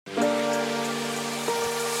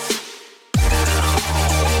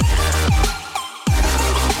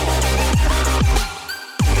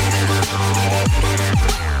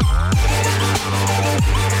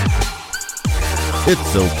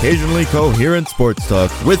It's Occasionally Coherent Sports Talk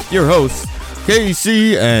with your hosts,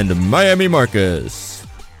 KC and Miami Marcus.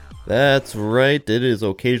 That's right, it is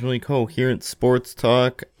Occasionally Coherent Sports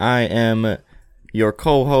Talk. I am your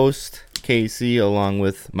co-host, KC, along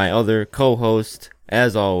with my other co-host,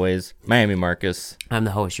 as always, Miami Marcus. I'm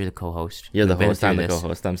the host, you're the co-host. You're the host, I'm the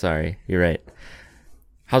co-host. I'm sorry, you're right.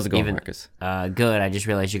 How's it going, Marcus? Good. I just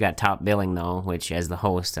realized you got top billing, though, which, as the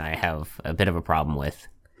host, I have a bit of a problem with.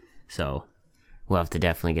 So we'll have to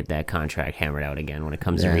definitely get that contract hammered out again when it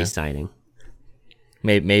comes to re-signing.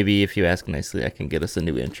 Maybe if you ask nicely, I can get us a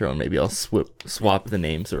new intro, and maybe I'll swap the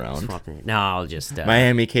names around. No, I'll just...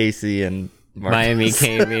 Miami Casey and Marcus. Miami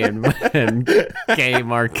KV and K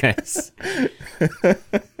Marcus.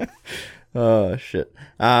 Oh, shit.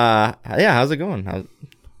 How's it going?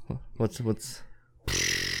 What's...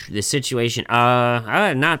 The situation,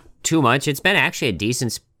 not too much. It's been actually a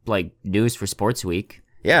decent, news for Sports Week.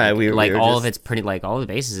 Yeah, all of it's pretty, all the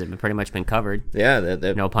bases have pretty much been covered. Yeah.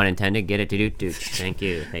 No pun intended. Get it, dude. Thank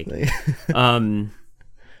you.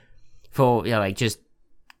 Just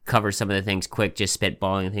cover some of the things quick, just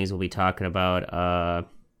spitballing the things we'll be talking about.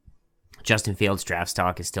 Justin Fields' draft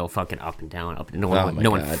stock is still fucking up and down. No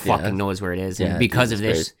one fucking knows where it is. And because of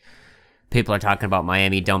this, people are talking about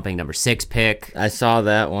Miami dumping number 6 pick. I saw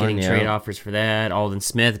that one. Getting trade offers for that. Aldon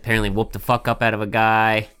Smith apparently whooped the fuck up out of a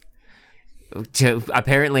guy.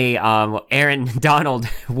 Apparently, Aaron Donald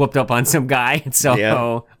whooped up on some guy.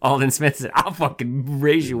 So Aldon Smith said, "I'll fucking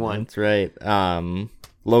raise you one." That's right.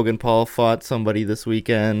 Logan Paul fought somebody this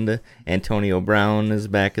weekend. Antonio Brown is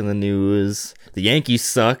back in the news. The Yankees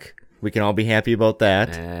suck. We can all be happy about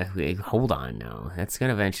that. Hold on now. That's going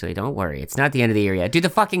to eventually... Don't worry. It's not the end of the year yet. Dude, the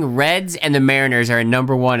fucking Reds and the Mariners are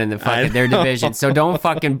number 1 in their division, so don't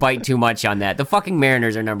fucking bite too much on that. The fucking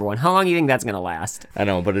Mariners are number 1. How long do you think that's going to last? I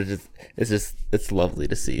know, but it's lovely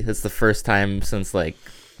to see. It's the first time since,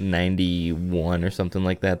 91 or something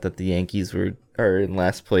like that the Yankees are in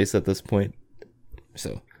last place at this point.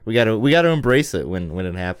 So we got to embrace it when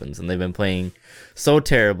it happens. And they've been playing so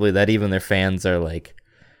terribly that even their fans are,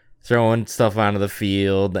 throwing stuff onto the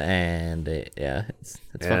field, and it's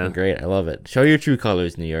fucking great. I love it. Show your true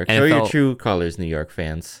colors, New York. Show your true colors, New York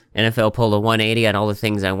fans. NFL pulled a 180 on all the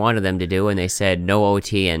things I wanted them to do, and they said no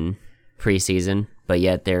OT in preseason, but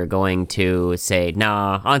yet they're going to say,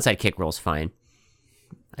 nah, onside kick roll's fine.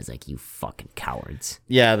 I was like, you fucking cowards.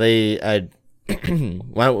 Yeah, why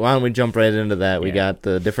don't we jump right into that? We got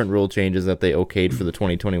the different rule changes that they okayed for the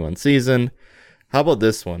 2021 season. How about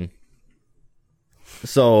this one?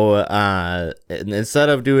 So instead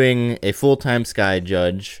of doing a full-time sky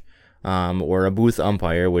judge or a booth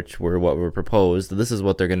umpire, which were what were proposed, this is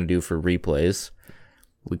what they're going to do for replays.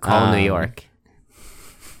 We call New York.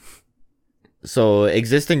 So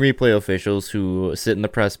existing replay officials who sit in the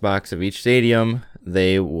press box of each stadium,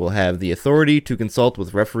 they will have the authority to consult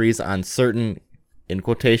with referees on certain, in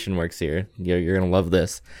quotation marks here, you're going to love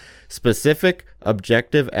this, specific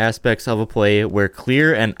objective aspects of a play where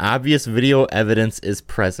clear and obvious video evidence is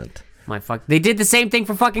present. They did the same thing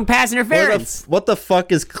for fucking pass interference. What the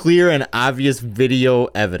fuck is clear and obvious video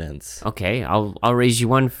evidence? Okay, I'll raise you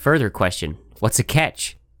one further question. What's a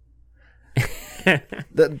catch?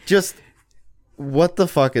 What the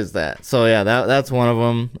fuck is that? So yeah, that's one of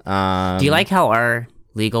them. Do you like how our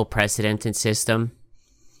legal precedent and system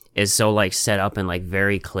is so set up and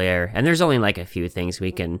very clear? And there's only a few things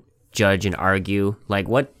we can judge and argue,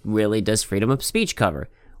 what really does freedom of speech cover?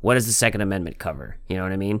 What does the Second Amendment cover? You know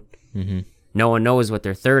what I mean? Mm-hmm. No one knows what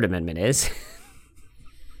their Third Amendment is.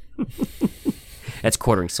 That's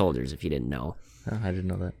quartering soldiers, if you didn't know. Oh, I didn't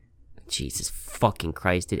know that. Jesus fucking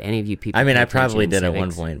Christ. Did any of you people... I mean, I probably did at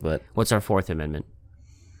one point, but... What's our Fourth Amendment?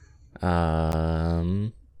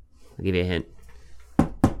 I'll give you a hint.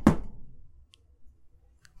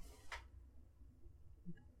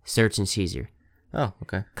 Search and seizure. Oh,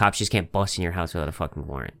 okay. Cops just can't bust in your house without a fucking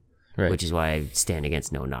warrant. Right. Which is why I stand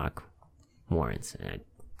against no-knock warrants.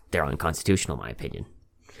 They're unconstitutional, in my opinion.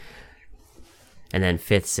 And then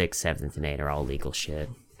 5th, 6th, 7th, and 8th are all legal shit.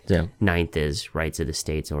 Yeah. 9th is rights of the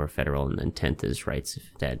states or federal, and then 10th is rights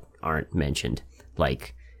that aren't mentioned.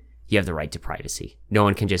 You have the right to privacy. No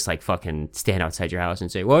one can just, fucking stand outside your house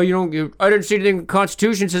and say, well, I didn't see anything in the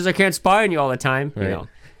Constitution says I can't spy on you all the time. Right. You know.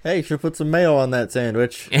 Hey, you should put some mayo on that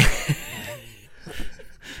sandwich.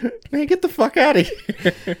 Man, get the fuck out of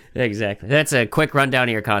here. Exactly. That's a quick rundown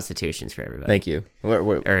of your constitutions for everybody. Thank you.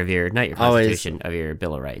 Or of not your constitution, of your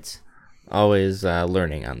Bill of Rights. Always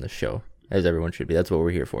learning on this show, as everyone should be. That's what we're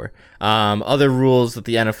here for. Other rules that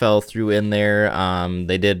the NFL threw in there,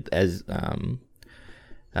 they did as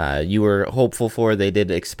you were hopeful for. They did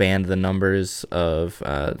expand the numbers of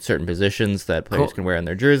certain positions that players can wear on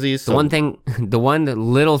their jerseys. So The one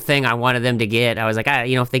little thing I wanted them to get, I was like,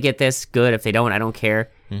 if they get this, good. If they don't, I don't care.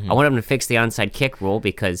 I want them to fix the onside kick rule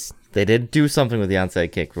because they did do something with the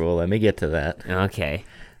onside kick rule. Let me get to that. Okay.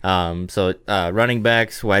 So running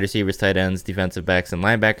backs, wide receivers, tight ends, defensive backs, and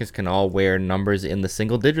linebackers can all wear numbers in the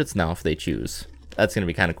single digits now if they choose. That's going to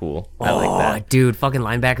be kind of cool. I like that. Dude, fucking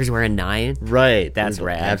linebackers wearing 9? Right. That's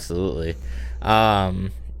rad. Absolutely. That'll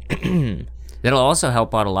also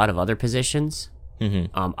help out a lot of other positions.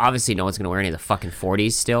 Obviously, no one's going to wear any of the fucking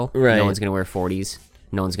 40s still. Right. No one's going to wear 40s.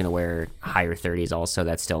 No one's going to wear higher 30s also.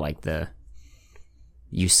 That's still like the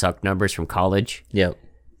you suck numbers from college. Yep.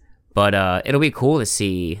 But it'll be cool to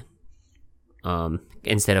see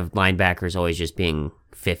instead of linebackers always just being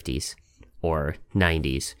 50s or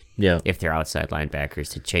 90s. Yeah. If they're outside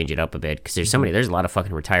linebackers, to change it up a bit, because there's a lot of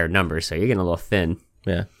fucking retired numbers, so you're getting a little thin.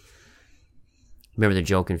 Yeah. Remember the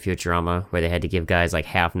joke in Futurama where they had to give guys like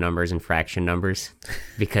half numbers and fraction numbers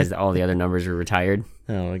because all the other numbers were retired?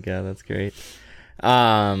 Oh my god, that's great.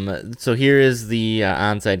 So here is the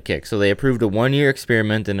onside kick. So they approved a 1-year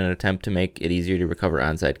experiment in an attempt to make it easier to recover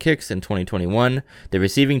onside kicks in 2021. The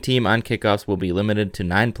receiving team on kickoffs will be limited to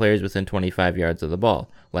 9 players within 25 yards of the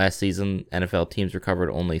ball. Last season, NFL teams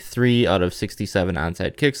recovered only 3 out of 67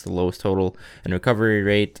 onside kicks, the lowest total in recovery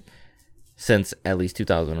rate since at least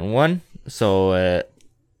 2001. So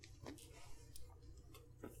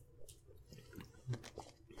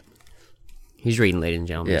He's reading, ladies and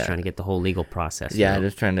gentlemen. Yeah. He's trying to get the whole legal process. yeah,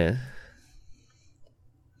 just trying to.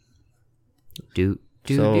 Do.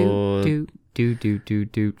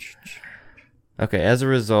 Okay, as a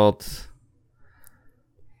result,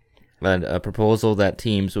 a proposal that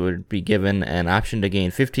teams would be given an option to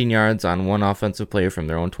gain 15 yards on one offensive player from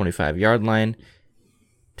their own 25-yard line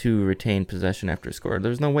to retain possession after a score.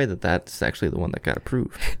 There's no way that that's actually the one that got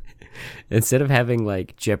approved. Instead of having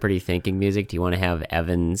like Jeopardy thinking music, do you want to have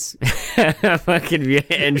Evan's fucking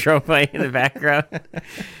intro playing in the background?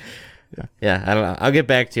 Yeah, I don't know. I'll get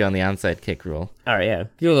back to you on the onside kick rule. All right, yeah.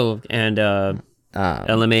 Do a little and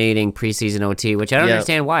eliminating preseason OT, which I don't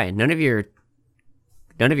understand why. None of your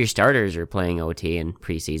starters are playing OT in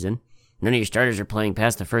preseason. None of your starters are playing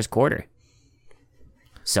past the first quarter.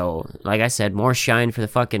 So, like I said, more shine for the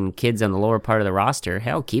fucking kids on the lower part of the roster.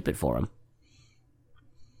 Hell, keep it for them.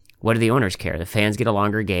 What do the owners care? The fans get a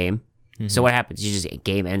longer game. So what happens?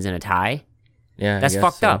 Game ends in a tie? Yeah, That's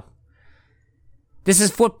fucked up. This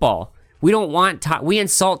is football. We don't want we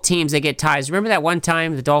insult teams that get ties. Remember that one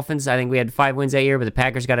time the Dolphins, I think we had 5 wins that year, but the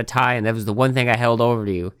Packers got a tie, and that was the one thing I held over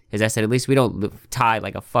to you, is I said, at least we don't tie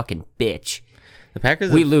like a fucking bitch. The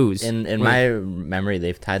Packers, lose. In my memory,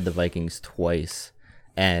 they've tied the Vikings twice,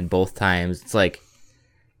 and both times it's like,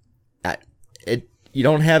 you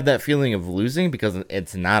don't have that feeling of losing because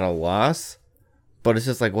it's not a loss, but it's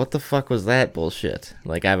just like, what the fuck was that bullshit?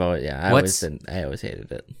 Like I always hated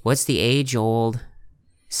it. What's the age-old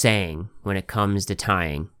saying when it comes to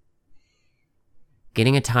tying?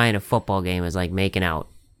 Getting a tie in a football game is like making out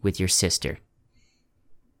with your sister.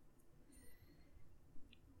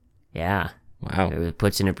 Yeah. Wow. It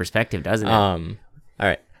puts it in perspective, doesn't it? All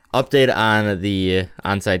right. Update on the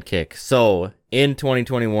onside kick. So in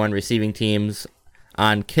 2021, receiving teams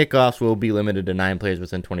on kickoffs will be limited to 9 players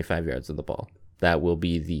within 25 yards of the ball. That's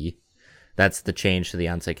the change to the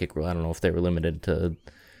onside kick rule. I don't know if they were limited to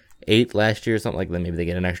 8 last year or something like that. Maybe they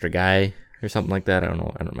get an extra guy or something like that. I don't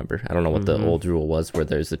know. I don't remember. I don't know what the old rule was where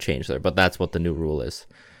there's a change there, but that's what the new rule is.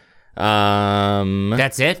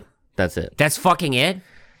 That's it? That's it. That's fucking it?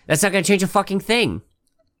 That's not going to change a fucking thing.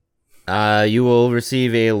 You will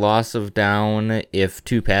receive a loss of down if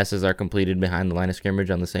 2 passes are completed behind the line of scrimmage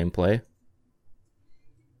on the same play.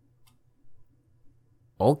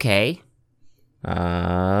 Okay.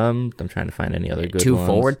 I'm trying to find any other good 2 ones.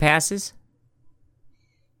 forward passes?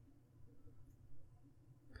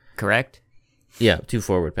 Correct? Yeah, 2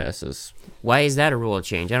 forward passes. Why is that a rule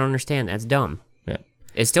change? I don't understand. That's dumb. Yeah.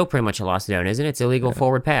 It's still pretty much a loss down, isn't it? It's illegal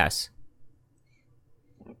forward pass.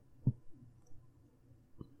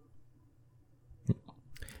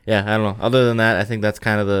 Yeah, I don't know. Other than that, I think that's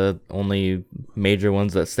kind of the only major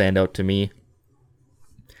ones that stand out to me.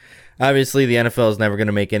 Obviously, the NFL is never going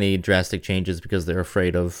to make any drastic changes because they're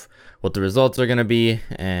afraid of what the results are going to be,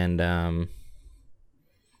 and I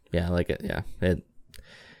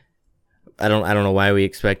don't know why we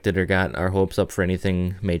expected or got our hopes up for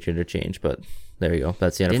anything major to change, but there you go.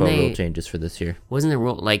 That's the NFL rule changes for this year. Wasn't the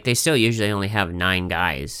rule like they still usually only have 9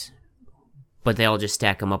 guys, but they all just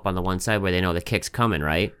stack them up on the one side where they know the kick's coming,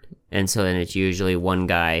 right? And so then it's usually one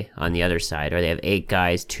guy on the other side, or they have 8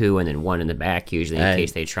 guys, 2, and then 1 in the back usually in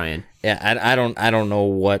case they try and. Yeah, I don't know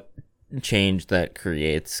what change that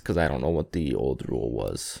creates because I don't know what the old rule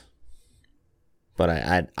was. But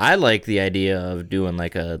I like the idea of doing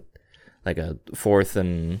like a 4th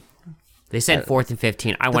and. They said 4th and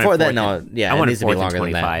 15. I want 4th. I want it to be longer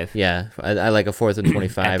than that. Yeah, I like a 4th and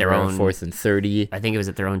 25 or a 4th and 30. I think it was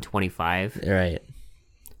at their own 25. Right.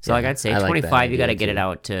 So like I'd say 25, you got to get it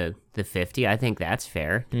out to the 50. I think that's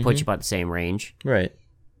fair. Put you about the same range. Right.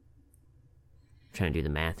 I'm trying to do the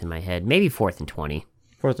math in my head. Maybe 4th and 20.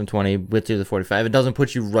 4th and 20 with you the 45. It doesn't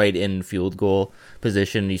put you right in field goal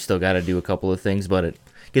position. You still got to do a couple of things, but it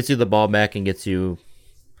gets you the ball back and gets you.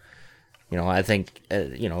 I think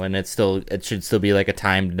and it should still be like a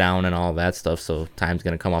timed down and all that stuff. So time's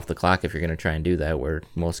gonna come off the clock if you're gonna try and do that. Where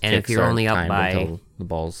most and kicks if you're are only up timed by until the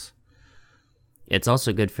balls. It's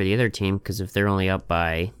also good for the other team because if they're only up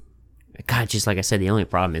by, God, just like I said, the only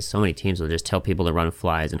problem is so many teams will just tell people to run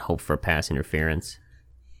flies and hope for pass interference.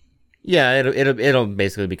 Yeah, it'll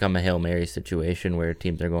basically become a Hail Mary situation where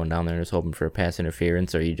teams are going down there and just hoping for a pass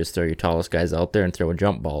interference, or you just throw your tallest guys out there and throw a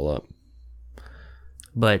jump ball up.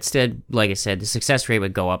 But instead, like I said, the success rate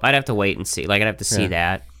would go up. I'd have to wait and see. Like I'd have to see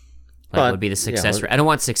that. Like would be the success rate. I don't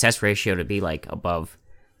want success ratio to be like above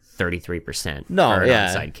 33%. No, for an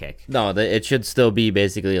onside kick. No, it should still be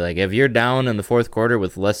basically like if you're down in the fourth quarter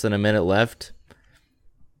with less than a minute left,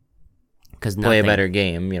 play a better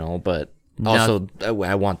game, but also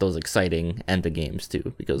I want those exciting end of games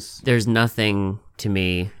too, because there's nothing to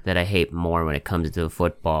me that I hate more when it comes to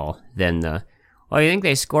football than you think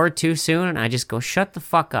they scored too soon? And I just go, shut the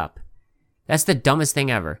fuck up. That's the dumbest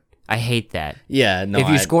thing ever. I hate that. Yeah, no. If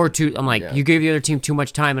you score too, I'm like, you gave the other team too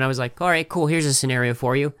much time. And I was like, all right, cool. Here's a scenario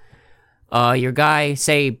for you. Your guy,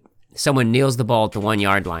 say someone kneels the ball at the 1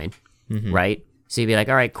 yard line, right? So you'd be like,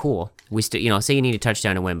 all right, cool. We still, say you need a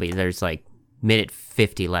touchdown to win, but there's like minute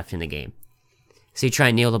 50 left in the game. So you try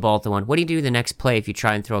and kneel the ball at the 1. What do you do the next play if you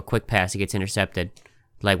try and throw a quick pass, it gets intercepted?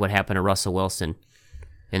 Like what happened to Russell Wilson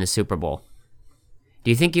in the Super Bowl. Do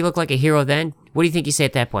you think you look like a hero then? What do you think you say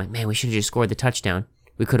at that point? Man, we should have just scored the touchdown.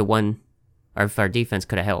 We could have won, or if our defense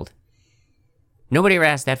could have held. Nobody ever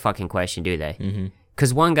asked that fucking question, do they?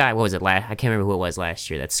 Because one guy, what was it, I can't remember who it was last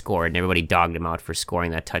year that scored, and everybody dogged him out for scoring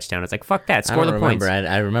that touchdown. It's like, fuck that, score the points.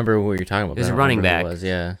 I remember what you're talking about. It was a running back.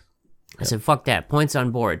 Yeah. I said, fuck that, points on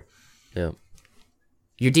board. Yep.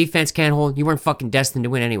 Your defense can't hold, you weren't fucking destined to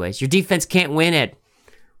win anyways. Your defense can't win at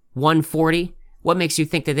 140. What makes you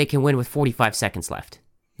think that they can win with 45 seconds left?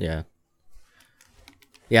 Yeah.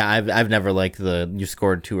 Yeah, I've never liked you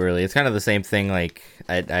scored too early. It's kind of the same thing, like,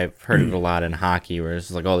 I've heard it a lot in hockey, where it's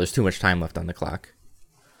like, oh, there's too much time left on the clock.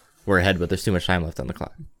 We're ahead, but there's too much time left on the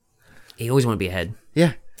clock. You always want to be ahead.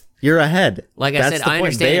 Yeah, you're ahead. Like I said, I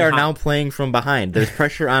understand. They are now playing from behind. There's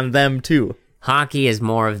pressure on them, too. Hockey is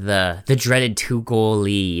more of the dreaded 2-goal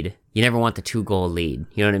lead. You never want the 2-goal lead.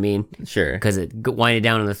 You know what I mean? Sure. Because it winded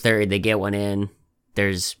down in the third, they get one in.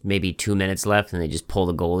 There's maybe 2 minutes left, and they just pull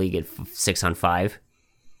the goalie, get 6 on 5.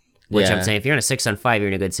 Which I'm saying, if you're in a 6 on 5, you're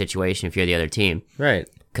in a good situation if you're the other team. Right.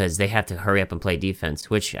 Because they have to hurry up and play defense,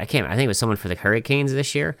 which I think it was someone for the Hurricanes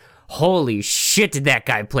this year. Holy shit, did that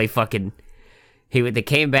guy play fucking... They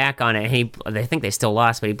came back on it, and I think they still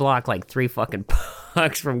lost, but he blocked like 3 fucking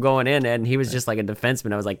pucks from going in, and he was just like a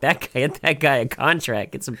defenseman. I was like, get that guy a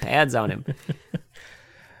contract. Get some pads on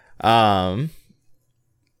him.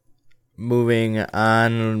 Moving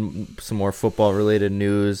on, some more football-related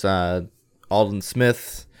news. Alden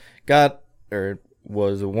Smith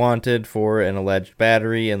was wanted for an alleged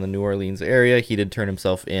battery in the New Orleans area. He did turn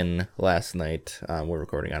himself in last night. We're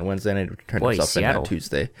recording on Wednesday, and he turned himself in on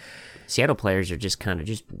Tuesday. Seattle players are just kind of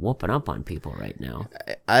just whooping up on people right now.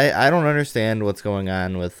 I don't understand what's going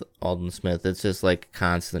on with Alden Smith. It's just like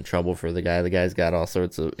constant trouble for the guy. The guy's got all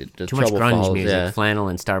sorts of too much grunge music, flannel,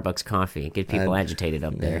 and Starbucks coffee. Get people agitated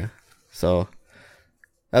up there. Yeah. So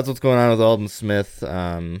that's what's going on with Alden Smith.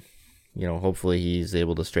 Hopefully he's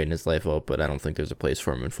able to straighten his life out, but I don't think there's a place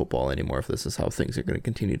for him in football anymore if this is how things are going to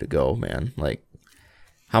continue to go, man. Like,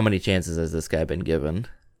 how many chances has this guy been given?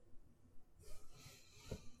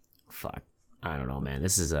 Fuck, I don't know, man.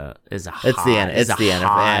 This is a it's the NFL. It's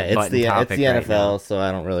the NFL, so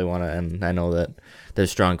I don't really want to. And I know that there's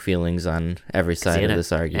strong feelings on every side of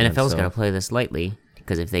this argument. NFL's got to play this lightly,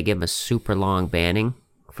 because if they give him a super long banning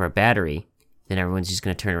for a battery, then everyone's just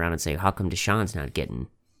going to turn around and say, "How come Deshaun's not getting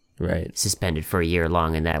suspended for a year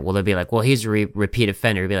long?" And that, well, they'll be like, "Well, he's a repeat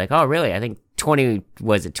offender." He'll be like, "Oh, really? I think 21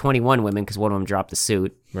 women, because one of them dropped the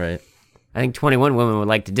suit." Right. I think 21 women would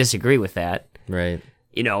like to disagree with that. Right.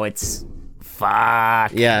 It's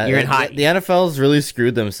fuck. Yeah, You're in hot. The NFL's really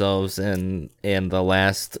screwed themselves in the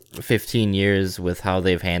last 15 years with how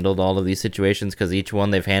they've handled all of these situations, because each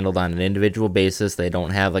one they've handled on an individual basis. They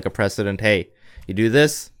don't have like a precedent. Hey, you do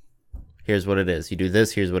this, here's what it is. You do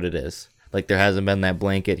this, here's what it is. Like, there hasn't been that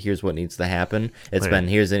blanket, here's what needs to happen. It's been,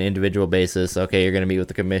 here's an individual basis. Okay, you're going to meet with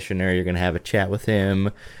the commissioner. You're going to have a chat with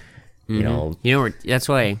him. You know, that's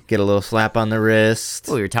why. Get a little slap on the wrist.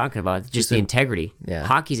 What we were talking about, just the integrity. Yeah.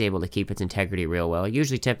 Hockey's able to keep its integrity real well.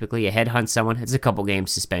 Usually, typically, you headhunt someone, it's a couple game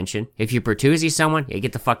suspension. If you Bertuzzi someone, you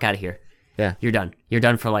get the fuck out of here. Yeah. You're done. You're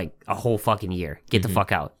done for like a whole fucking year. Get the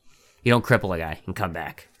fuck out. You don't cripple a guy and come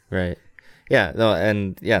back. Right. Yeah. No.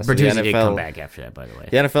 And yeah. So Bertuzzi the NFL, did come back after that, by the way.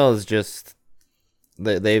 The NFL is just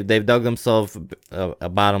they've dug themselves a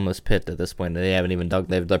bottomless pit at this point. They haven't even dug.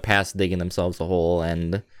 They're past digging themselves a hole.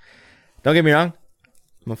 And don't get me wrong,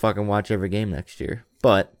 I'm gonna fucking watch every game next year.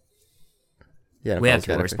 But yeah, we have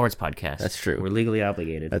to. We're a sports podcast. That's true. We're legally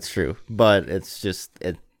obligated. That's true. But it's just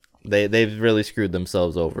they've really screwed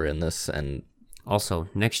themselves over in this. And also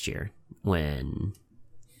next year when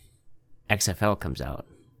XFL comes out.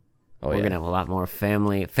 We're gonna have a lot more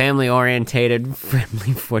family orientated,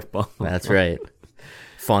 friendly football. That's right.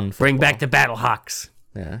 Fun football. Bring back the Battle Hawks.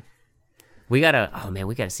 Yeah. We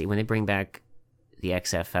gotta see when they bring back the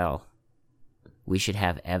XFL. We should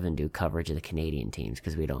have Evan do coverage of the Canadian teams,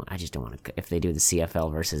 because I just don't want to. If they do the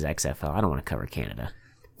CFL versus XFL, I don't want to cover Canada.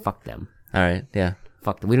 Fuck them. All right. Yeah.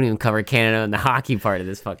 Fuck them. We don't even cover Canada in the hockey part of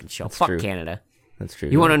this fucking show. Fuck true. Canada. That's true.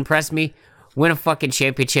 You want to impress me? Win a fucking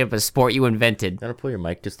championship, a sport you invented. Gotta pull your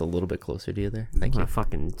mic just a little bit closer to you there. Thank you. Want to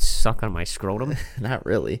fucking suck on my scrotum? Not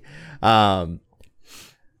really.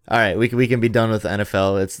 All right, we can be done with the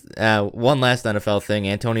NFL. It's one last NFL thing.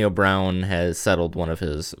 Antonio Brown has settled one of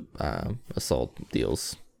his assault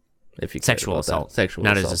deals. If you sexual assault,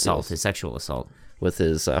 not his assault, his sexual assault with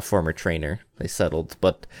his former trainer. They settled,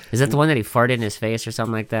 but is that the one that he farted in his face or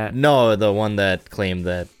something like that? No, the one that claimed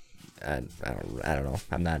that I don't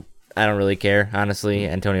know. I don't really care, honestly.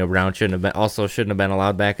 Antonio Brown shouldn't have been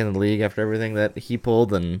allowed back in the league after everything that he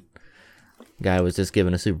pulled, and guy was just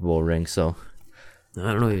given a Super Bowl ring, so I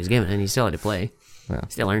don't know what he was given, and he still had to play. Well.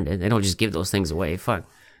 Still earned it. They don't just give those things away. Fuck.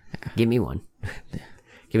 Give me one.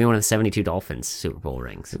 Give me one of the 72 Dolphins Super Bowl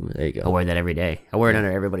rings. There you go. I wear that every day. I wear it under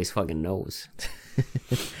everybody's fucking nose.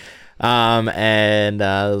 And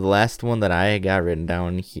the last one that I got written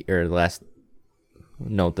down here, or the last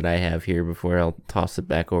note that I have here before I'll toss it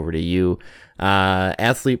back over to you.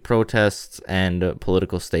 Athlete protests and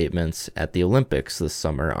political statements at the Olympics this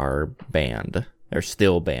summer are banned. They're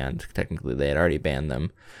still banned. Technically, they had already banned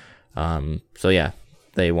them. So yeah,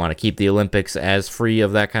 they want to keep the Olympics as free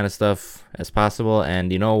of that kind of stuff as possible.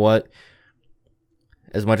 And you know what?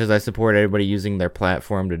 As much as I support everybody using their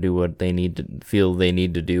platform to do what they feel they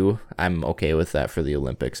need to do, I'm okay with that for the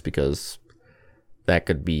Olympics, because that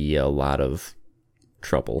could be a lot of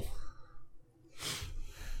trouble,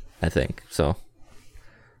 I think. So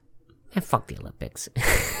yeah, fuck the Olympics.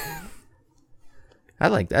 I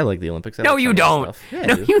like the Olympics. No, you don't. Yeah,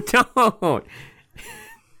 no, you don't.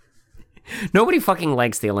 Nobody fucking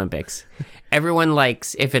likes the Olympics. Everyone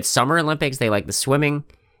likes, if it's Summer Olympics, they like the swimming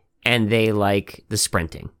and they like the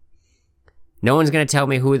sprinting. No one's going to tell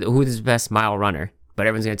me who's the best mile runner, but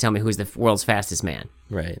everyone's going to tell me who's the world's fastest man.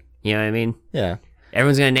 Right. You know what I mean? Yeah.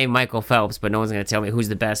 Everyone's going to name Michael Phelps, but no one's going to tell me who's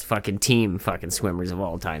the best fucking team fucking swimmers of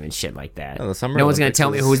all time and shit like that. No one's going to tell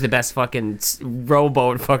me who's the best fucking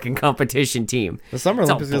rowboat fucking competition team. The Summer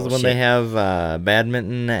Olympics is when they have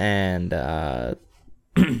badminton and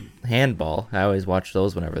handball. I always watched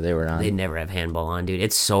those whenever they were on. They never have handball on, dude.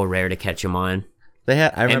 It's so rare to catch them on.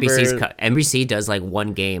 I remember NBC does like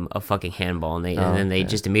one game of fucking handball, and then they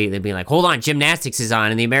just immediately be like, hold on, gymnastics is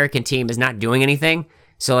on, and the American team is not doing anything.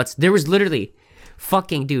 So there was literally...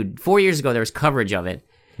 Fucking dude, 4 years ago there was coverage of it.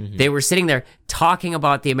 Mm-hmm. They were sitting there talking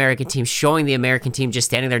about the American team, showing the American team just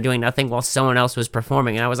standing there doing nothing while someone else was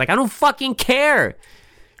performing. And I was like, I don't fucking care.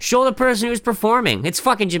 Show the person who's performing. It's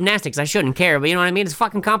fucking gymnastics. I shouldn't care, but you know what I mean? It's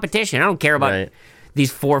fucking competition. I don't care about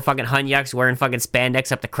these four fucking hunyucks wearing fucking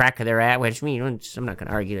spandex up the crack of their ass, which, I'm not going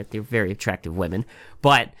to argue that they're very attractive women.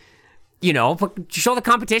 But, show the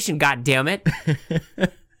competition, goddammit.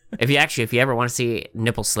 If you ever want to see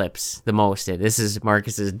nipple slips the most, this is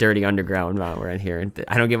Marcus's dirty underground while we're in here.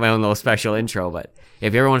 I don't get my own little special intro, but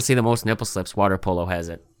if you ever want to see the most nipple slips, water polo has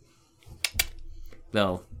it.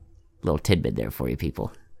 Little tidbit there for you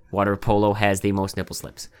people. Water polo has the most nipple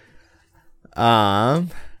slips. Let's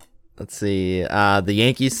see. The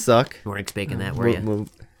Yankees suck. You weren't expecting that, were you?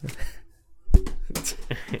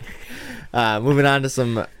 Moving on to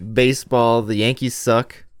some baseball. The Yankees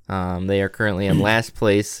suck. They are currently in last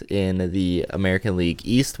place in the American League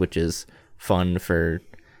East, which is fun for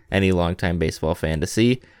any longtime baseball fan to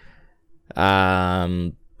see.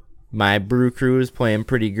 My Brew Crew is playing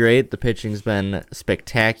pretty great. The pitching's been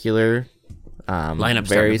spectacular. Lineup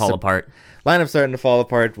starting to fall apart. Lineup starting to fall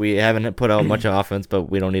apart. We haven't put out much offense, but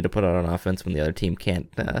we don't need to put out an offense when the other team can't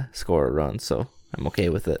score a run. So I'm okay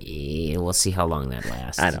with it. Yeah, we'll see how long that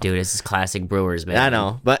lasts. I know. Dude, this is classic Brewers, man. I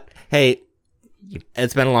know, but hey,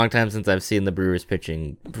 it's been a long time since I've seen the Brewers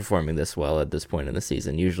pitching performing this well at this point in the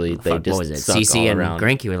season. Usually they Fuck, just what was it? suck CC all and around.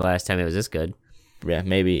 Greinke were the last time it was this good. Yeah,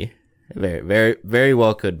 maybe. Very, very, very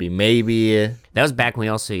well could be. Maybe. That was back when we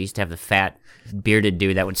also used to have the fat bearded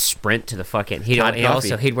dude that would sprint to the fucking. He'd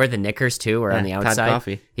wear the knickers too, or on the Todd outside.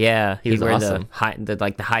 Coffey. Yeah, He was he'd wear awesome.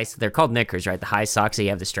 the high. They're called knickers, right? The high socks that you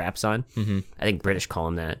have the straps on. Mm-hmm. I think British call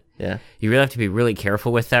them that. Yeah. You really have to be really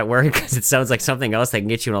careful with that word because it sounds like something else that can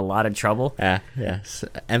get you in a lot of trouble. Yes.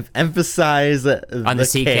 Emphasize On the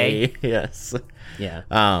CK? K. Yes. Yeah.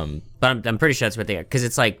 But I'm pretty sure that's what they are because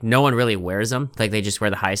it's like no one really wears them. Like they just wear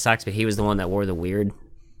the high socks, but he was the one that wore the weird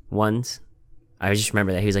ones. I just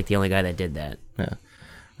remember that he was like the only guy that did that. Yeah.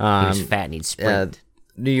 He was fat and he'd sprint.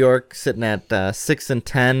 New York sitting at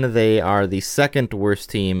 6-10. They are the second worst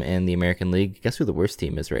team in the American League. Guess who the worst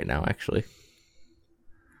team is right now? Actually,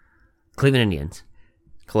 Cleveland Indians.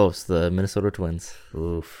 close. The Minnesota Twins.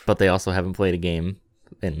 Oof. But they also haven't played a game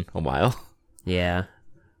in a while. Yeah.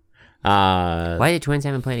 Uh, Why the Twins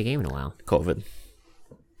haven't played a game in a while? COVID.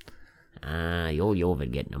 Yo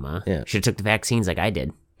Yovid getting them, huh? Yeah. Should have took the vaccines like I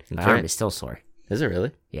did. My arm right. is still sore. Is it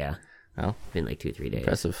really? Yeah. Oh, Been like 2-3 days.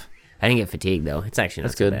 impressive. I didn't get fatigued though. It's actually not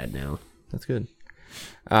That's so good. bad now. That's good.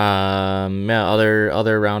 Yeah,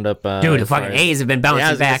 other roundup. Dude, the as far fucking as- A's have been bouncing Yeah,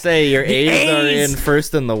 I was back. gonna say your The A's are A's! in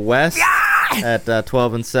first in the West at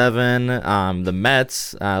 12-7. The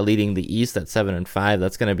Mets leading the East at 7-5.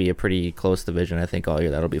 That's gonna be a pretty close division, I think, all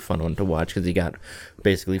year. That'll be a fun one to watch because you got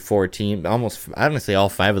basically 4 teams. Almost, I don't say all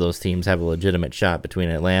 5 of those teams have a legitimate shot between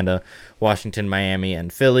Atlanta, Washington, Miami,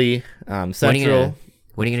 and Philly. Central.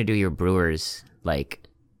 When are you gonna do your Brewers like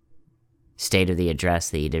state of the address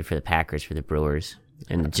that you did for the Packers for the Brewers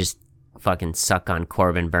and just fucking suck on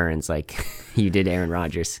Corbin Burns like you did Aaron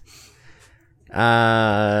Rodgers? Is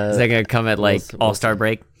that gonna come at like All-Star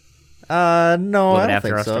break? No, I bit don't after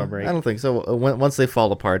think All-Star so. break. I don't think so. Once they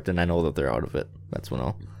fall apart, then I know that they're out of it. That's when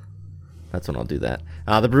I'll do that.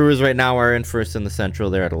 The Brewers right now are in first in the Central.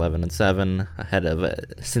 They're at 11-7, ahead of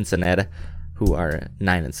Cincinnati, who are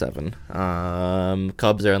 9-7.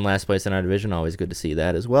 Cubs are in last place in our division. Always good to see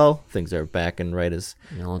that as well. Things are back and right as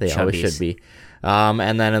they always chubbies. should be.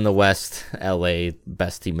 And then in the West, LA,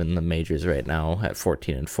 best team in the majors right now at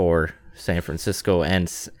 14-4. San Francisco and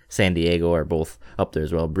San Diego are both up there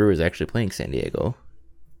as well. Brewers actually playing San Diego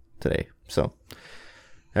today, so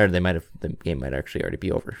or the game might actually already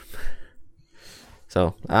be over.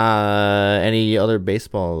 So, any other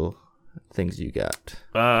baseball things you got?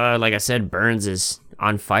 Like I said, Burns is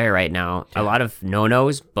on fire right now. A lot of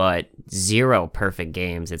no-nos, but 0 perfect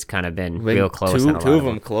games. It's kind of been real close. Two of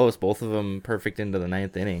them close. Both of them perfect into the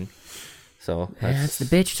 9th inning. So That's the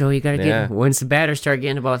bitch, though. You got to get once the batters start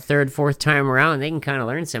getting about 3rd, 4th time around, they can kind of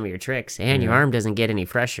learn some of your tricks, and your arm doesn't get any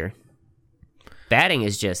fresher. Batting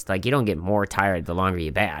is just like you don't get more tired the longer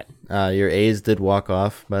you bat. Your A's did walk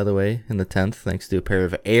off, by the way, in the 10th, thanks to a pair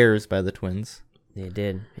of errors by the Twins. They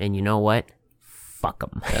did, and you know what? Fuck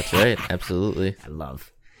them. That's right, absolutely. I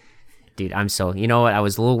love, dude. You know what? I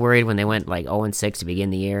was a little worried when they went like 0-6 to begin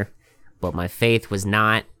the year, but my faith was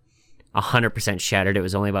not 100% shattered. It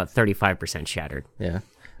was only about 35% shattered. Yeah.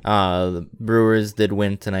 The Brewers did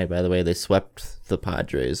win tonight, by the way. They swept the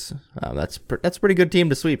Padres. That's a pretty good team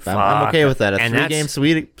to sweep. I'm okay with that. A And 3-game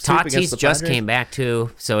sweep against Tatis the just Padres. came back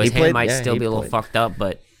too, so his He hand played- might yeah, still he be a little played. fucked up.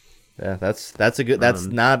 But Yeah, that's a good. That's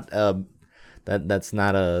not that's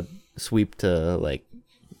not a sweep to like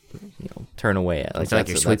turn away at. it's like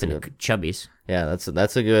you're that's sweeping a the good, Chubbies. yeah, that's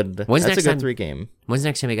a good. When's that's a next good time- 3-game. When's the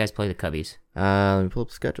next time you guys play the Cubbies? Let me pull up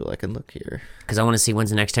the schedule. I can look here. Because I want to see when's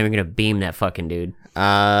the next time you're gonna beam that fucking dude.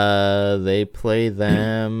 They play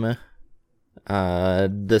them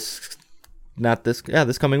this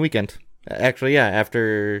coming weekend. Actually, yeah,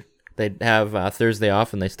 after they have Thursday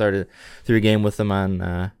off and they started 3-game with them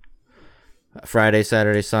on Friday,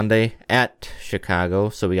 Saturday, Sunday at Chicago.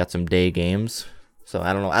 So we got some day games. So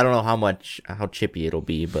I don't know how chippy it'll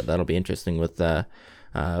be, but that'll be interesting with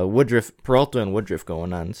Woodruff, Peralta and Woodruff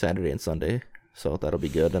going on Saturday and Sunday. So that'll be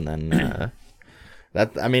good. And then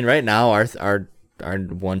right now our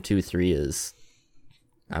 1, 2, 3 is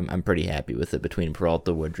I'm pretty happy with it between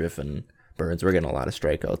Peralta, Woodruff, and Burns. We're getting a lot of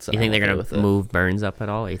strikeouts. You think they're going to move Burns up at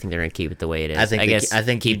all, or you think they're going to keep it the way it is? I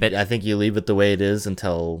think you leave it the way it is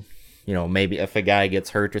until, maybe if a guy gets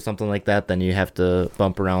hurt or something like that, then you have to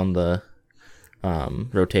bump around the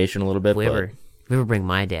rotation a little bit. If we ever bring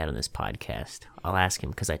my dad on this podcast, I'll ask him,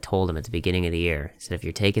 because I told him at the beginning of the year, I said, if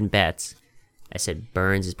you're taking bets, I said,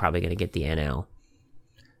 Burns is probably going to get the NL.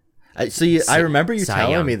 I remember you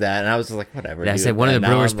telling me that, and I was just like, whatever. I said one of the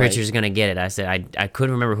Brewers pitchers is going to get it. I said I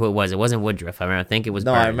couldn't remember who it was. It wasn't Woodruff. I think it was.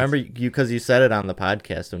 No, Burns. I remember you because you said it on the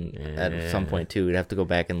podcast, and at some point too, we'd have to go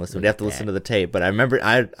back and listen. We'd have to listen to the tape. But I remember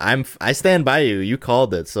I stand by you. You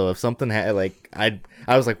called it. So if something had I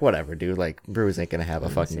was like, whatever, dude. Like Brewers ain't gonna have a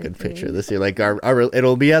fucking good pitcher this year. Like our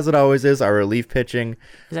it'll be as it always is. Our relief pitching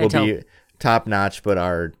will be top notch, but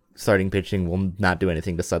our starting pitching will not do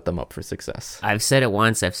anything to set them up for success. I've said it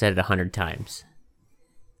once. I've said it 100 times.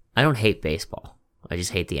 I don't hate baseball. I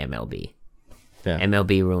just hate the MLB. Yeah.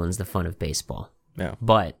 MLB ruins the fun of baseball. Yeah.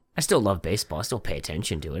 But I still love baseball. I still pay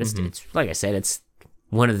attention to it. It's like I said, it's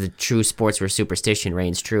one of the true sports where superstition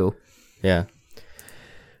reigns true. Yeah.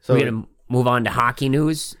 So we're going to move on to hockey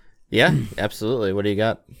news. Yeah, absolutely. What do you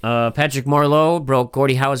got? Patrick Marleau broke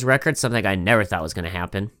Gordie Howe's record, something I never thought was going to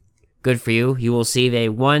happen. Good for you. You will receive a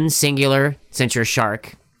one singular, since you're a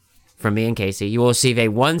shark, from me and Casey, you will receive a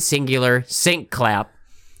one singular sink clap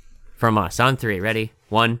from us on 3. Ready?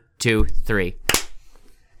 1, 2, 3.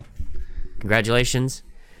 Congratulations,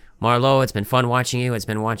 Marleau. It's been fun watching you. It's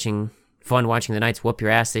been fun watching the Knights whoop your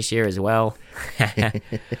ass this year as well.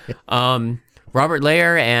 Robert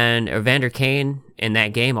Layer and Evander Kane in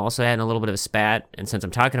that game also had a little bit of a spat. And since I'm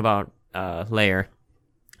talking about Layer,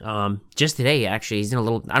 just today, actually, he's in a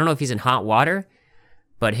little, I don't know if he's in hot water,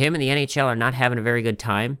 but him and the NHL are not having a very good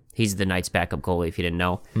time. He's the Knights backup goalie, if you didn't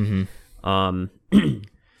know. Mm-hmm.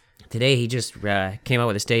 Today, he just came out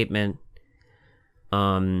with a statement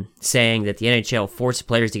saying that the NHL forced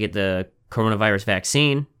players to get the coronavirus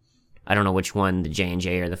vaccine. I don't know which one, the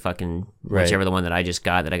J&J or the fucking, whichever the one that I just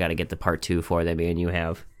got, that I got to get the part 2 for that me and you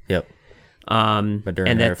have. Yep. Moderna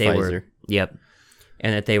and that they Pfizer.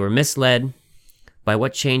 And that they were misled by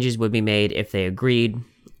what changes would be made if they agreed,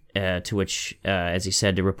 to which, as he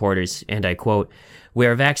said to reporters, and I quote, "We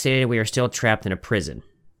are vaccinated, we are still trapped in a prison."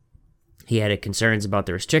 He had concerns about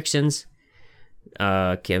the restrictions,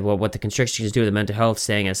 what the constrictions do to the mental health,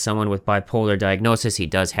 saying as someone with bipolar diagnosis, he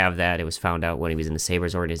does have that. It was found out when he was in the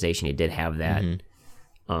Sabres organization, he did have that.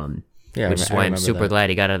 Mm-hmm. Which is why I'm super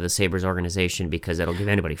glad he got out of the Sabres organization, because that'll give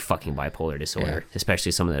anybody fucking bipolar disorder,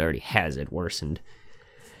 especially someone that already has it worsened.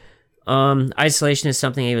 Isolation is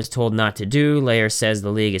something he was told not to do. Layer says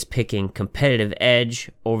the league is picking competitive edge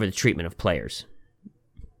over the treatment of players.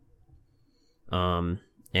 And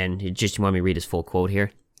you want me to read his full quote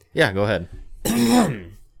here? Yeah, go ahead.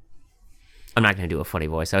 I'm not going to do a funny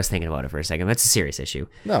voice. I was thinking about it for a second. That's a serious issue.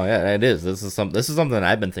 No, yeah, it is. This is something that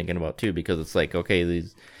I've been thinking about too, because it's like, okay,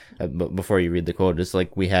 these before you read the quote, it's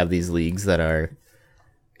like we have these leagues that are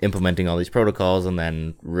implementing all these protocols and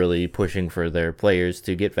then really pushing for their players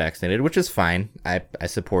to get vaccinated, which is fine. I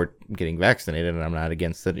support getting vaccinated, and I'm not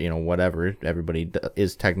against it. Whatever. Everybody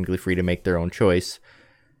is technically free to make their own choice.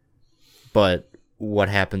 But what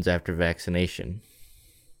happens after vaccination?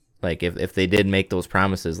 Like, if they did make those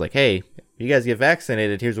promises, like, hey, you guys get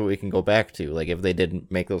vaccinated, here's what we can go back to. Like, if they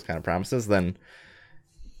didn't make those kind of promises, then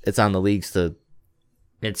it's on the leagues to...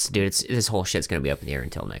 this whole shit's going to be up in the air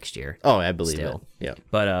until next year. Oh, I believe it. Yeah.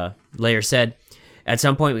 But Layer said, at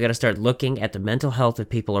some point, we got to start looking at the mental health of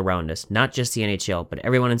people around us, not just the NHL, but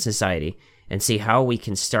everyone in society, and see how we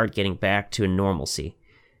can start getting back to normalcy.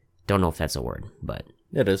 Don't know if that's a word, but...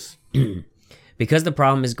 It is. Because the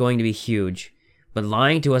problem is going to be huge, but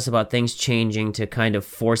lying to us about things changing to kind of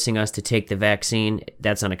forcing us to take the vaccine,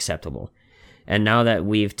 that's unacceptable. And now that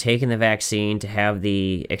we've taken the vaccine, to have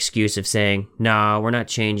the excuse of saying, nah, we're not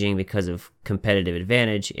changing because of competitive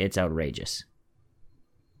advantage, it's outrageous.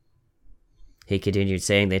 He continued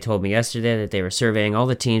saying, they told me yesterday that they were surveying all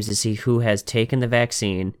the teams to see who has taken the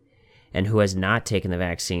vaccine and who has not taken the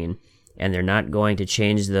vaccine, and they're not going to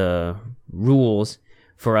change the rules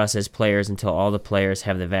for us as players until all the players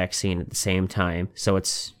have the vaccine at the same time, so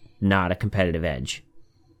it's not a competitive edge.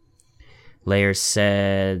 Layer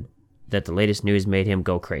said that the latest news made him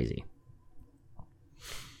go crazy.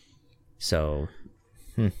 So,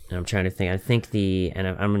 I'm trying to think. I think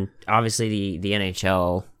I'm obviously the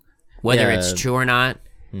NHL, whether it's true or not,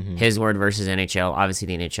 his word versus NHL. Obviously,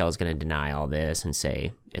 the NHL is going to deny all this and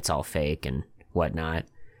say it's all fake and whatnot.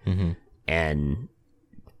 Mm-hmm. And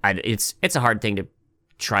it's a hard thing to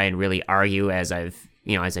try and really argue, as I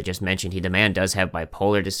just mentioned, the man does have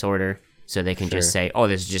bipolar disorder, so they can just say, oh,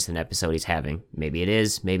 this is just an episode he's having. Maybe it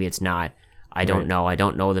is, maybe it's not. I don't know. I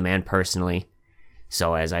don't know the man personally.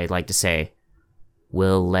 So as I like to say,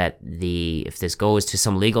 if this goes to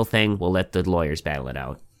some legal thing, we'll let the lawyers battle it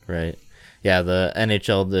out. Right. Yeah, the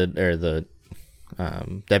NHL the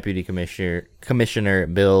Deputy Commissioner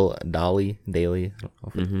Bill Daly.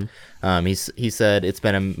 He said it's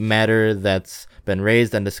been a matter that's been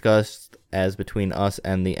raised and discussed as between us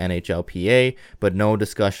and the NHLPA, but no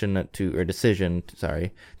decision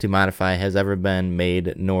to modify has ever been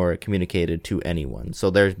made nor communicated to anyone. So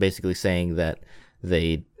they're basically saying that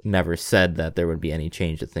they never said that there would be any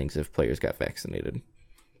change to things if players got vaccinated,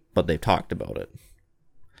 but they've talked about it.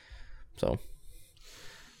 So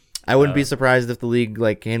I wouldn't be surprised if the league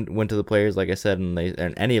went to the players, like I said, and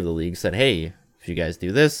any of the leagues said, "Hey, if you guys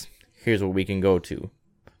do this, here's what we can go to,"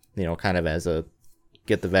 kind of as a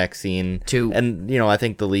get the vaccine. And I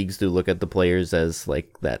think the leagues do look at the players as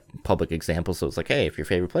like that public example. So it's like, hey, if your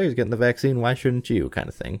favorite player is getting the vaccine, why shouldn't you? Kind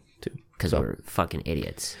of thing too. Because we're fucking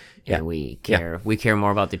idiots, and we care. We care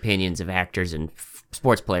more about the opinions of actors and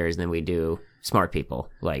sports players than we do smart people,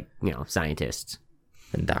 like scientists.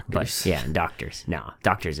 And doctors. And doctors. No,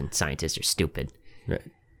 doctors and scientists are stupid. Right.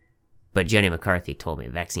 But Jenny McCarthy told me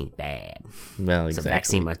the vaccine's bad. Well, exactly. So the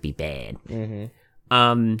vaccine must be bad. Mm-hmm.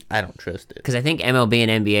 I don't trust it. Because I think MLB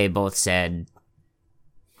and NBA both said,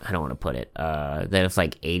 I don't want to put it, that if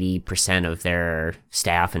 80% of their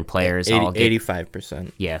staff and players all get...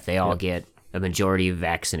 85%. Yeah, if they all get a majority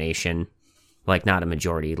vaccination, not a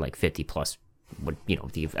majority, 50 plus,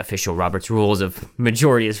 the official Robert's rules of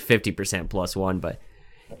majority is 50% plus one, but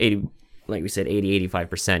 80, like we said,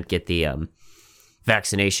 85% get the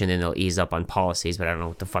vaccination, and they'll ease up on policies, but I don't know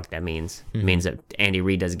what the fuck that means. Mm-hmm. It means that Andy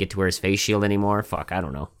Reid doesn't get to wear his face shield anymore? Fuck, I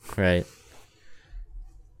don't know. Right.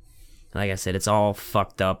 Like I said, it's all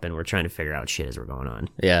fucked up, and we're trying to figure out shit as we're going on.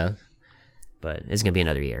 Yeah. But it's going to be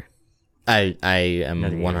another year. I am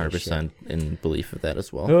 100% in belief of that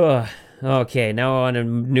as well. Ugh. Okay, now on to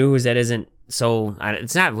news that isn't so...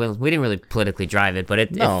 It's not... We didn't really politically drive it, but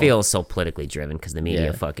it feels so politically driven because the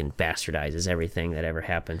media fucking bastardizes everything that ever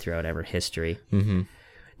happened throughout ever history. Mm-hmm.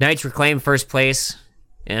 Knights reclaim first place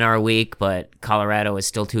in our week, but Colorado is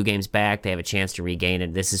still 2 games back. They have a chance to regain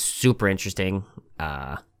it. This is super interesting.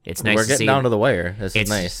 It's nice We're to getting see... down to the wire. It's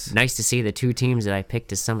nice. Nice to see the 2 teams that I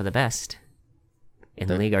picked as some of the best in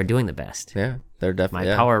the league are doing the best. Yeah, they're definitely...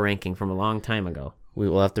 My power ranking from a long time ago. We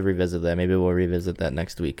will have to revisit that. Maybe we'll revisit that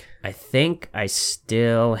next week. I think I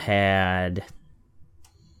had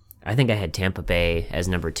Tampa Bay as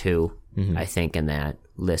number 2, I think, in that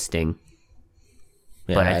listing.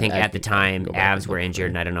 Yeah, but I think at the time, Avs were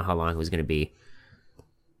injured, and I don't know how long it was going to be.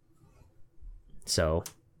 So,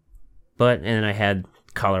 and then I had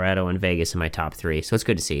Colorado and Vegas in my top 3. So it's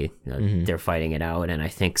good to see they're fighting it out, and I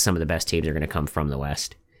think some of the best teams are going to come from the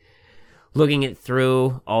West. Looking it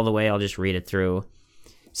through all the way, I'll just read it through.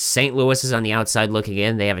 St. Louis is on the outside looking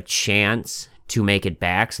in. They have a chance to make it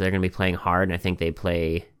back, so they're going to be playing hard, and I think they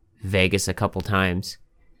play Vegas a couple times,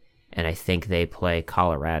 and I think they play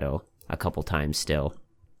Colorado a couple times still.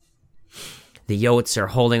 The Yotes are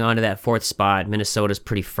holding on to that 4th spot. Minnesota's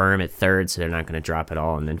pretty firm at 3rd, so they're not going to drop at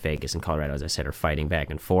all, and then Vegas and Colorado, as I said, are fighting back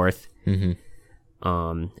and forth.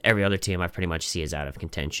 Mm-hmm. Every other team I pretty much see is out of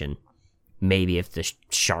contention. Maybe if the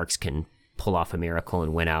Sharks can pull off a miracle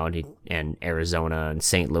and win out, and Arizona and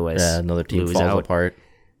St. Louis another team lose falls out, apart.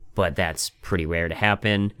 But that's pretty rare to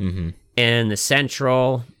happen. Mm-hmm. In the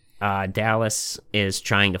Central, Dallas is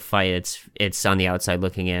trying to fight. It's on the outside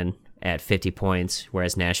looking in at 50 points,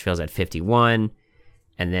 whereas Nashville's at 51.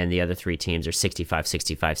 And then the other 3 teams are 65,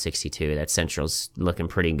 65, 62. That Central's looking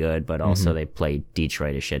pretty good, but also they play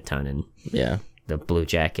Detroit a shit ton. And the Blue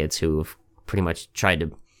Jackets, who've pretty much tried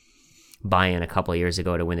to buy in a couple of years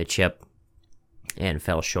ago to win the chip and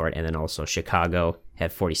fell short. And then also Chicago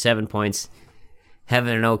had 47 points,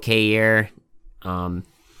 having an okay year. One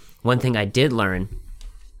thing I did learn,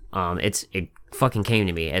 it fucking came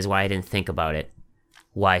to me as why I didn't think about it,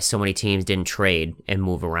 why so many teams didn't trade and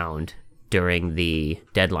move around during the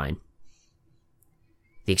deadline.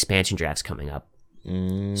 The expansion draft's coming up.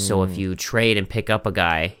 So if you trade and pick up a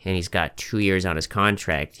guy and he's got 2 years on his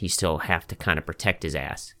contract, you still have to kind of protect his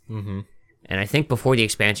ass. Mm-hmm. And I think before the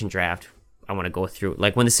expansion draft, I want to go through,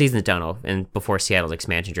 when the season's done, and before Seattle's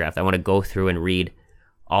expansion draft, I want to go through and read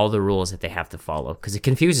all the rules that they have to follow, because it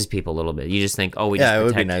confuses people a little bit. You just think, it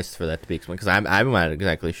would be nice for that to be explained, because I'm not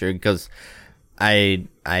exactly sure, because I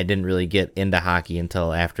didn't really get into hockey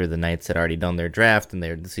until after the Knights had already done their draft and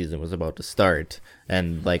the season was about to start.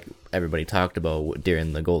 And like everybody talked about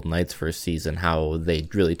during the Golden Knights first season, how they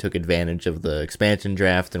really took advantage of the expansion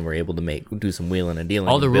draft and were able to do some wheeling and dealing.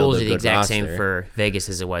 All the rules are the exact same for Vegas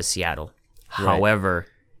as it was Seattle. Right. However,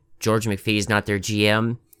 George McPhee's not their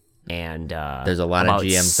GM, and there's a lot of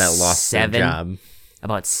GMs that lost their job.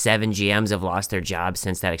 About 7 GMs have lost their jobs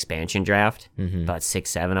since that expansion draft. Mm-hmm. About 6,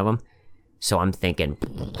 7 of them. So I'm thinking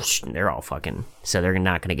they're all fucking. So they're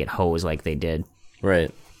not going to get hosed like they did.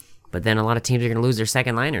 Right. But then a lot of teams are going to lose their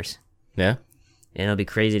second liners. Yeah. And it'll be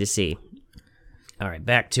crazy to see. All right,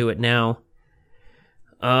 back to it now.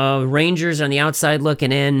 Rangers on the outside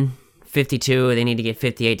looking in. 52. They need to get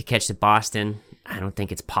 58 to catch the Boston. I don't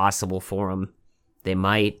think it's possible for them. They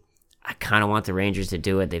might. I kind of want the Rangers to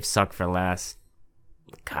do it. They've sucked for the last,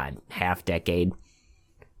 half decade.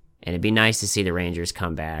 And it'd be nice to see the Rangers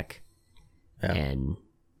come back. Yeah. And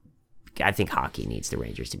I think hockey needs the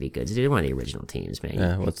Rangers to be good. They're one of the original teams, man.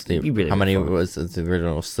 Yeah. What's the really how many fun. was it, the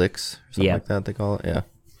original 6 or something like that they call it? Yeah.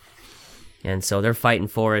 And so they're fighting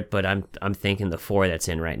for it, but I'm thinking the 4 that's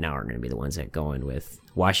in right now are going to be the ones that go in with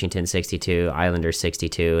Washington 62, Islanders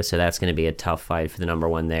 62. So that's going to be a tough fight for the number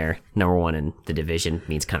 1 there. Number 1 in the division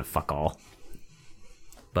means kind of fuck all.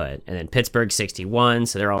 And then Pittsburgh 61,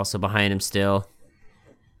 so they're also behind him still.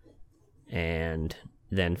 And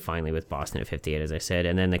then finally with Boston at 58, as I said.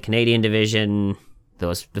 And then the Canadian division,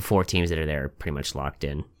 the 4 teams that are there are pretty much locked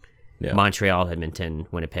in. Yeah. Montreal, Edmonton,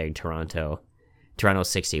 Winnipeg, Toronto. Toronto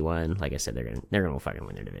 61. Like I said, they're gonna fucking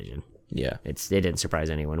win their division. Yeah. It didn't surprise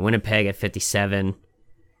anyone. Winnipeg at 57,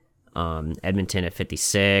 Edmonton at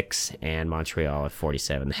 56, and Montreal at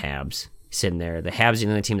 47. The Habs sitting there. The Habs are the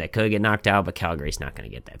only team that could get knocked out, but Calgary's not going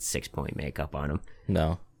to get that 6-point makeup on them.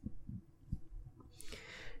 No.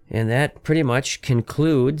 And that pretty much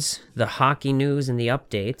concludes the hockey news and the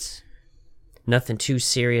updates. Nothing too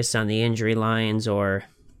serious on the injury lines or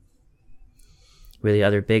really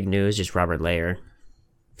other big news. Just Robert Layer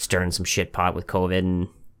stirring some shit pot with COVID and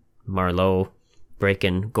Marleau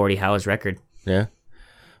breaking Gordie Howe's record. Yeah.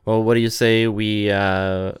 Well, what do you say we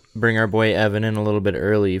bring our boy Evan in a little bit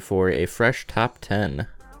early for a fresh top 10?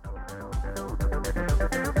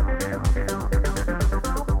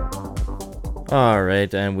 All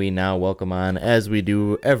right, and we now welcome on, as we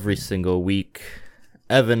do every single week,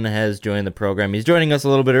 Evan has joined the program. He's joining us a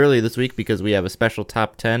little bit early this week because we have a special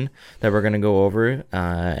top 10 that we're going to go over,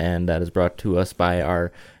 and that is brought to us by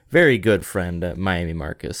our very good friend, Miami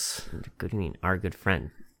Marcus. Good, you mean our good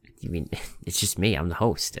friend? You mean it's just me? I'm the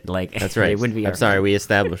host. Like that's right. It wouldn't be. I'm sorry, we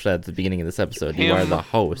established that at the beginning of this episode. You are the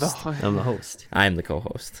host. I'm the host. I'm the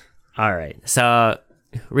co-host. All right. So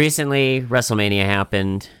recently, WrestleMania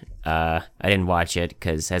happened. I didn't watch it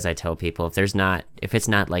because, as I tell people, if it's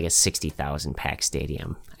not like a 60,000 pack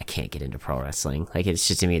stadium, I can't get into pro wrestling. Like it's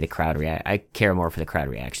just to me the crowd I care more for the crowd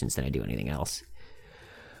reactions than I do anything else.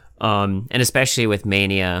 And especially with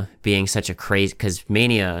Mania being such a crazy, because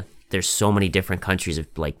Mania, there's so many different countries of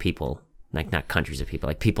like people, like not countries of people,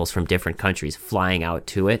 like peoples from different countries flying out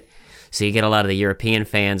to it. So you get a lot of the European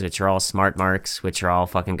fans, which are all smart marks, which are all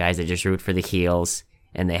fucking guys that just root for the heels,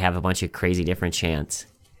 and they have a bunch of crazy different chants.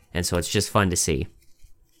 And so it's just fun to see.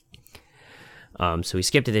 So we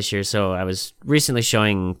skipped it this year. So I was recently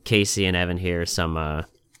showing Casey and Evan here some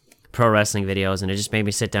pro wrestling videos, and it just made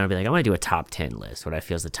me sit down and be like, I want to do a top 10 list, what I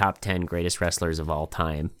feel is the top 10 greatest wrestlers of all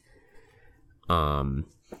time. And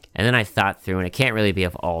then I thought through, and it can't really be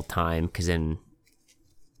of all time, because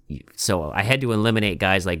so I had to eliminate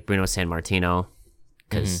guys like Bruno Sammartino,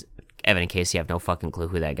 because Evan and Casey have no fucking clue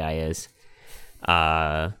who that guy is.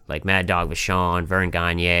 Like Mad Dog Vachon, Vern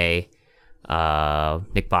Gagne, Nick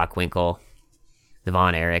Bockwinkel, the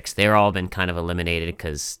Von Erichs. They're all been kind of eliminated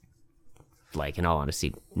because, like, in all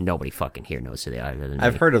honesty, nobody fucking here knows who they are.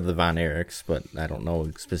 I've heard of the Von Erichs, but I don't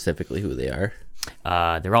know specifically who they are.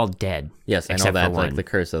 They're all dead. Yes, I know that, like the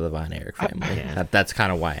curse of the Von Erich family. Yeah. That's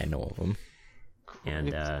kind of why I know of them.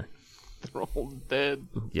 And they're all dead.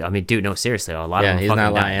 Yeah, I mean, dude, no, seriously, a lot of them. He's fucking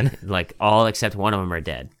not died. lying. Like all except one of them are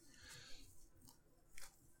dead.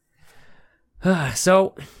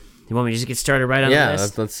 So, you want me to just get started right on the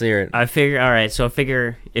list? Yeah, let's hear it. I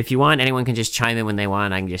figure if you want, anyone can just chime in when they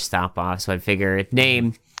want. I can just stop off. So I figure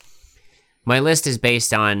my list is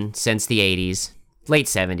based on since the 80s, late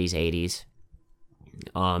 70s, 80s.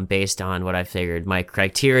 Based on what I figured. My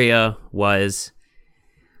criteria was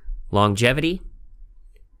longevity,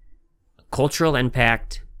 cultural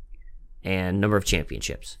impact, and number of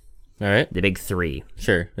championships. All right. The big 3.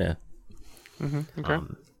 Sure, yeah. Okay.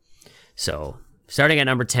 So, starting at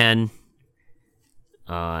number 10,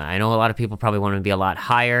 I know a lot of people probably want him to be a lot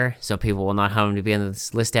higher. Some people will not have him to be on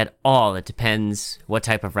this list at all. It depends what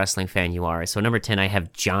type of wrestling fan you are. So, number 10, I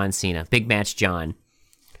have John Cena. Big Match John.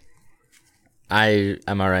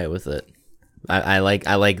 I'm all right with it. I like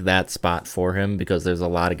that spot for him because there's a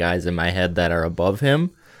lot of guys in my head that are above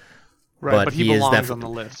him, Right, but he is belongs on the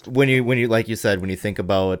list. When you like you said, when you think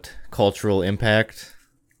about cultural impact,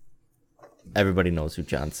 everybody knows who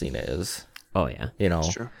John Cena is. Oh yeah. You know,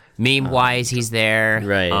 That's true. Meme wise, he's there.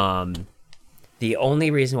 Right. The only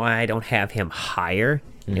reason why I don't have him higher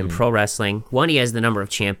in pro wrestling, one, he has the number of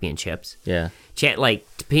championships. yeah, Like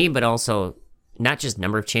to me, but also not just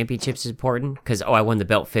number of championships is important because I won the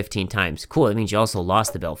belt 15 times. Cool. That means you also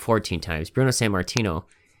lost the belt 14 times. Bruno Sammartino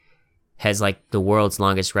has like the world's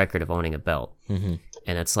longest record of owning a belt, and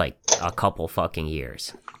it's like a couple fucking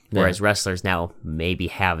years. Whereas wrestlers now maybe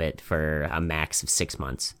have it for a max of 6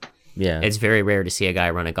 months. yeah, It's very rare to see a guy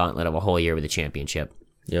run a gauntlet of a whole year with a championship.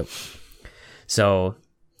 yep, So,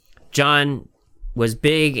 John was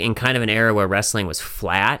big in kind of an era where wrestling was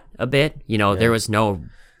flat a bit. You know, there was no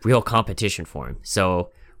real competition for him.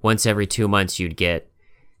 So, once every 2 months, you'd get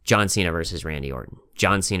John Cena versus Randy Orton.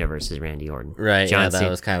 John Cena versus Randy Orton. right. John yeah, that Cena-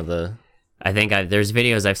 was kind of the I think there's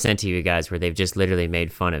videos I've sent to you guys where they've just literally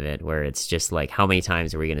made fun of it, where it's just like, how many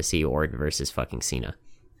times are we going to see Orton versus fucking Cena?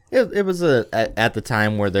 It was at the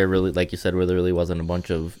time where there really, like you said, where there really wasn't a bunch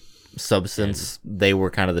of substance. They were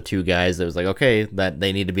kind of the two guys that was like, okay, that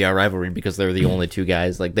they need to be our rivalry because they were the only two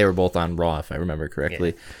guys. Like they were both on Raw, if I remember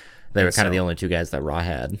correctly. They were kind of the only two guys that Raw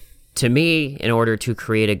had. To me, in order to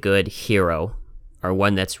create a good hero or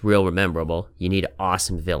one that's real memorable, you need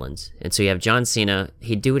awesome villains. And so you have John Cena.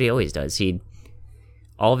 He'd do what he always does.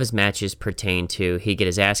 All of his matches pertain to he'd get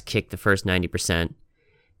his ass kicked the first 90%,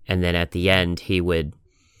 and then at the end he would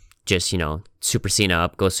just, Super Cena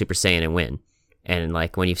up, go Super Saiyan and win. And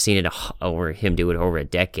like when you've seen it over him do it over a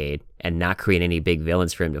decade and not create any big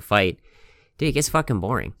villains for him to fight, dude, it gets fucking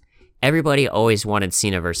boring. Everybody always wanted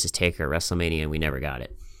Cena versus Taker at WrestleMania, and we never got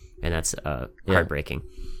it. And that's heartbreaking.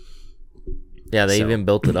 Yeah, they So- even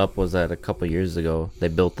built it up. Was that a couple years ago? They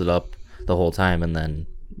built it up the whole time, and then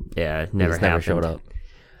Yeah, it never just happened. showed up.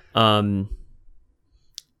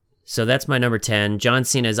 So that's my number 10. John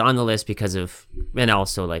Cena is on the list because of, and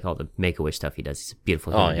also like all the Make-A-Wish stuff he does. He's a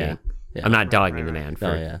beautiful human yeah. being. Yeah. I'm not dogging the man for.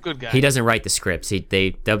 Oh yeah, Good guy. He doesn't write the scripts.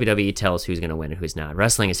 WWE tells who's going to win and who's not.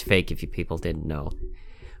 Wrestling is fake if you people didn't know.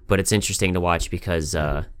 But it's interesting to watch because,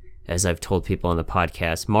 as I've told people on the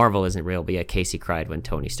podcast, Marvel isn't real, but yeah, Casey cried when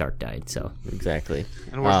Tony Stark died. So exactly.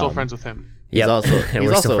 And we're still friends with him. He's Yep. also And he's we're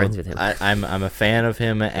also, still friends with him. I'm a fan of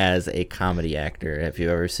him as a comedy actor. Have you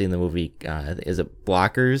ever seen the movie? Is it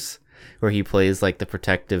Blockers, where he plays like the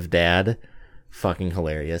protective dad? Fucking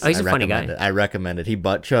hilarious. Oh, he's I a funny recommend guy. it. I recommend it. He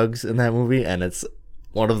butt chugs in that movie, and it's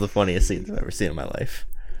one of the funniest scenes I've ever seen in my life.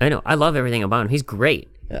 I know. I love everything about him. He's great.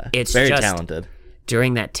 Yeah, It's very just talented.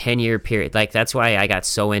 during that 10-year period, like that's why I got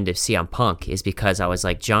so into CM Punk, is because I was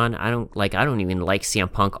like, John, I don't even like CM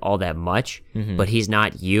Punk all that much, but he's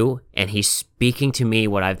not you, and he's speaking to me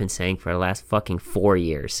what I've been saying for the last fucking 4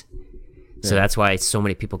 years. So that's why so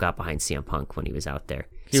many people got behind CM Punk when he was out there.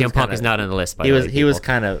 He CM was Punk kinda- is not on the list, by He the was way. he was people.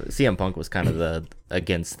 kind of CM Punk was kind of the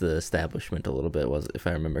against the establishment a little bit, was if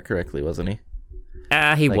I remember correctly, wasn't he?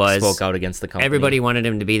 He Like, was. spoke out against the company. Everybody wanted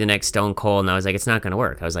him to be the next Stone Cold, and I was like, it's not going to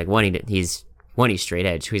work. I was like, he's straight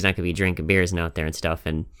edge, so he's not going to be drinking beers and out there and stuff,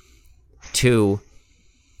 and two,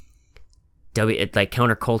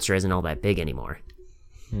 counterculture isn't all that big anymore.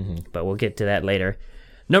 But we'll get to that later.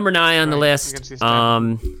 Number 9 on the Right, list. against the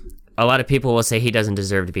establishment. A lot of people will say he doesn't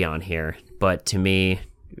deserve to be on here, but to me,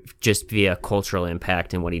 just via cultural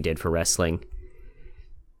impact and what he did for wrestling,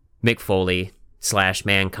 Mick Foley /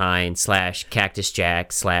 Mankind / Cactus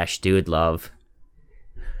Jack / Dude Love,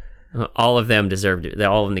 all of them deserve to,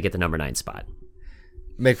 all of them to get the number 9 spot.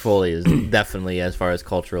 Mick Foley is definitely, as far as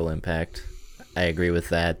cultural impact, I agree with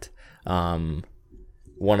that. One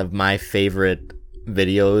of my favorite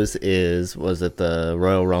videos was at the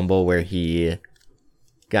Royal Rumble where he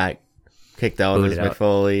got kicked out Booted as out. Mick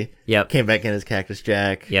Foley. Yep. Came back in as Cactus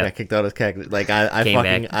Jack. Yep. Got kicked out as Cactus. Like I Came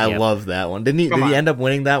fucking back, I yep. love that one. Did he on. end up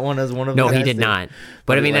winning that one as one of No, the he guys? did not.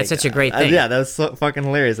 But I mean, that's such a great thing. Yeah, that was so fucking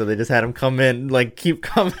hilarious that they just had him come in, like keep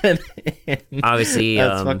coming in. Obviously,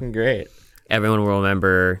 That's fucking great. everyone will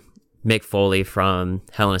remember Mick Foley from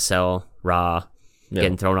Hell in a Cell, Raw, Yeah.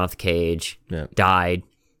 getting thrown off the cage, Yeah. died,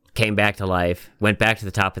 came back to life, went back to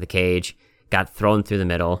the top of the cage, got thrown through the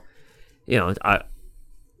middle.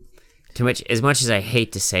 As much as I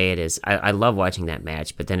hate to say it, I love watching that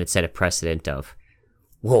match, but then it set a precedent of,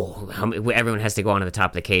 whoa, everyone has to go onto the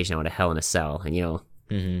top of the cage now to Hell in a Cell.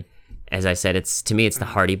 And, as I said, to me, it's the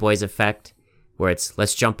Hardy Boys effect, where it's,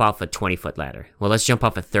 let's jump off a 20-foot ladder. Well, let's jump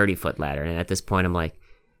off a 30-foot ladder. And at this point, I'm like,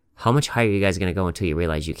 how much higher are you guys going to go until you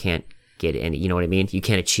realize you can't get any, you know what I mean? You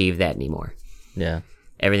can't achieve that anymore. Yeah.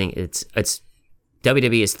 Everything, it's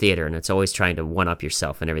WWE is theater, and it's always trying to one-up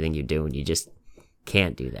yourself in everything you do, and you just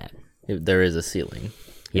can't do that. There is a ceiling.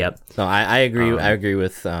 Yep. So I agree. I agree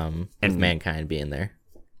with Mankind being there.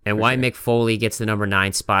 And why Mick Foley gets the number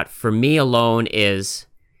 9 spot for me alone is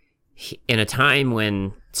in a time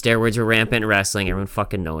when steroids were rampant in wrestling, everyone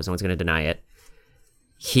fucking knows, no one's going to deny it.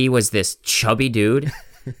 He was this chubby dude.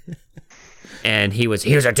 And he was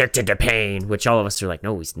addicted to pain, which all of us are like,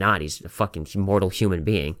 no, he's not. He's a fucking mortal human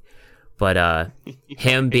being. But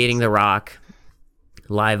him beating The Rock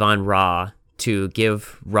live on Raw to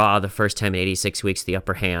give Raw the first time in 86 weeks the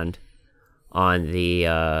upper hand on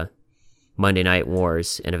the Monday Night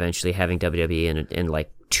Wars, and eventually having WWE in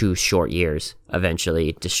like 2 short years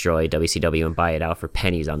eventually destroy WCW and buy it out for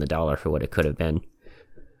pennies on the dollar for what it could have been,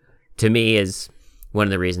 to me is one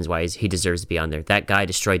of the reasons why he deserves to be on there. That guy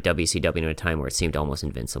destroyed WCW in a time where it seemed almost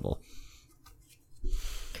invincible.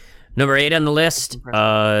 Number 8 on the list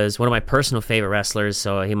is one of my personal favorite wrestlers,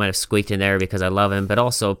 so he might have squeaked in there because I love him, but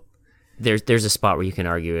also there's a spot where you can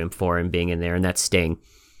argue him for him being in there, and that's Sting.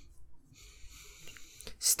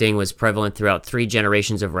 Sting was prevalent throughout 3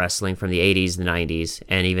 generations of wrestling, from the 80s, the 90s,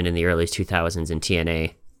 and even in the early 2000s in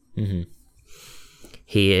TNA. Mm-hmm.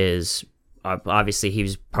 He is... obviously, he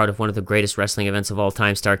was part of one of the greatest wrestling events of all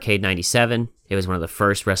time, Starrcade 97. It was one of the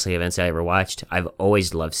first wrestling events I ever watched. I've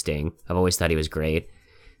always loved Sting. I've always thought he was great.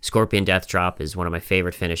 Scorpion Death Drop is one of my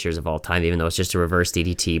favorite finishers of all time, even though it's just a reverse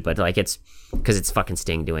DDT, but like it's because it's fucking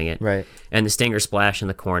Sting doing it. Right. And the Stinger Splash in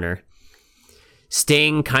the corner.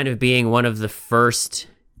 Sting kind of being one of the first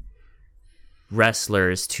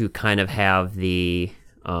wrestlers to kind of have the,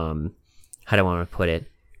 how do I want to put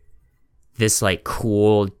it? This like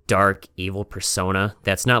cool, dark, evil persona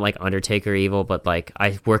that's not like Undertaker evil, but like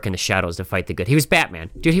I work in the shadows to fight the good. He was Batman.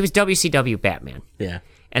 Dude, he was WCW Batman. Yeah.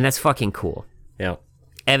 And that's fucking cool. Yeah.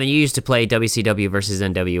 Evan, you used to play WCW versus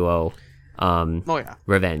NWO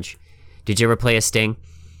Revenge. Did you ever play a Sting?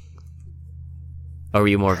 Or were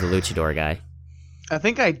you more of the luchador guy? I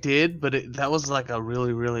think I did, but that was like a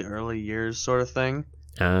really, really early years sort of thing.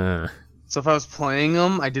 So if I was playing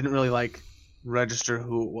them, I didn't really like register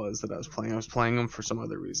who it was that I was playing. I was playing them for some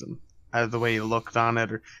other reason. Either the way you looked on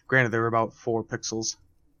it, or granted, they were about 4 pixels.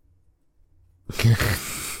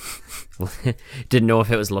 Didn't know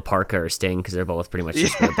if it was La Parka or Sting, because they're both pretty much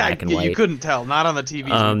just black and white. You couldn't tell, not on the TVs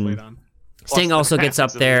we played on. Sting also gets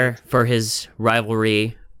up there for his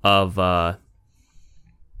rivalry of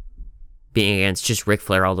being against just Ric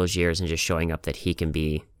Flair all those years and just showing up that he can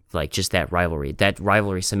be like just that rivalry. That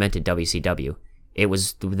rivalry cemented WCW. It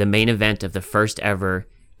was the main event of the first ever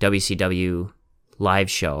WCW live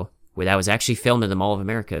show, where that was actually filmed in the Mall of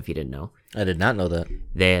America, if you didn't know. I did not know that.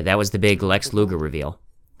 That was the big Lex Luger reveal,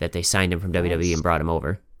 that they signed him from WWE and brought him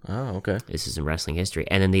over. Oh, okay. This is in wrestling history.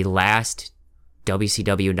 And then the last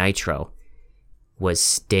WCW Nitro was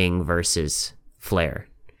Sting versus Flair,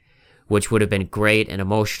 which would have been great and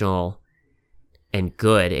emotional and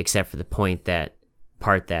good, except for the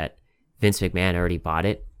part that Vince McMahon already bought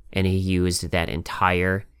it, and he used that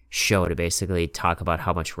entire show to basically talk about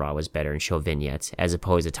how much Raw was better and show vignettes, as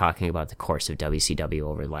opposed to talking about the course of WCW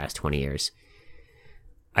over the last 20 years.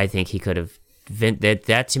 I think he could have...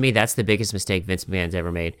 That to me, that's the biggest mistake Vince McMahon's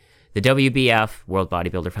ever made. The WBF, World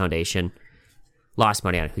Bodybuilder Foundation, lost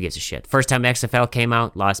money on it. Who gives a shit? First time XFL came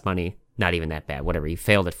out, lost money. Not even that bad. Whatever. He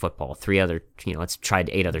failed at football. It's tried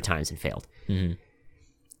 8 other times and failed. Mm-hmm.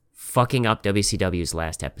 Fucking up WCW's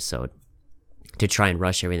last episode to try and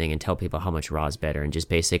rush everything and tell people how much Raw's better and just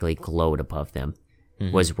basically gloat above them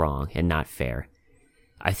was wrong and not fair.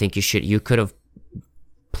 I think you could have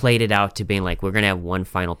played it out to being like, we're going to have one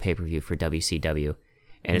final pay-per-view for WCW,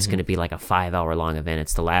 and it's going to be like a 5-hour-long event.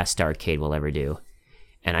 It's the last Starrcade we'll ever do.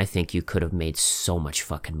 And I think you could have made so much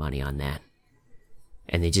fucking money on that.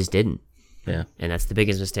 And they just didn't. Yeah. And that's the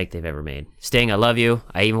biggest mistake they've ever made. Sting, I love you.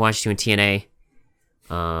 I even watched you in TNA.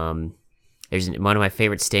 There's one of my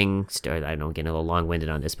favorite Sting stories. I don't get a little long-winded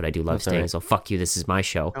on this, but I do love Sting, so fuck you, this is my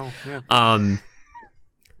show. Oh, yeah. I'm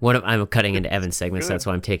cutting into Evan's segments, so that's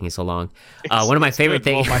why I'm taking so long. One of my favorite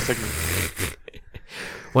things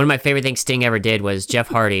One of my favorite things Sting ever did was Jeff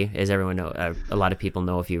Hardy, as everyone know, a lot of people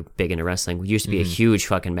know if you're big into wrestling, used to be a huge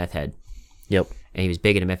fucking meth head. Yep. And he was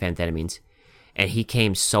big into methamphetamines. And he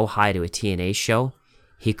came so high to a TNA show,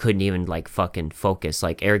 he couldn't even like fucking focus.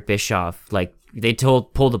 Like Eric Bischoff, like they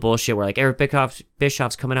pulled the bullshit where like Eric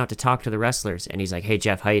Bischoff's coming out to talk to the wrestlers, and he's like, "Hey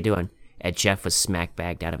Jeff, how you doing?" And Jeff was smack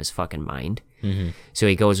bagged out of his fucking mind. Mm-hmm. So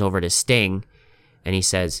he goes over to Sting, and he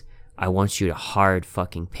says, "I want you to hard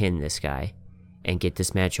fucking pin this guy and get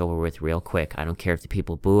this match over with real quick. I don't care if the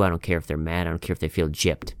people boo. I don't care if they're mad. I don't care if they feel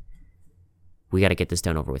gypped. We got to get this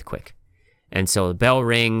done over with quick." And so the bell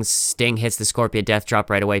rings. Sting hits the Scorpion Death Drop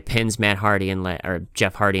right away, pins Jeff Hardy in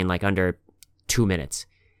like under 2 minutes.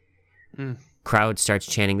 Crowd starts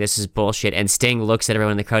chanting, "This is bullshit." And Sting looks at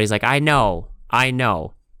everyone in the crowd. He's like, I know.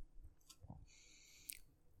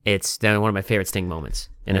 It's one of my favorite Sting moments.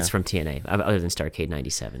 And it's from TNA, other than Starrcade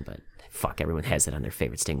 97. But fuck, everyone has it on their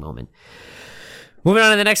favorite Sting moment. Moving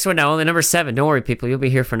on to the next one now, only number 7. Don't worry, people. You'll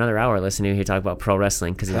be here for another hour listening to you talk about pro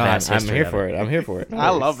wrestling because of the vast history. I'm here for it. I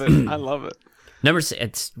love it.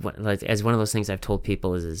 It's as one of those things I've told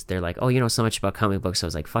people is they're like, oh, you know so much about comic books. So I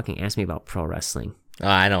was like, fucking ask me about pro wrestling. Oh,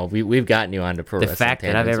 I know. We've gotten you onto pro wrestling. The fact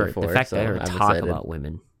that I ever talk about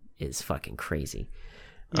women is fucking crazy.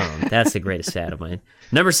 That's the greatest stat of mine.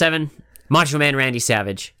 Number 7. Macho Man Randy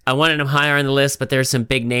Savage. I wanted him higher on the list, but there's some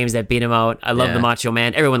big names that beat him out. I love the Macho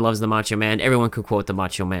Man. Everyone loves the Macho Man. Everyone could quote the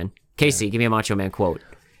Macho Man. Casey, give me a Macho Man quote.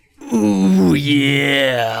 Ooh,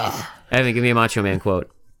 yeah. Evan, give me a Macho Man quote.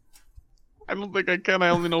 I don't think I can.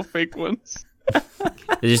 I only know fake ones.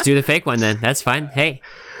 Just do the fake one then. That's fine. Hey.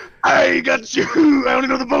 I got you. I only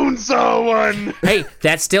know the Bonesaw one. Hey,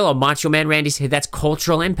 that's still a Macho Man Randy. That's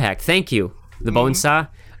cultural impact. Thank you. The Bonesaw.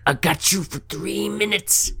 I got you for 3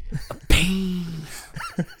 minutes of pain.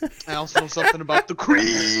 I also know something about the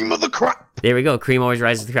cream of the crop. There we go. Cream always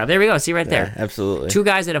rises to the crop. There we go. See right there. Absolutely. 2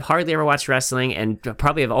 guys that have hardly ever watched wrestling and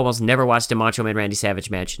probably have almost never watched a Macho Man Randy Savage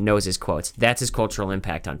match knows his quotes. That's his cultural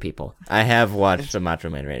impact on people. I have watched a Macho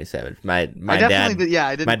Man Randy Savage. My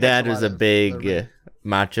dad was a big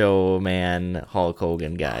Macho Man Hulk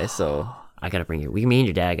Hogan guy, so I gotta bring you. Me and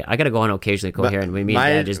your dad. I gotta go on occasionally coherent. Me and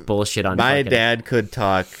dad just bullshit on. My dad could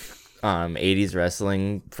talk 80s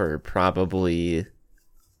wrestling for probably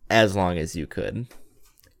as long as you could.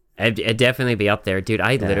 It'd definitely be up there, dude.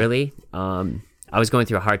 I literally, I was going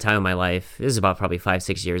through a hard time in my life. This is about probably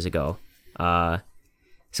 5-6 years ago. So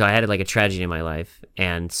I had like a tragedy in my life,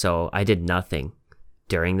 and so I did nothing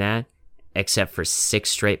during that except for 6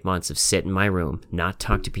 straight months of sit in my room, not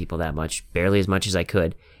talk to people that much, barely as much as I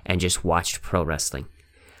could, and just watched pro wrestling.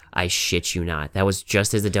 I shit you not. That was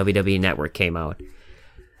just as the WWE Network came out.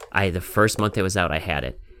 The first month it was out, I had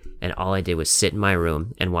it. And all I did was sit in my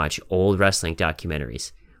room and watch old wrestling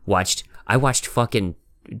documentaries. I watched fucking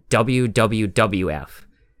WWF,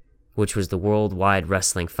 which was the Worldwide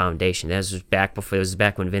Wrestling Foundation. That was back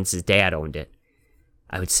when Vince's dad owned it.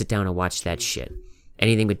 I would sit down and watch that shit.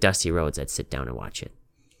 Anything with Dusty Rhodes, I'd sit down and watch it.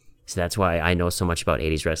 So that's why I know so much about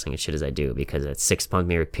 80s wrestling and shit as I do, because at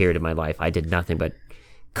 6-month period of my life, I did nothing but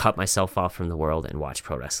cut myself off from the world and watch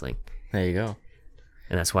pro wrestling. There you go.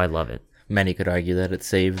 And that's why I love it. Many could argue that it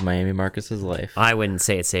saved Miami Marcus's life. I wouldn't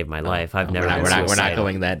say it saved my life. I've never been suicidal. We're not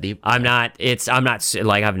going that deep. I've never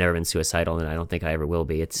been suicidal, and I don't think I ever will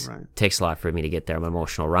be. It takes a lot for me to get there. I'm an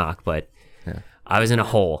emotional rock, but I was in a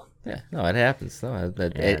hole. Yeah, no, it happens. No,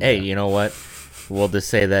 hey, you know what? We'll just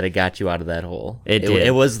say that it got you out of that hole. It did.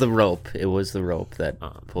 It was the rope. It was the rope that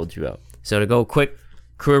pulled you out. So to go quick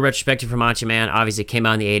career retrospective for Macho Man, obviously came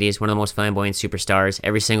out in the 80s, one of the most flamboyant superstars.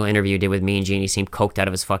 Every single interview he did with Mean Gene, he seemed coked out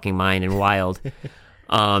of his fucking mind and wild.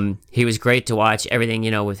 He was great to watch. Everything,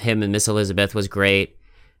 with him and Miss Elizabeth was great.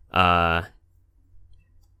 The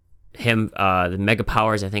Mega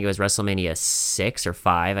Powers, I think it was WrestleMania 6 or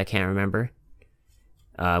 5, I can't remember.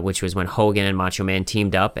 Which was when Hogan and Macho Man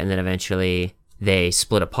teamed up, and then eventually they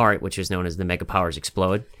split apart, which was known as the Mega Powers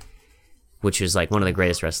Explode, which was like one of the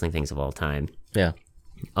greatest wrestling things of all time. Yeah.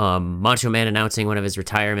 Macho Man announcing one of his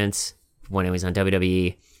retirements when he was on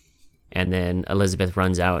WWE, and then Elizabeth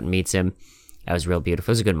runs out and meets him. That was real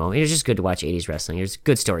beautiful. It was a good moment. It was just good to watch 80s wrestling. It was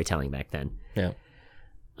good storytelling back then. Yeah.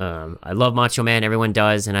 I love Macho Man. Everyone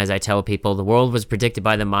does. And as I tell people, the world was predicted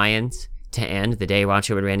by the Mayans to end the day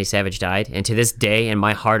Macho Man Randy Savage died. And to this day, in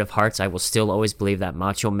my heart of hearts, I will still always believe that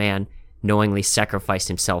Macho Man knowingly sacrificed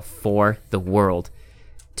himself for the world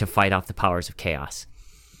to fight off the powers of chaos.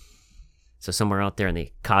 So somewhere out there in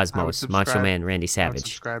the cosmos, Macho Man Randy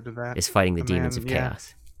Savage is fighting the demons of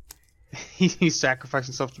chaos. He sacrificed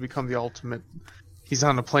himself to become the ultimate. He's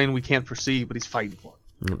on a plane we can't perceive, but he's fighting for it.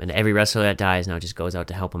 And every wrestler that dies now just goes out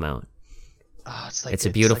to help him out. It's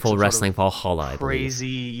a beautiful wrestling Valhalla.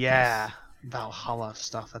 Crazy, Valhalla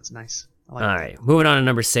stuff. That's nice. All right, moving on to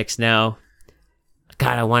number 6 now.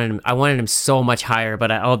 God, I wanted him so much higher, but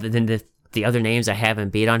the other names I haven't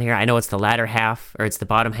beat on here. I know it's the latter half, or it's the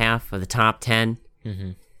bottom half of the top 10.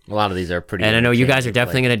 Mm-hmm. A lot of these are pretty. And I know you guys are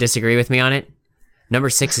definitely going to disagree with me on it. Number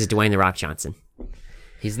 6 is Dwayne "The Rock" Johnson.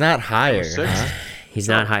 He's not higher. Huh? He's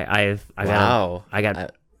not high. I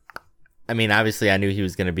mean, obviously, I knew he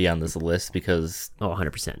was going to be on this list because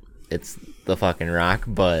 100%. It's the fucking Rock.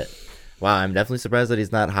 But wow, I'm definitely surprised that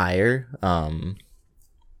he's not higher.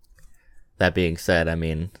 That being said, I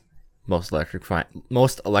mean, most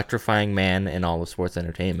electrifying man in all of sports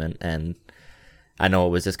entertainment, and I know it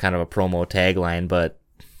was just kind of a promo tagline, but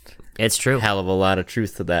It's true. hell of a lot of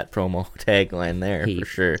truth to that promo tagline there, for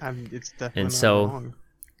sure. It's definitely And not so- wrong.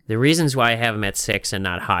 The reasons why I have him at 6 and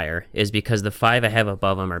not higher is because the 5 I have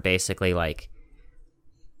above him are basically like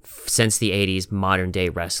since the 80s modern day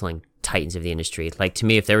wrestling titans of the industry. Like to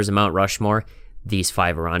me, if there was a Mount Rushmore, these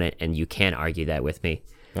 5 are on it, and you can't argue that with me.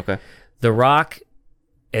 Okay. The Rock,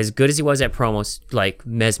 as good as he was at promos, like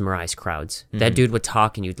mesmerized crowds. That dude would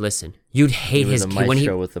talk and you'd listen. You'd hate He was his a when he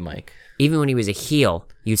maestro with the mic. even when he was a heel,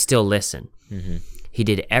 you'd still listen. He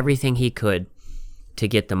did everything he could to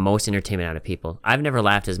get the most entertainment out of people. I've never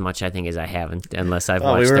laughed as much, I think, as I haven't, unless I've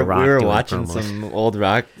watched The Rock. We were doing watching promos. some old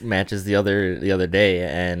Rock matches the other day,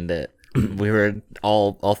 and we were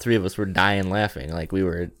all 3 of us were dying laughing. Like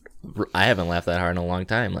I haven't laughed that hard in a long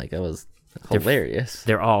time. Like it was hilarious.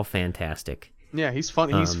 They're all fantastic. Yeah, he's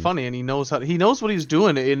funny. He's funny, and he knows what he's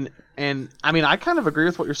doing. And I mean, I kind of agree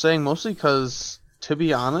with what you're saying, mostly because, to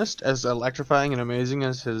be honest, as electrifying and amazing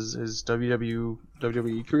as his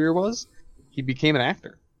WWE career was, he became an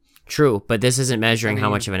actor. True, but this isn't measuring how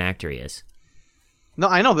much of an actor he is. No,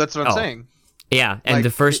 I know, that's what I'm Oh. saying. Yeah, and Like, the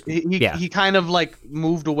first... he kind of like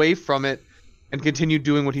moved away from it and continued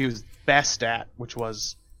doing what he was best at, which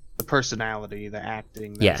was the personality, the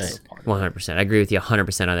acting. that Yes, sort of part. 100%. I agree with you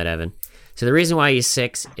 100% on that, Evan. So the reason why he's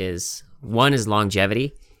 6 is, one, is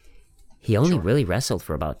longevity. He only really wrestled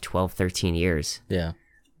for about 12, 13 years, Yeah.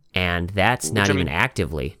 and that's not even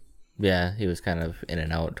actively. Yeah, he was kind of in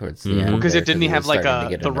and out towards Mm-hmm. the end. Because there, it didn't he was have like starting to a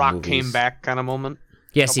get The into Rock movies. came back kind of moment?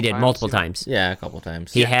 Yes, he Couple did, times, multiple yeah. times. Yeah, a couple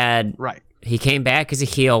times. He had... Right. He came back as a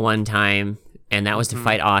heel one time, and that was to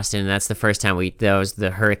fight Austin. And that's the first time that was the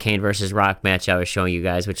Hurricane versus Rock match I was showing you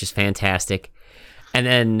guys, which is fantastic. And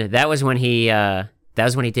then that was when he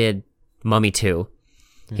did Mummy 2.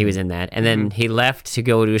 He was in that, and then he left to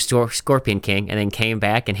go to Scorpion King, and then came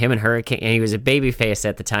back. And him and Hurricane, and he was a babyface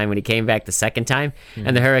at the time when he came back the second time.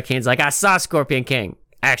 And the Hurricane's like, I saw Scorpion King.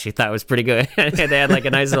 I actually thought it was pretty good. They had like a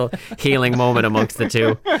nice little healing moment amongst the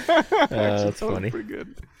two. That's funny. Pretty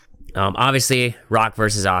good. Obviously, Rock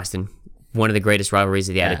versus Austin, one of the greatest rivalries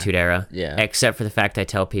of the Attitude Era. Yeah. Except for the fact I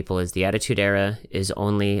tell people is the Attitude Era is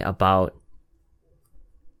only about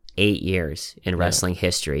 8 years in wrestling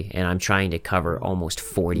history, and I'm trying to cover almost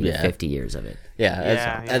 40 to 50 years of it. Yeah,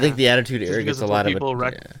 Yeah, I think the Attitude Just Era because gets a of lot what of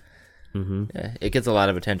people yeah, it gets a lot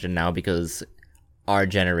of attention now because our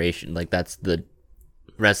generation, like that's the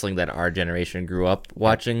wrestling that our generation grew up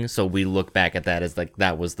watching. So we look back at that as like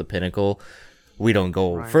that was the pinnacle. We don't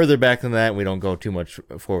go further back than that. We don't go too much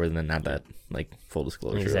forward than that. That like full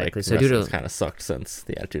disclosure, Exactly. Like, So due to- wrestling's kind of sucked since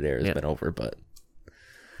the Attitude Era has been over. But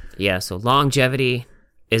Yeah, so longevity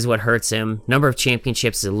is what hurts him. Number of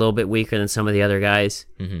championships is a little bit weaker than some of the other guys.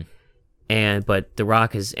 But The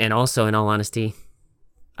Rock is, and also in all honesty,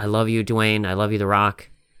 I love you, Dwayne. I love you, The Rock.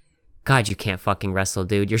 God, you can't fucking wrestle,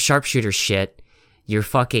 dude. Your sharpshooter shit. Your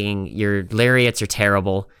lariats are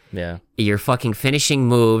terrible. yeah, Your fucking finishing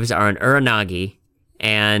moves are an uranagi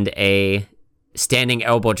and a standing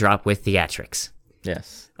elbow drop with theatrics.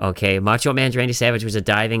 yes, Okay, Macho Man's Randy Savage was a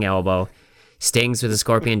diving elbow. Sting's was a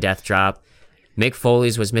scorpion death drop. Mick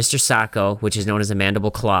Foley's was Mr. Sacco, which is known as a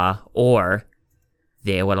mandible claw, or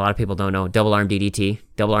what a lot of people don't know, double arm DDT,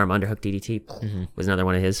 double arm underhook DDT was another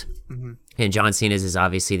one of his. And John Cena's is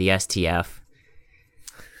obviously the STF,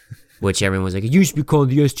 which everyone was like, it used to be called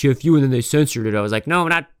the STFU, and then they censored it. I was like, no,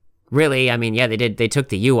 not really. I mean, yeah, they did. They took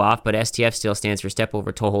the U off, but STF still stands for step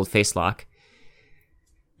over toe hold face lock.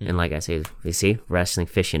 And like I say, you see, wrestling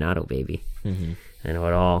aficionado, baby. I know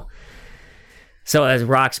it all. So as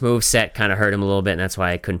Rock's move set kind of hurt him a little bit, and that's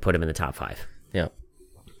why I couldn't put him in the top 5. yeah.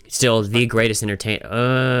 Still the greatest entertainer,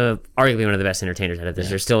 arguably one of the best entertainers out of this.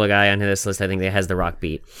 There's still a guy on this list I think that has The Rock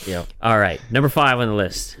beat. Yeah. All right, number 5 on the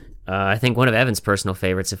list. I think one of Evan's personal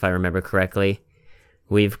favorites, if I remember correctly.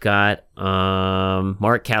 We've got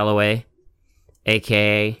Mark Calloway,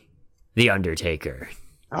 a.k.a. The Undertaker.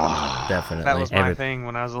 Definitely. That was my thing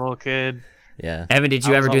when I was a little kid. Yeah. Evan, did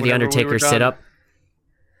you I ever was do all- the whenever we Undertaker were done- sit-up?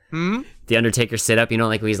 Hmm? The Undertaker sit-up, you know,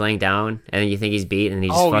 like when he's laying down, and then you think he's beat, and he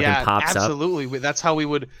just Oh fucking yeah, pops up. absolutely. That's how we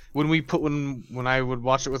would when I would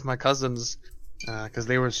watch it with my cousins, because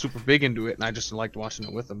they were super big into it, and I just liked watching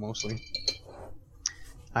it with them mostly.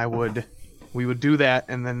 We would do that,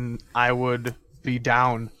 and then I would be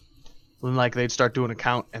down, when like they'd start doing a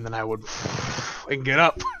count, and then I would and get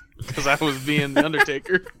up because I was being the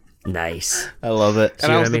Undertaker, Nice. I love it.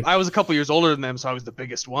 and what I mean? I was a couple years older than them, so I was the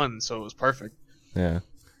biggest one, so it was perfect. Yeah.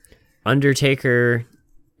 Undertaker,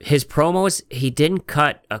 his promos, he didn't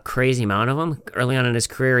cut a crazy amount of them. Early on in his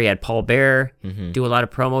career, he had Paul Bearer do a lot of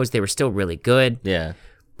promos. They were still really good, Yeah.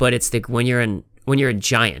 but it's when you're a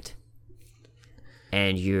giant,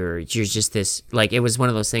 and you're just this, like, it was one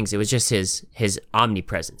of those things. It was just his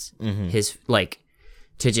omnipresence, his, like,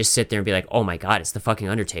 to just sit there and be like, oh my God, it's the fucking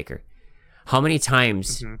Undertaker. How many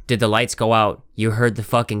times did the lights go out, you heard the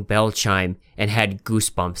fucking bell chime, and had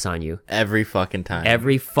goosebumps on you? Every fucking time.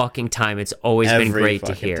 Every fucking time. It's always been great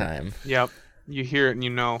to hear. Time. Yep. You hear it and you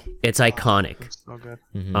know. It's iconic. It's so good.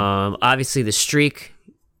 Obviously, the streak,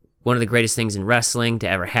 one of the greatest things in wrestling to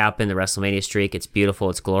ever happen, the WrestleMania streak. It's beautiful.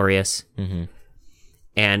 It's glorious.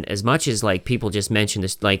 And as much as, like, people just mention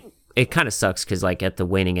this, like, it kind of sucks because, like, at the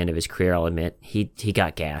waning end of his career, I'll admit, he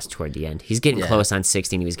got gassed toward the end. He's getting close on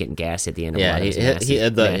 60, and he was getting gassed at the end of a lot of his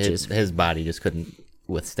matches. His body just couldn't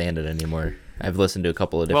withstand it anymore. I've listened to a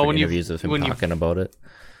couple of different interviews of him talking about it.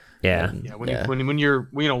 Yeah. When you're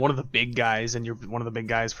one of the big guys and you're one of the big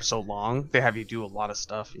guys for so long, they have you do a lot of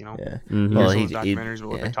stuff, you know. Yeah. Well, documentaries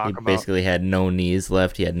what they talk he about. basically had no knees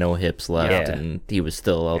left. He had no hips left, and he was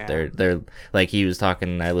still out there. There, like, he was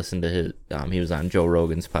talking. I listened to his. He was on Joe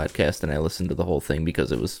Rogan's podcast, and I listened to the whole thing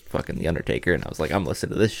because it was fucking The Undertaker, and I was like, I'm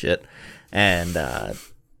listening to this shit. And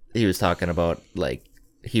he was talking about, like,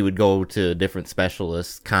 he would go to different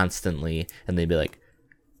specialists constantly, and they'd be like,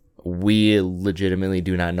 we legitimately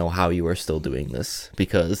do not know how you are still doing this,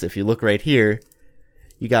 because if you look right here,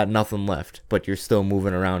 you got nothing left, but you're still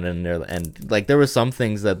moving around in there. And, like, there were some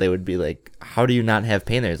things that they would be like, how do you not have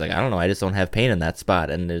pain there? It's like, I don't know, I just don't have pain in that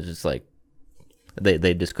spot. And it's just like,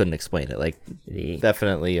 they just couldn't explain it. Like,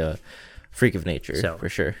 definitely a freak of nature, for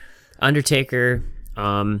sure. Undertaker,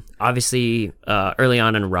 obviously, early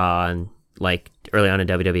on in Raw, and, like, early on in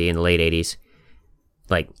WWE in the late 80s,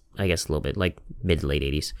 like, I guess a little bit, like, mid-late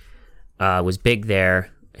 80s, was big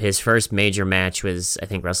there. His first major match was, I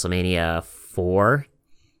think, WrestleMania 4,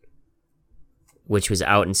 which was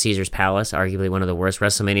out in Caesar's Palace, arguably one of the worst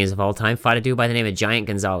WrestleManias of all time. Fought a dude by the name of Giant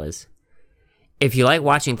Gonzalez. If you like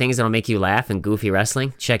watching things that'll make you laugh and goofy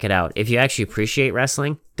wrestling, check it out. If you actually appreciate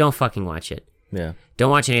wrestling, don't fucking watch it. Yeah.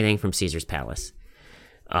 Don't watch anything from Caesar's Palace.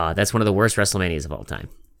 That's one of the worst WrestleManias of all time.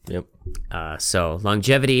 Yep. So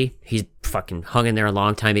longevity, he's fucking hung in there a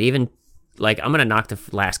long time. And even, like, I'm gonna knock the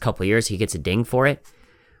last couple of years, he gets a ding for it,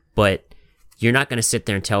 but you're not gonna sit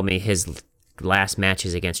there and tell me his last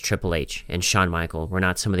matches against Triple H and Shawn Michaels were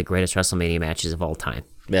not some of the greatest WrestleMania matches of all time.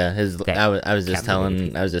 Yeah, I was just telling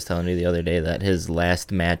you the other day that his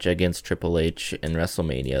last match against Triple H in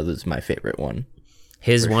WrestleMania was my favorite one.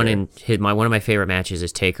 His one one of my favorite matches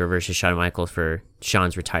is Taker versus Shawn Michaels for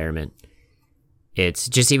Shawn's retirement. It's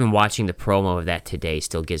just, even watching the promo of that today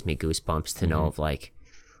still gives me goosebumps to know of, like,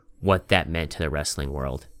 what that meant to the wrestling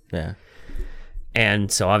world. Yeah.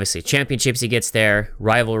 And so obviously championships he gets there,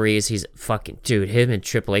 rivalries, he's fucking, dude, him and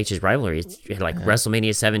Triple H's rivalry, like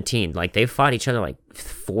WrestleMania 17, like, they've fought each other like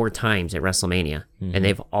 4 times at WrestleMania, and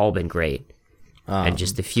they've all been great. And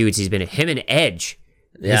just the feuds he's been in, him and Edge.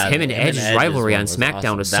 Him and Edge's rivalry on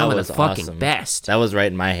SmackDown was some of the fucking best. That was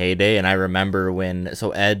right in my heyday, and I remember when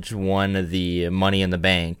Edge won the Money in the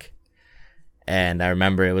Bank, and I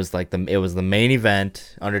remember it was like the main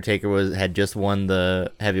event. Undertaker had just won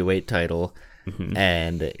the heavyweight title,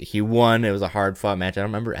 and he won. It was a hard fought match. I don't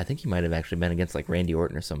remember. I think he might have actually been against, like, Randy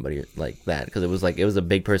Orton or somebody like that, because it was a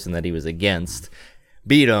big person that he was against.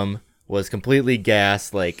 Beat him, was completely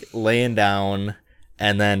gassed, like, laying down.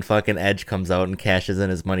 And then fucking Edge comes out and cashes in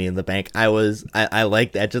his Money in the Bank. I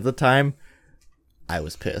liked Edge at the time. I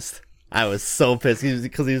was pissed. I was so pissed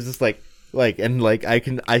because he was just like, and like I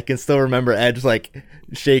can still remember Edge, like,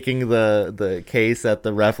 shaking the case at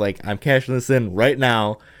the ref, like, I'm cashing this in right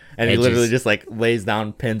now. And he literally just, like, lays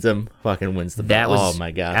down, pins him, fucking wins the belt. Oh my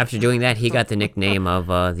god! After doing that, he got the nickname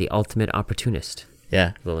of the Ultimate Opportunist.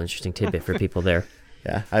 Yeah, a little interesting tidbit for people there.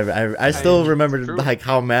 Yeah, I still remember, like,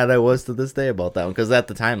 how mad I was to this day about that one, because at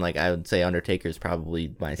the time, like, I would say Undertaker's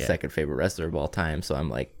probably my second favorite wrestler of all time. So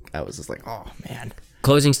I was just like, oh man.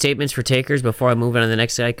 Closing statements for Takers before I move on to the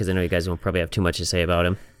next guy, because I know you guys won't probably have too much to say about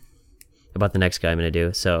him. About the next guy I'm going to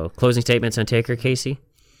do. So, closing statements on Taker, Casey.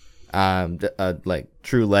 Like,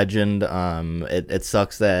 true legend. It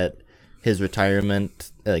sucks that his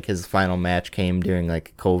retirement, like, his final match came during,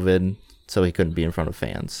 like, COVID, so he couldn't be in front of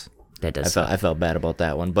fans. That does. I felt bad about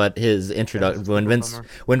that one, but his introduction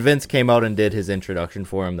when Vince came out and did his introduction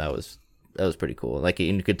for him, that was pretty cool. Like,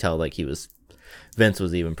 you could tell, like, Vince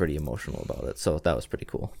was even pretty emotional about it, so that was pretty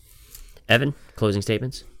cool. Evan, closing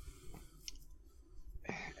statements.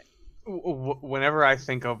 Whenever I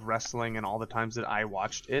think of wrestling and all the times that I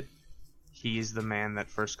watched it, he's the man that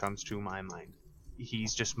first comes to my mind.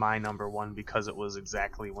 He's just my number one because it was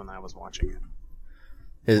exactly when I was watching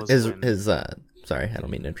it. Sorry, I don't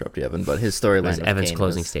mean to interrupt you, Evan, but his storyline. Evan's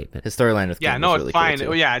closing statement. His storyline with Kane it's really fine.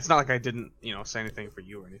 Cool, yeah, it's not like I didn't, say anything for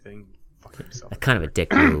you or anything. Fuck yourself. Kind of a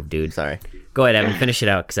dick move, dude. Sorry. Go ahead, Evan. Finish it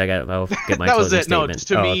out because I'll get my That was closing it. No, statement. just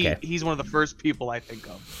to me, okay. he's one of the first people I think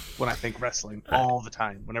of when I think wrestling all the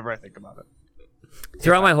time. Whenever I think about it.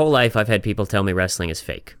 Throughout my whole life, I've had people tell me wrestling is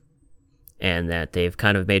fake, and that they've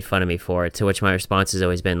kind of made fun of me for it. To which my response has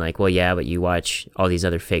always been like, "Well, yeah, but you watch all these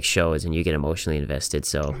other fake shows and you get emotionally invested.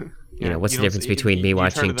 So, you know, what's the difference between me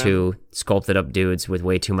watching two sculpted up dudes with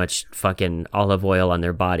way too much fucking olive oil on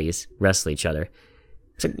their bodies wrestle each other?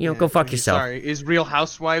 So, you know, go fuck yourself." Sorry, is Real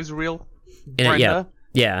Housewives real?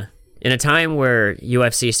 Yeah. In a time where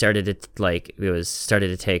UFC started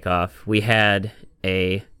to take off, we had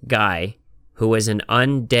a guy who was an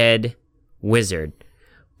undead wizard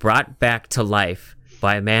brought back to life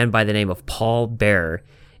by a man by the name of Paul Bearer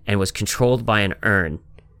and was controlled by an urn.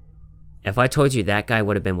 If I told you that guy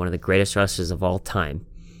would have been one of the greatest wrestlers of all time,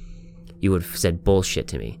 you would have said bullshit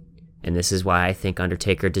to me. And this is why I think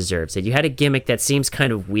Undertaker deserves it. You had a gimmick that seems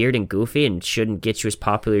kind of weird and goofy and shouldn't get you as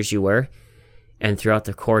popular as you were. And throughout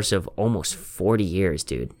the course of almost 40 years,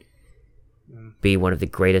 dude, be one of the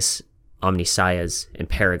greatest omniscias and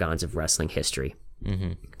paragons of wrestling history.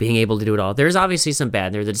 Mm-hmm. Being able to do it all. There's obviously some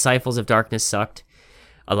bad there. The Disciples of Darkness sucked.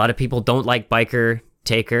 A lot of people don't like Biker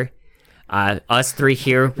Taker. Us three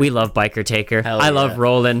here, we love Biker Taker. I love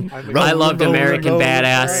Roland. I loved American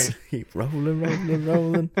Badass. Keep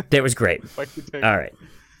rolling. That was great. All right.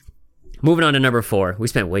 Moving on to number 4. We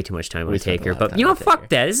spent way too much time on Taker, but you know, fuck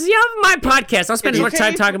that. This is my podcast. I'll spend as much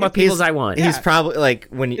time talking about people as I want. He's probably like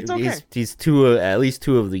he's at least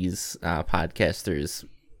two of these podcasters,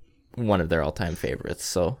 one of their all-time favorites.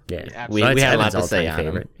 So yeah, we had a lot to say on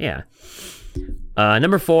him. Yeah.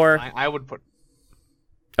 Number 4. I would put.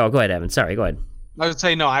 Oh, go ahead, Evan. Sorry, go ahead. I would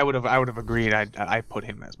say no. I would have agreed. I put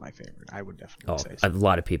him as my favorite. I would definitely say so. A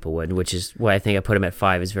lot of people would, which is why I think I put him at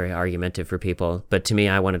 5 is very argumentative for people. But to me,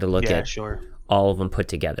 I wanted to look at all of them put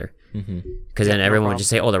together, because then everyone would just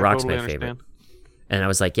say, "Oh, The Rock's my favorite," and I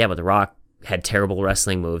was like, "Yeah, but The Rock had terrible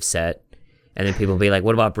wrestling moveset." And then people would be like,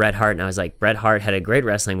 "What about Bret Hart?" And I was like, "Bret Hart had a great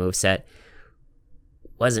wrestling moveset,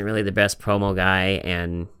 wasn't really the best promo guy,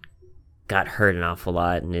 and got hurt an awful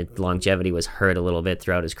lot, and his longevity was hurt a little bit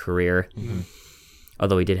throughout his career." Mm-hmm.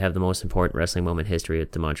 Although he did have the most important wrestling moment in history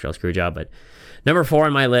at the Montreal Screwjob. But number 4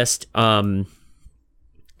 on my list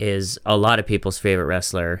is a lot of people's favorite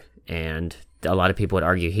wrestler, and a lot of people would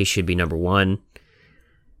argue he should be number 1.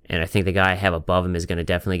 And I think the guy I have above him is going to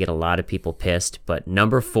definitely get a lot of people pissed. But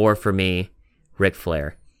number 4 for me, Ric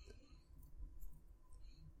Flair.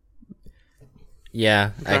 Yeah,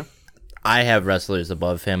 okay. I have wrestlers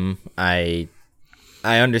above him. I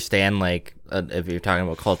understand, like, if you're talking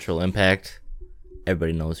about cultural impact,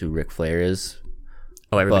 everybody knows who Ric Flair is.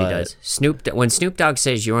 Oh, everybody does. When Snoop Dogg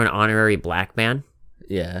says you're an honorary black man,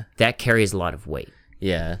 yeah, that carries a lot of weight.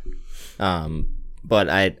 Yeah, but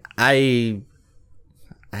I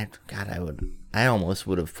almost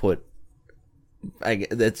would have put.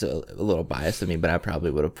 That's a little biased of me, but I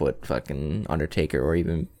probably would have put fucking Undertaker or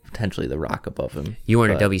even potentially The Rock above him. You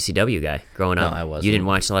weren't a WCW guy growing up. No, I wasn't. You didn't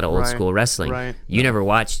watch a lot of old school wrestling. Right. You never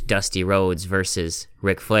watched Dusty Rhodes versus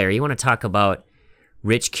Ric Flair. You want to talk about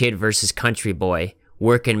rich kid versus country boy,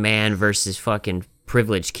 working man versus fucking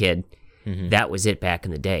privileged kid. Mm-hmm. That was it back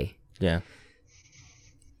in the day. Yeah.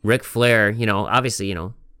 Ric Flair, obviously,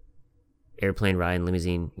 airplane riding,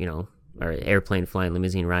 limousine, or airplane flying,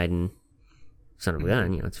 limousine riding, son of a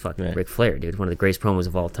gun, it's fucking right. Ric Flair, dude. One of the greatest promos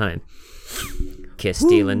of all time. Kiss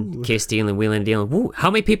stealing, wheeling, dealing. Woo. How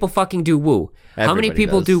many people fucking do woo? How many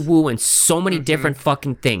people do woo in so many different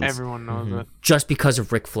fucking things? Everyone knows it. Just because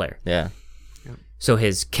of Ric Flair. Yeah. So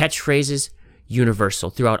his catchphrases,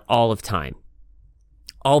 universal throughout all of time.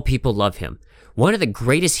 All people love him. One of the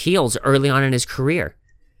greatest heels early on in his career.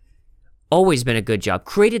 Always been a good job.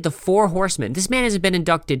 Created the 4 Horsemen. This man has been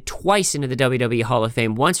inducted twice into the WWE Hall of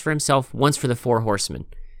Fame. Once for himself, once for the 4 Horsemen.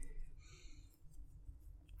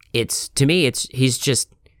 To me, he's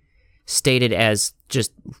just stated as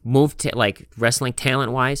just moved to, like, wrestling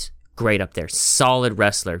talent-wise, great up there. Solid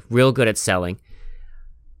wrestler. Real good at selling.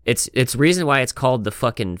 It's the reason why it's called the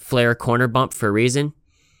fucking Flair corner bump for a reason.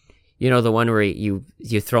 The one where you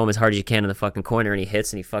throw him as hard as you can in the fucking corner and he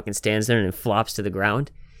hits and he fucking stands there and then flops to the ground.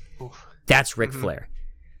 Oof. That's Ric Flair.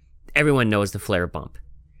 Everyone knows the Flair bump.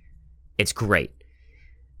 It's great.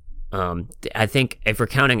 I think if we're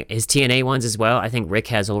counting his TNA ones as well, I think Rick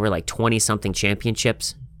has over like 20-something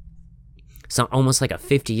championships. So almost like a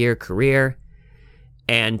 50-year career.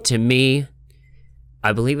 And to me,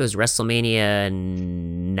 I believe it was WrestleMania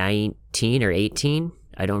 19 or 18.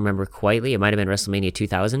 I don't remember quietly. It might have been WrestleMania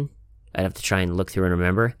 2000. I'd have to try and look through and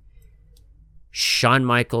remember. Shawn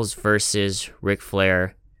Michaels versus Ric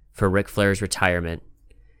Flair for Ric Flair's retirement.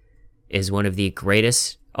 is one of the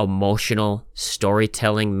greatest emotional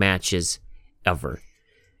storytelling matches ever.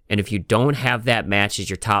 And if you don't have that match as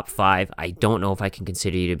your top 5, I don't know if I can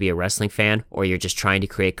consider you to be a wrestling fan, or you're just trying to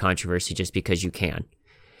create controversy just because you can.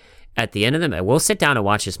 At the end of the match, we'll sit down and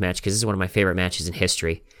watch this match because this is one of my favorite matches in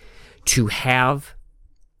history. To have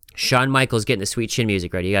Shawn Michaels getting the sweet chin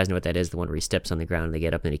music ready, you guys know what that is, the one where he steps on the ground and they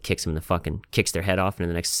get up and he kicks them in the fucking, kicks their head off into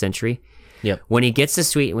the next century. Yep. When he gets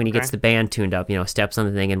the band tuned up, steps on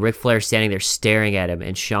the thing, and Ric Flair's standing there staring at him,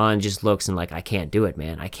 and Shawn just looks and like, I can't do it,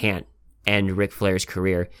 man. I can't end Ric Flair's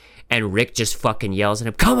career. And Rick just fucking yells at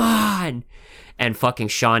him, come on! And fucking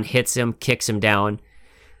Shawn hits him, kicks him down,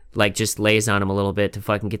 like just lays on him a little bit to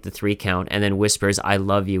fucking get the 3 count, and then whispers, I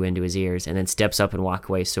love you into his ears, and then steps up and walk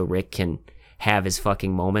away so Rick can have his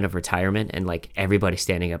fucking moment of retirement, and like everybody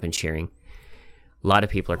standing up and cheering. A lot of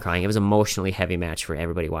people are crying. It was an emotionally heavy match for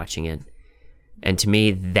everybody watching it. And to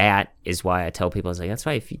me, that is why I tell people, I was like, that's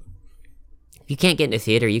why if you can't get into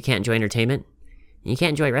theater, you can't enjoy entertainment, you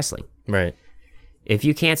can't enjoy wrestling. Right. If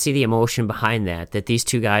you can't see the emotion behind that these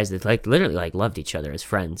two guys that like literally like loved each other as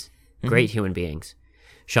friends, great human beings,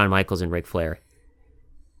 Shawn Michaels and Ric Flair,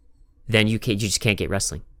 then you just can't get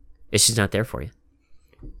wrestling. It's just not there for you.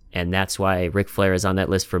 And that's why Ric Flair is on that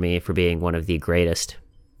list for me for being one of the greatest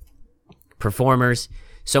performers.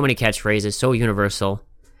 So many catchphrases, so universal.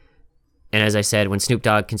 And as I said, when Snoop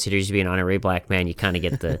Dogg considers you to be an honorary black man, you kind of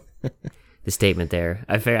get the the statement there.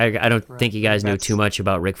 I don't think you guys knew too much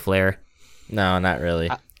about Ric Flair. No, not really.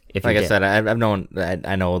 If like you I said, I've known.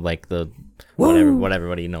 I know like the what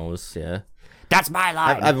everybody knows. Yeah. That's my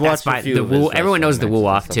line. I've watched a few. Everyone knows the woo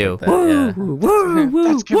off too. Like that, woo, woo, woo,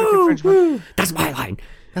 That's gimmick infringement. That's my line.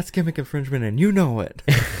 That's gimmick infringement, and you know it.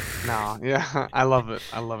 No, yeah, I love it.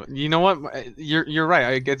 I love it. You know what? You're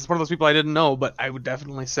right. It's one of those people I didn't know, but I would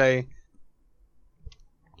definitely say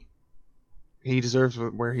he deserves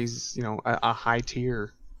where he's, a high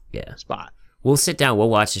tier spot. We'll sit down.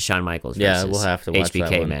 We'll watch the Shawn Michaels versus we'll have to watch HBK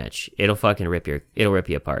that one. match. It'll fucking rip you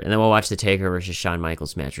apart. And then we'll watch the Taker versus Shawn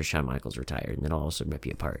Michaels match where Shawn Michaels retired, and it'll also rip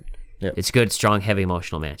you apart. Yep. It's good, strong, heavy,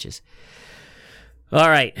 emotional matches. All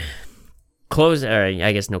right.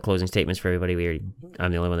 I guess no closing statements for everybody.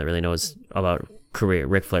 I'm the only one that really knows about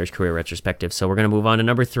Ric Flair's career retrospective. So we're going to move on to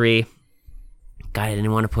number 3. God, I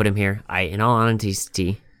didn't want to put him here. In all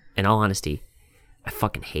honesty, I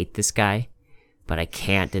fucking hate this guy, but I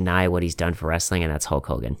can't deny what he's done for wrestling, and that's Hulk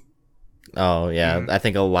Hogan. Oh, yeah. I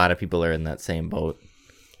think a lot of people are in that same boat.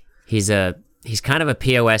 He's kind of a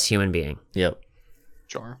POS human being. Yep.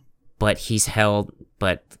 Sure. But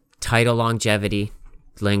title longevity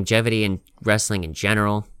in wrestling in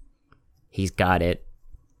general, he's got it.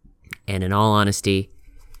 And in all honesty,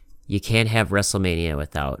 you can't have WrestleMania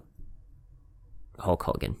without Hulk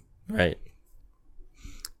Hogan. Right.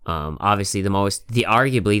 Obviously,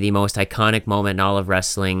 arguably the most iconic moment in all of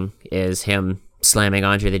wrestling is him slamming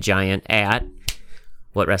Andre the Giant at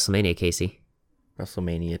what WrestleMania, Casey?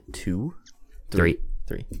 WrestleMania 2? 3.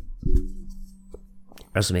 3.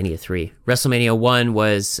 WrestleMania 3. WrestleMania 1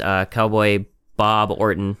 was Cowboy Bob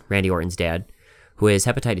Orton, Randy Orton's dad, who has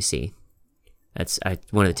hepatitis C. That's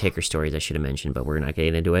one of the Taker stories I should have mentioned, but we're not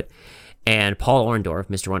getting into it. And Paul Orndorff,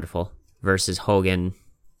 Mr. Wonderful, versus Hogan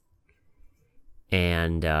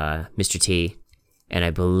and Mr. T. And I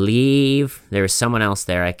believe there was someone else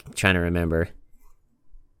there. I'm trying to remember.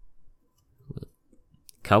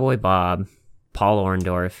 Cowboy Bob, Paul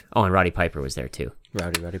Orndorff. Oh, and Roddy Piper was there too.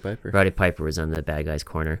 Roddy Piper. Roddy Piper was on the bad guy's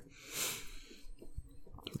corner.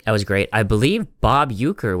 That was great. I believe Bob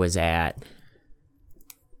Uecker was at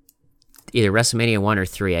either WrestleMania 1 or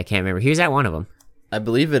 3. I can't remember. He was at one of them. I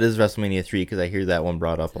believe it is WrestleMania 3 because I hear that one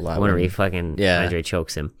brought up a lot. One where he fucking Andre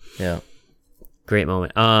chokes him. Yeah. Great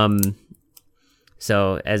moment.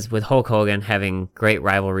 So as with Hulk Hogan having great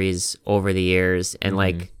rivalries over the years and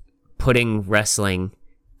like putting wrestling,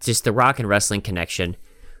 just the Rock and wrestling connection,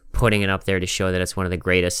 putting it up there to show that it's one of the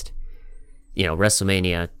greatest,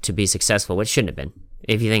 WrestleMania to be successful, which shouldn't have been.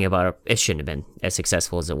 If you think about it, it shouldn't have been as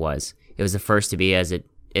successful as it was. It was the first to be as it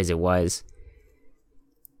was,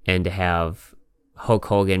 and to have Hulk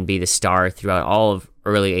Hogan be the star throughout all of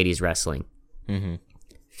early 80s wrestling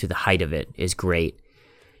to the height of it is great.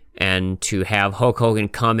 And to have Hulk Hogan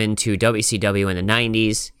come into WCW in the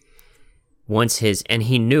 90s, and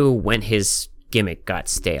he knew when his gimmick got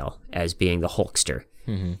stale as being the Hulkster.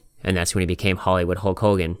 And that's when he became Hollywood Hulk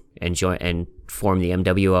Hogan and formed the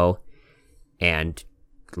MWO. And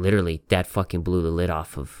literally, that fucking blew the lid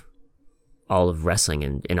off of all of wrestling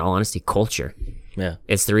and, in all honesty, culture. Yeah.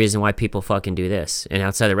 It's the reason why people fucking do this. And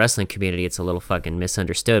outside the wrestling community, it's a little fucking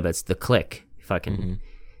misunderstood, but it's the click fucking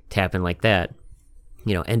tapping like that.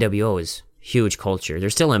 NWO is huge culture.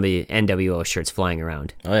 There's still NWO shirts flying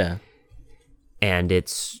around. Oh yeah. And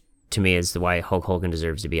it's, to me, is why Hulk Hogan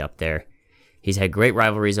deserves to be up there. He's had great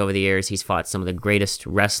rivalries over the years. He's fought some of the greatest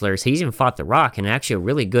wrestlers. He's even fought The Rock in actually a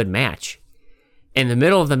really good match. In the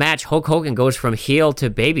middle of the match, Hulk Hogan goes from heel to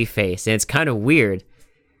babyface, and it's kind of weird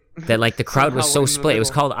that like the crowd was so split. It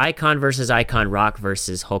was called Icon versus Icon, Rock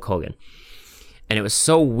versus Hulk Hogan. And it was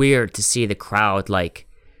so weird to see the crowd like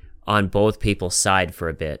on both people's side for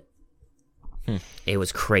a bit. It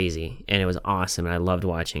was crazy, and it was awesome, and I loved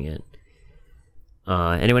watching it.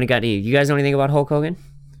 Anyone got any? You guys know anything about Hulk Hogan?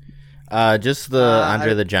 Just the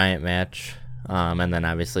Andre the Giant match, and then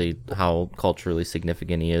obviously how culturally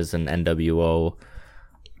significant he is in NWO.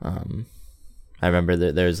 I remember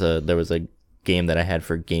that there was a game that I had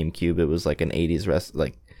for GameCube. It was like an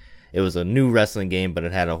 80s it was a new wrestling game, but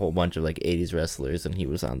it had a whole bunch of like 80s wrestlers, and he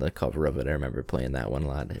was on the cover of it. I remember playing that one a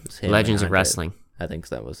lot. It was him Legends of Wrestling. I think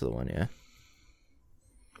that was the one, yeah.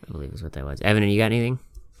 I believe is what that was. Evan, you got anything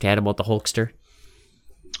to add about the Hulkster?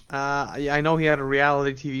 Yeah, I know he had a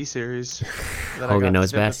reality TV series that Hogan I got Knows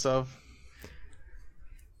snippets Best. of.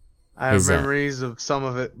 I have memories of some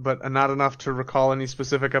of it, but not enough to recall any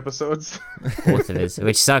specific episodes. Both of his,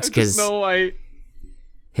 which sucks because I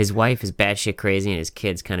his wife is batshit crazy and his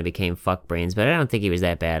kids kind of became fuck brains, but I don't think he was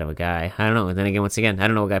that bad of a guy. I don't know. And then again, once again, I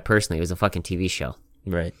don't know a guy personally. It was a fucking TV show.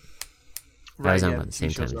 Right. I was on about the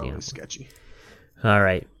same time as you. Sketchy. All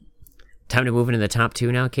right. Time to move into the top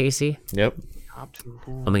two now, Casey. Yep. Top two.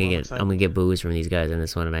 I'm gonna get boos from these guys on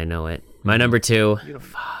this one, and I know it. My number two.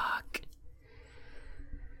 Fuck.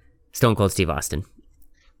 Stone Cold Steve Austin.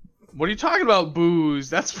 What are you talking about, booze?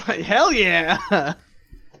 That's hell yeah.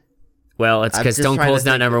 Well, it's because Stone Cold's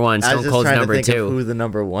not number one. Stone Cold's number two. Who the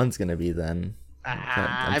number one's gonna be then?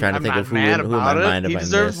 I'm trying to think of who mad in my about mind it. He if I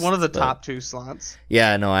deserves missed, one of the but- top two slots.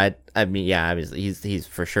 Yeah, no, I mean, yeah, obviously he's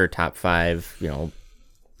for sure top 5.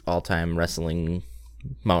 All-time wrestling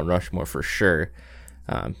Mount Rushmore for sure.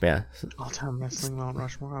 Yeah, All-time wrestling Mount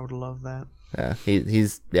Rushmore. I would love that. yeah,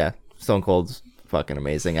 he's Stone Cold's fucking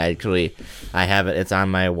amazing. I have it. It's on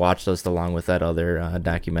my watch list along with that other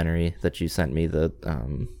documentary that you sent me, the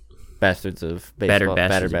Bastards of Baseball.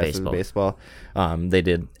 Battered Bastards of Baseball. They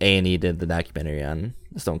did A&E did the documentary on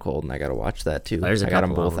Stone Cold, and I gotta watch that too. There's a I got them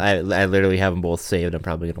couple both. of them. I literally have them both saved. I'm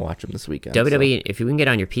probably gonna watch them this weekend. WWE, if you can get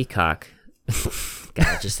on your Peacock.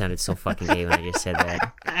 God, it just sounded so fucking gay when I just said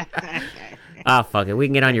that. Ah, fuck it. We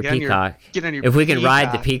can get on your Peacock. If we can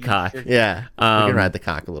ride the Peacock. Yeah, we can ride the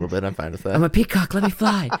cock a little bit. I'm fine with that. I'm a peacock. Let me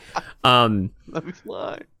fly. Let me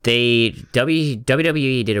fly.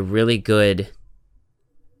 WWE did a really good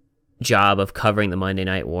job of covering the Monday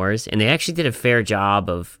Night Wars, and they actually did a fair job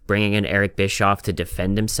of bringing in Eric Bischoff to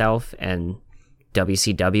defend himself and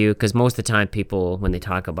WCW, because most of the time people, when they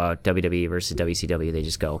talk about WWE versus WCW, they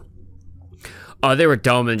just go, oh, they were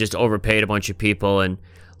dumb and just overpaid a bunch of people and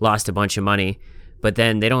lost a bunch of money. But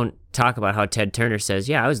then they don't talk about how Ted Turner says,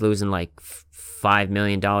 yeah, I was losing like $5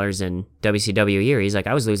 million in WCW a year. He's like,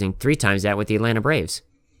 I was losing 3 times that with the Atlanta Braves.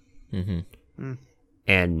 Mm-hmm.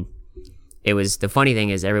 And it was, the funny thing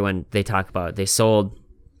is they talk about, they sold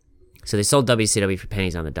WCW for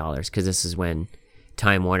pennies on the dollars, because this is when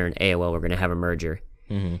Time Warner and AOL were going to have a merger.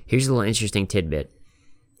 Mm-hmm. Here's a little interesting tidbit.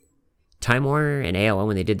 Time Warner and AOL,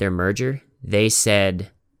 when they did their merger, they said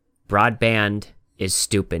broadband is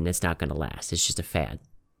stupid and it's not going to last. It's just a fad.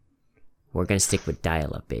 We're going to stick with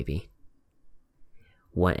dial-up, baby.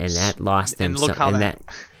 And that lost them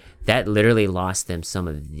that literally lost them some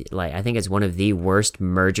of the, like, I think it's one of the worst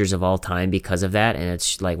mergers of all time because of that, and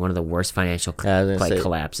it's like one of the worst financial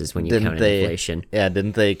collapses when you count inflation. Yeah,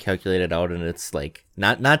 didn't they calculate it out, and it's like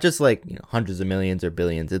not just like hundreds of millions or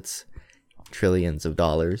billions, it's trillions of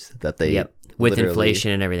dollars that they with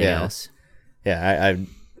inflation and everything else. Yeah,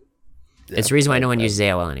 it's the reason why no one uses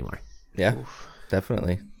AOL anymore. Yeah,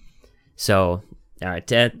 definitely. So, all right,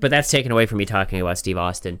 but that's taken away from me talking about Steve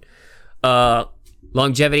Austin.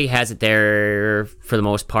 Longevity has it there for the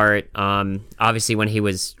most part. Obviously, when he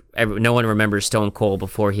was, no one remembers Stone Cold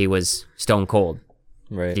before he was Stone Cold.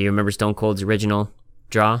 Right. Do you remember Stone Cold's original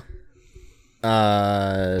draw?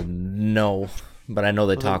 No, but I know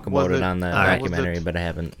they talk about it on the documentary, but I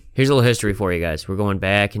haven't. Here's a little history for you guys. We're going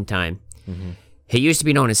back in time. Mm-hmm. He used to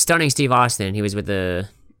be known as Stunning Steve Austin. He was with the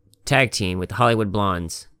tag team with the Hollywood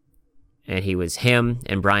Blondes. And he was him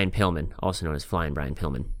and Brian Pillman, also known as Flying Brian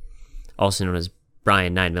Pillman. Also known as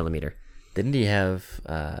Brian 9mm. Didn't he have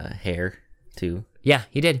hair too? Yeah,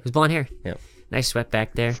 he did. It was blonde hair. Yep. Nice sweat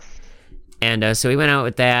back there. And so he went out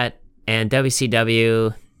with that, and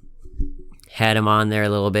WCW had him on there a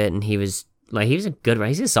little bit, and he's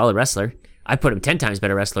a solid wrestler. I put him 10 times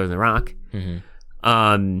better wrestler than The Rock.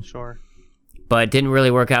 Mm-hmm. Sure. but didn't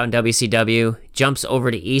really work out in WCW. Jumps over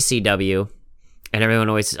to ECW, and everyone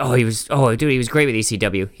always says, he was great with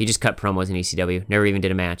ECW. He just cut promos in ECW, never even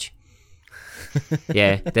did a match.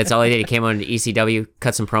 Yeah, that's all he did. He came on to ECW,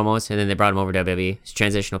 cut some promos, and then they brought him over to WWE. It's a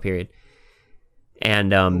transitional period.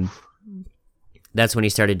 And that's when he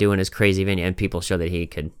started doing his crazy video, and people showed that he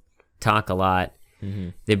could talk a lot.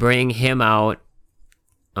 Mm-hmm. They bring him out.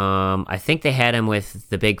 I think they had him with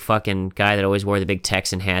the big fucking guy that always wore the big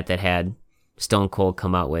Texan hat that had Stone Cold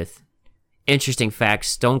come out with. Interesting fact,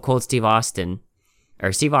 Stone Cold Steve Austin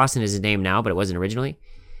is his name now, but it wasn't originally.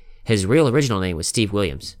 His real original name was Steve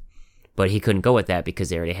Williams. But he couldn't go with that because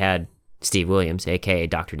they already had Steve Williams, aka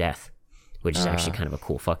Dr. Death, which is actually kind of a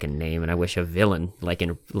cool fucking name. And I wish a villain like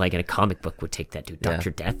in a comic book would take that dude,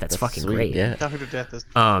 Dr. Death. That's fucking sweet, great. Yeah. Dr. Death is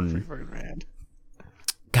pretty fucking rad.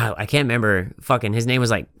 God, I can't remember. Fucking his name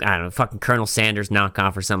was like, I don't know, fucking Colonel Sanders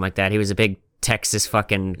knockoff or something like that. He was a big Texas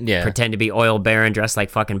fucking pretend to be oil baron dressed like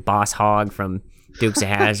fucking Boss Hogg from Dukes of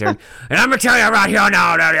Hazzard. And I'm gonna tell you right here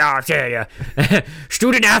now that I'll tell you,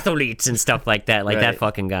 student athletes and stuff like that, like that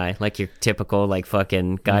fucking guy, like your typical like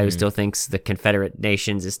fucking guy who still thinks the Confederate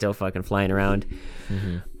nations is still fucking flying around.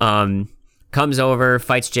 Comes over,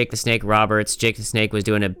 fights Jake the Snake Roberts. Jake the Snake was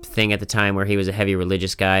doing a thing at the time where he was a heavy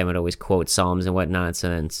religious guy and would always quote Psalms and whatnot. So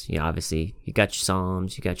then, obviously, you got your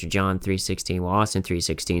Psalms, you got your John 3:16. Well, Austin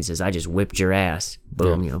 3:16 says, "I just whipped your ass."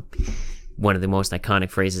 Boom, one of the most iconic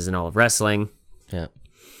phrases in all of wrestling. Yeah.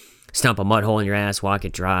 Stomp a mud hole in your ass, walk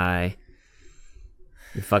it dry.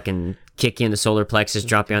 You fucking kick you in the solar plexus,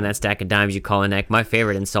 drop you on that stack of dimes you call a neck. My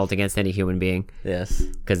favorite insult against any human being. Yes.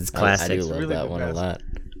 Because it's classic. I do love really that one a lot.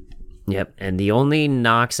 Yep, and the only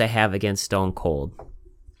knocks I have against Stone Cold,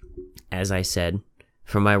 as I said,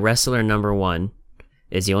 for my wrestler number one,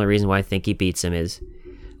 is the only reason why I think he beats him is,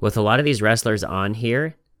 with a lot of these wrestlers on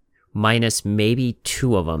here, minus maybe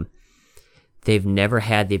two of them, they've never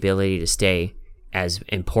had the ability to stay as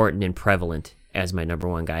important and prevalent as my number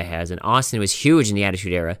one guy has. And Austin was huge in the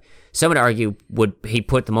Attitude Era. Some would argue he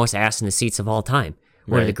put the most ass in the seats of all time.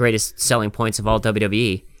 One of the greatest selling points of all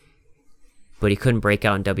WWE. But he couldn't break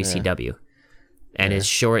out in WCW. Yeah. And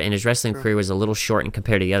his wrestling career was a little shortened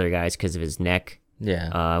compared to the other guys because of his neck.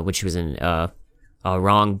 Yeah. Which was a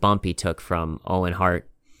wrong bump he took from Owen Hart.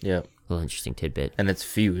 Yep. A little interesting tidbit. And it's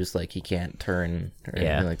fused, like he can't turn or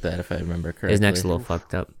anything like that, if I remember correctly. His neck's a little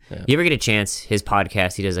fucked up. Yeah. You ever get a chance, his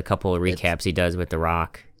podcast, he does a couple of recaps he does with The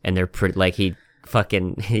Rock. And they're pretty, like he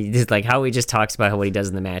just like how he just talks about what he does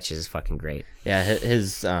in the matches is fucking great. Yeah,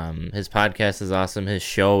 his podcast is awesome. His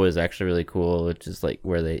show is actually really cool, which is like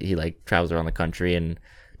where he like travels around the country and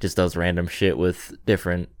just does random shit with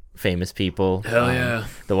different famous people. Hell yeah!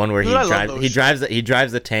 The one where he drives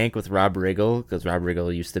the tank with Rob Riggle, because Rob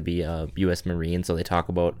Riggle used to be a U.S. Marine, so they talk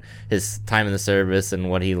about his time in the service and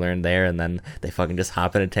what he learned there, and then they fucking just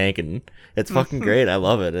hop in a tank, and it's fucking great. I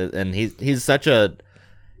love it, and he's such a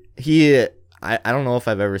I don't know if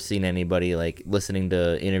I've ever seen anybody like listening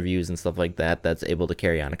to interviews and stuff like that that's able to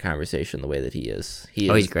carry on a conversation the way that he is.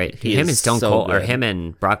 He's great. Him and Stone Cold, or him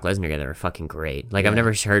and Brock Lesnar together are fucking great. Like I've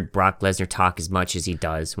never heard Brock Lesnar talk as much as he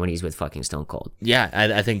does when he's with fucking Stone Cold. Yeah,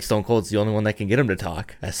 I think Stone Cold's the only one that can get him to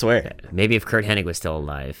talk. I swear. Maybe if Kurt Hennig was still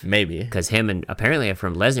alive. Maybe. Because him and apparently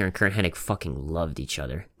from Lesnar and Kurt Hennig fucking loved each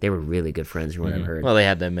other. They were really good friends from what I've heard. Well, they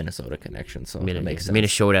had the Minnesota connection, so it makes sense.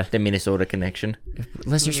 Minnesota. The Minnesota connection.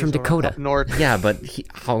 Lesnar's from Dakota. Up north. Yeah, but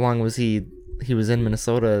how long was he? He was in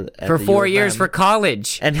Minnesota for 4 years for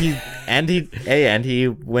college, and he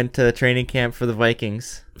went to training camp for the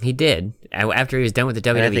Vikings. He did after he was done with the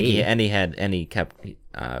WWE. And he kept.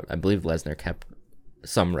 I believe Lesnar kept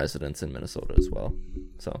some residence in Minnesota as well.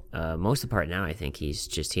 So most of the part now, I think he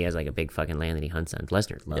has like a big fucking land that he hunts on.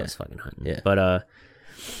 Lesnar loves fucking hunting. Yeah, but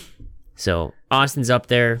so Austin's up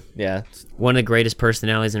there. Yeah. One of the greatest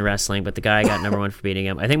personalities in wrestling, but the guy got number one for beating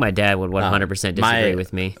him. I think my dad would 100% disagree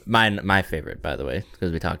with me. My favorite, by the way,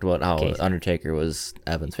 because we talked about how Undertaker was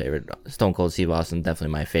Evan's favorite. Stone Cold Steve Austin,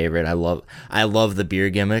 definitely my favorite. I love the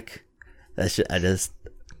beer gimmick. That shit, I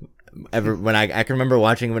can remember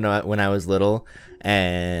watching when I was little,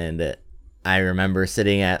 and I remember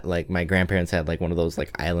sitting at, like, my grandparents had like one of those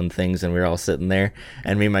like island things, and we were all sitting there,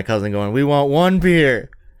 and me and my cousin going, "We want 1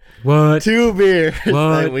 beer." What? 2 beers.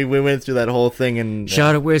 What? we went through that whole thing and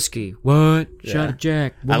shot of whiskey. What? Yeah. Shot of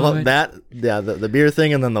Jack. What? I love that. Yeah, the beer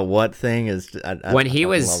thing and then the what thing is. I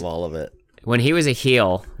love all of it. When he was a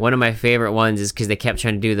heel, one of my favorite ones is because they kept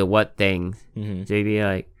trying to do the what thing. Mm-hmm. So he'd be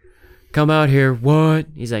like, "Come out here, what?"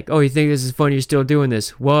 He's like, "Oh, you think this is funny? You're still doing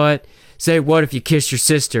this? What? Say what if you kiss your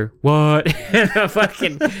sister? What?"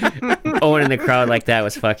 Fucking Owen in the crowd like that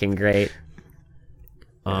was fucking great.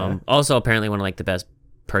 Also, apparently one of like the best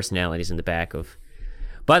personalities in the back of.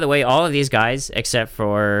 By the way, all of these guys, except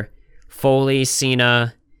for Foley,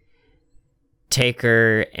 Cena,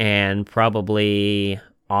 Taker, and probably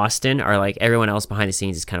Austin, are like everyone else behind the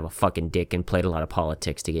scenes is kind of a fucking dick and played a lot of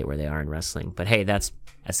politics to get where they are in wrestling. But hey, that's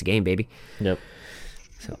the game, baby. Yep.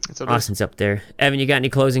 So Austin's up there. Evan, you got any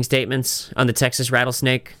closing statements on the Texas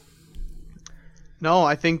Rattlesnake? No,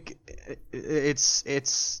 I think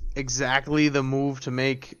it's exactly the move to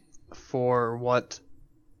make for what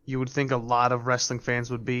you would think a lot of wrestling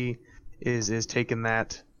fans would be, is taking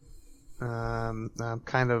that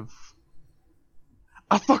kind of,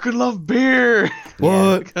 I fucking love beer.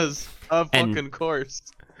 What? Because of fucking course.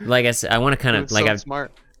 Like I said, I want to kind of like so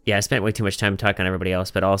smart. Yeah, I spent way too much time talking on everybody else,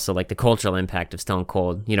 but also like the cultural impact of Stone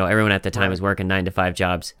Cold. You know, everyone at the time was working 9-to-5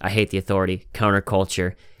 jobs. I hate the authority,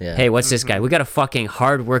 counterculture. Yeah. Hey, what's this guy? We got a fucking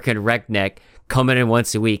hard-working redneck coming in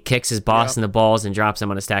once a week, kicks his boss in the balls and drops him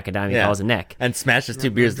on a stack of diamond balls a neck. And smashes 2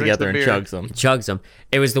 beers together and chugs them. Chugs them.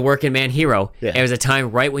 It was the working man hero. Yeah. It was a time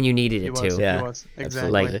right when you needed it to. Yeah. He was. Exactly.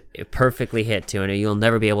 Like it perfectly hit too, and you'll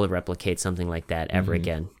never be able to replicate something like that ever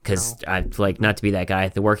again. Because I like not to be that guy.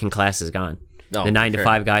 The working class is gone. Oh, the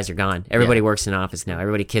 9-to-5 sure. guys are gone. Everybody works in an office now.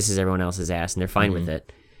 Everybody kisses everyone else's ass, and they're fine with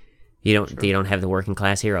it. You don't have the working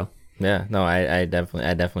class hero. Yeah, no, I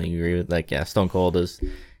definitely agree with, like, yeah, Stone Cold is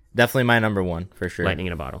definitely my number one for sure. Lightning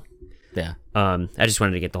in a bottle. Yeah. I just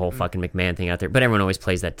wanted to get the whole fucking McMahon thing out there, but everyone always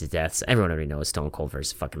plays that to death. So everyone already knows Stone Cold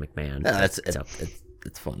versus fucking McMahon. No, it's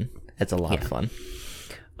fun. It's a lot of fun.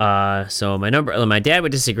 So my dad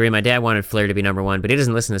would disagree. My dad wanted Flair to be number one, but he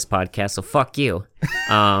doesn't listen to this podcast, so fuck you.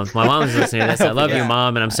 My mom's listening to this. I love you,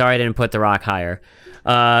 Mom, and I'm sorry I didn't put The Rock higher.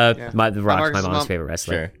 The Rock's my mom's favorite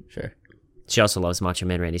wrestler. Sure. She also loves Macho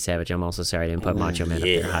Man Randy Savage. I'm also sorry I didn't put Macho Man up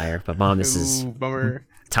there higher. But Mom, this is bummer.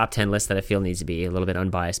 top 10 list that I feel needs to be a little bit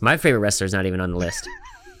unbiased. My favorite wrestler is not even on the list.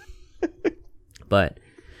 But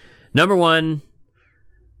number one,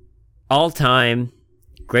 all-time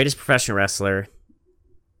greatest professional wrestler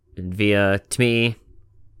via, to me,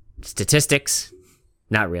 statistics.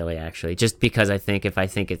 Not really, actually. Just because I think if I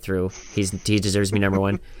think it through, he deserves to be number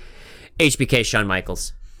one. HBK Shawn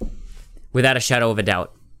Michaels. Without a shadow of a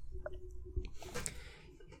doubt.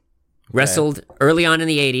 Wrestled early on in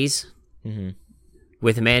the 80s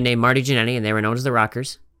with a man named Marty Jannetty, and they were known as the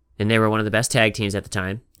Rockers. And they were one of the best tag teams at the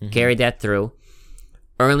time. Carried that through.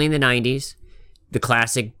 Early in the 90s, the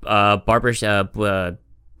classic Brutus the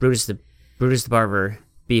Barber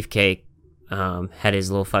Beefcake had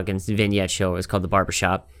his little fucking vignette show. It was called The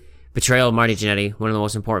Barbershop. Betrayal of Marty Jannetty, one of the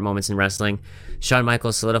most important moments in wrestling. Shawn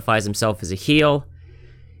Michaels solidifies himself as a heel.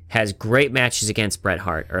 Has great matches against Bret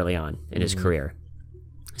Hart early on in his career.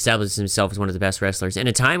 Establishes himself as one of the best wrestlers. In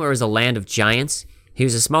a time where it was a land of giants, he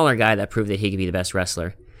was a smaller guy that proved that he could be the best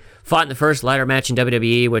wrestler. Fought in the first ladder match in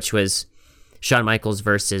WWE, which was Shawn Michaels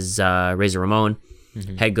versus Razor Ramon.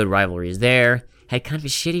 Had good rivalries there. Had kind of a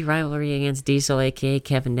shitty rivalry against Diesel, a.k.a.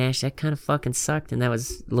 Kevin Nash. That kind of fucking sucked, and that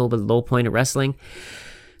was a little bit low point of wrestling.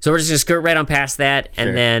 So we're just going to skirt right on past that. Sure.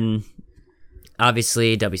 And then,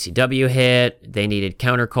 obviously, WCW hit. They needed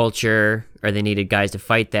counterculture, or they needed guys to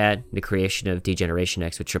fight that. The creation of D-Generation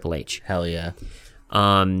X with Triple H. Hell yeah.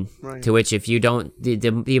 Right. To which, if you don't...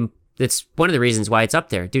 That's one of the reasons why it's up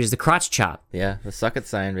there. Dude, is the crotch chop. Yeah, the suck it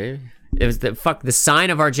sign, baby. It was the sign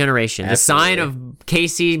of our generation. Absolutely. The sign of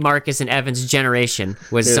Casey, Marcus, and Evan's generation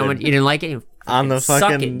was Dude, someone you didn't like it. On the suck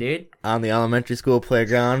fucking it, dude. On the elementary school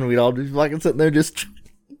playground, we'd all just fucking sitting there just.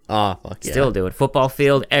 Oh fuck yeah. Still do it. Football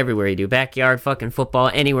field, everywhere you do. Backyard, fucking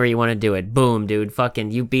football, anywhere you want to do it. Boom, dude.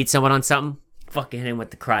 Fucking you beat someone on something. Fucking hit him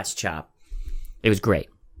with the crotch chop. It was great.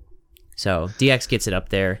 So DX gets it up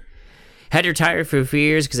there. Had to retire for a few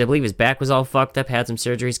years because I believe his back was all fucked up. Had some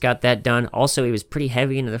surgeries, got that done. Also, he was pretty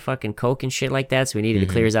heavy into the fucking coke and shit like that, so we needed to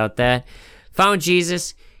clear out that. Found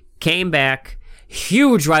Jesus, came back.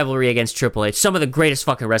 Huge rivalry against Triple H. Some of the greatest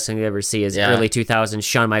fucking wrestling you ever see is early 2000s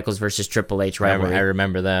Shawn Michaels versus Triple H rivalry. I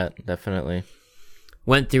remember that, definitely.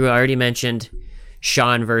 Went through, I already mentioned,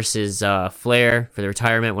 Shawn versus Flair for the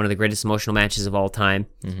retirement, one of the greatest emotional matches of all time.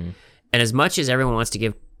 And as much as everyone wants to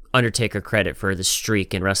give Undertaker credit for the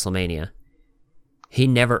streak in WrestleMania, he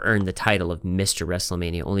never earned the title of Mr.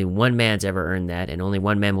 WrestleMania. Only one man's ever earned that, and only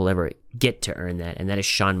one man will ever get to earn that, and that is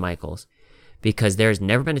Shawn Michaels. Because there's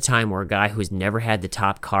never been a time where a guy who's never had the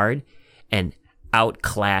top card and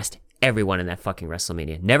outclassed everyone in that fucking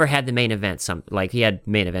WrestleMania. Never had the main event. He had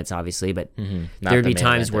main events, obviously, but there'd be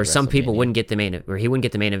times where some people wouldn't get the main, where he wouldn't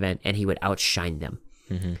get the main event, and he would outshine them.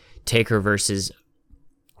 Taker versus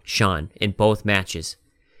Shawn in both matches,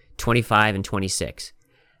 25 and 26.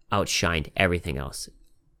 Outshined everything else.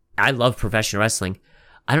 I love professional wrestling.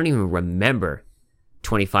 I don't even remember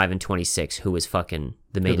 25 and 26, who was fucking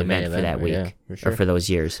the main event for that week, yeah, for sure. or for those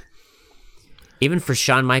years. Even for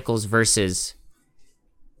Shawn Michaels versus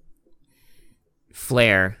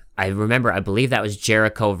Flair, I believe that was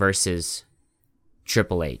Jericho versus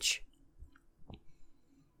Triple H.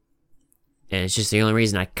 And it's just the only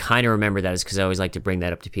reason I kind of remember that is because I always like to bring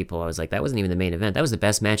that up to people. I was like, that wasn't even the main event. That was the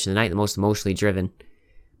best match of the night, the most emotionally driven.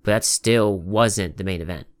 But that still wasn't the main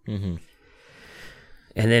event. Mm-hmm.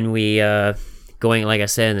 And then we, going, like I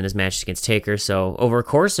said, and then his match against Taker. So over a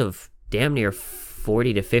course of damn near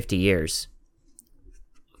 40 to 50 years,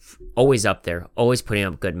 always up there, always putting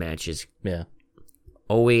up good matches. Yeah.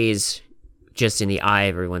 Always just in the eye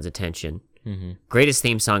of everyone's attention. Mm-hmm. Greatest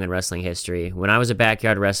theme song in wrestling history. When I was a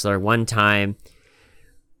backyard wrestler, one time,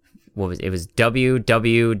 it was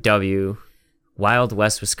WWW, Wild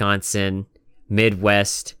West, Wisconsin,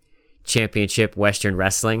 Midwest Championship Western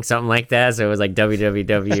Wrestling, something like that. So it was like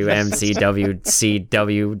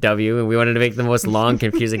WWWMCWCWW, and we wanted to make the most long,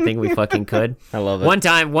 confusing thing we fucking could. I love it. One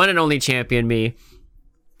time, one and only champion, me.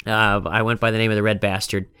 I went by the name of the Red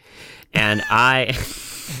Bastard, and I...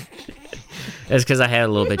 It's because I had a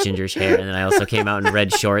little bit gingerish hair, and then I also came out in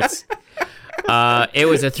red shorts. It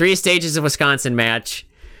was a 3 stages of Wisconsin match,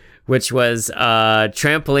 which was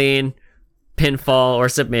trampoline, pinfall, or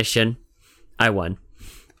submission. I won.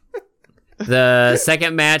 The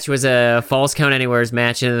second match was a falls count anywheres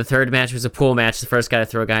match, and the third match was a pool match. The first guy to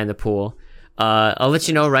throw a guy in the pool. I'll let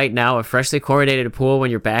you know right now, a freshly corrugated pool when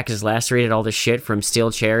your back is lacerated all the shit from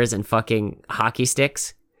steel chairs and fucking hockey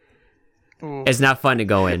sticks. Ooh. It's not fun to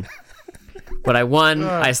go in. But I won.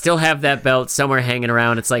 I still have that belt somewhere hanging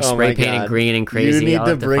around. It's like spray painted green and crazy. You need I'll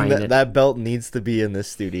to have bring find it. that belt needs to be in this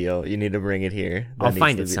studio. You need to bring it here. I'll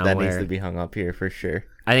find it somewhere. That needs to be hung up here for sure.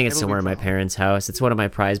 I think it's somewhere in my parents' house. It's one of my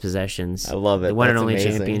prized possessions. I love it. The one and That's only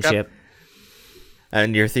amazing. championship.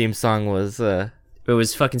 And your theme song was It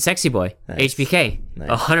was fucking Sexy Boy. Nice. HBK. Nice.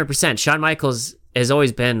 100%. Shawn Michaels has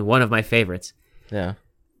always been one of my favorites. yeah.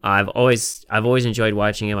 I've always enjoyed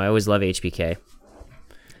watching him. I always love HBK.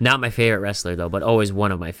 Not my favorite wrestler though, but always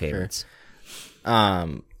one of my favorites.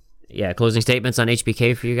 Yeah, closing statements on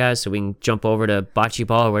HBK for you guys, so we can jump over to Bocce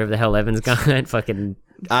Ball or whatever the hell Evan's got. Fucking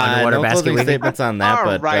underwater no basket closing weaving. statements on that, All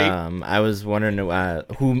but right. I was wondering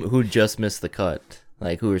who just missed the cut.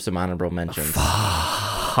 Like who are some honorable mentions?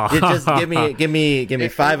 Just give me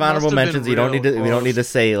 5 must honorable have mentions. been You don't need to. real We don't need close.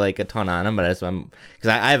 to say like a ton on them, but because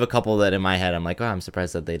I have a couple that in my head I'm like, oh, I'm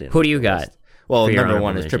surprised that they didn't. Who do you make the got list. Well, for your number honorable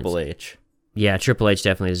one is mentions? Triple H. Yeah, Triple H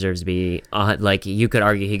definitely deserves to be like you could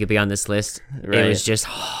argue he could be on this list. Right. It was just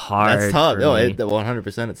hard. That's tough. for No, me.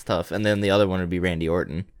 100% it's tough. And then the other one would be Randy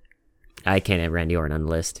Orton. I can't have Randy Orton on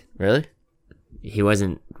the list. Really? He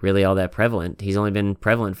wasn't really all that prevalent. He's only been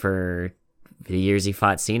prevalent for the years he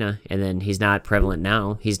fought Cena, and then he's not prevalent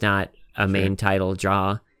now. He's not a main title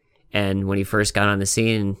draw. And when he first got on the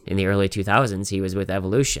scene in the early 2000s, he was with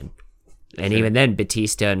Evolution. And even then,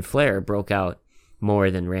 Batista and Flair broke out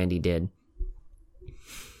more than Randy did.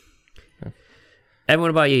 Evan,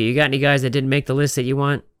 what about you? You got any guys that didn't make the list that you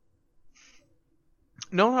want?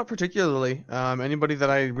 No, not particularly. Anybody that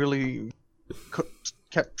I really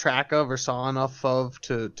kept track of or saw enough of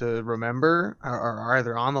to remember are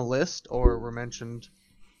either on the list or were mentioned.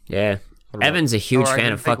 Yeah. Evan's a huge Or I fan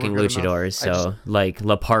didn't of think fucking were good enough. luchadors, I so like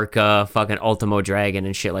La Parka, fucking Ultimo Dragon,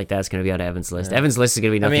 and shit like that's gonna be on Evan's list. Evan's list is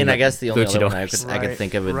gonna be I nothing. mean, I but guess the only other one I luchadors. could Right.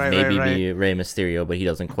 think of would Right, maybe right, be Rey Mysterio, but he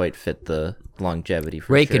doesn't quite fit the longevity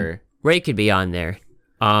for Ray sure. could be on there.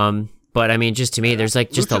 But I mean, just to me, there's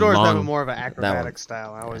like just Luchadors have a more of an acrobatic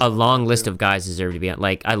style. I always long list of guys deserve to be on.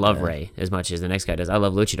 Like I love Ray as much as the next guy does. I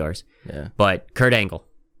love luchadors, Yeah. but Kurt Angle,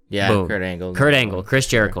 Yeah, boom. Kurt Angle. Kurt Angle, Chris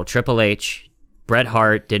Jericho, Triple H, Bret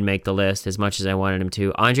Hart didn't make the list as much as I wanted him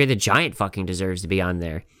to. Andre the Giant fucking deserves to be on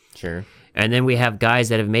there. Sure. And then we have guys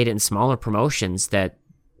that have made it in smaller promotions that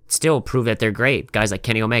still prove that they're great. Guys like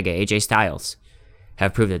Kenny Omega, AJ Styles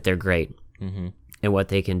have proved that they're great in what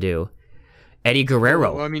they can do. Eddie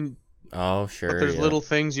Guerrero. Well, I mean, Oh, sure. but there's yeah. little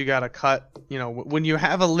things you gotta cut. You know, when you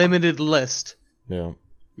have a limited list, Yeah.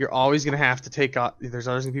 you're always gonna have to take out. There's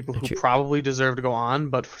always gonna be people who probably deserve to go on,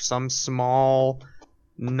 but for some small,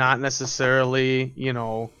 not necessarily,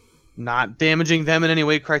 not damaging them in any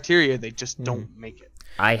way criteria, they just don't make it.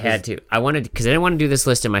 I had to. I wanted because I didn't want to do this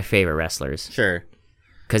list of my favorite wrestlers. Sure.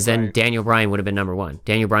 Because then Daniel Bryan would have been number one.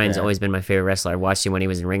 Daniel Bryan's always been my favorite wrestler. I watched him when he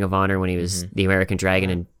was in Ring of Honor, when he was the American Dragon,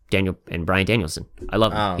 and Bryan Danielson. I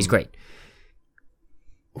love him. He's great.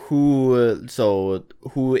 Who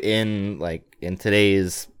in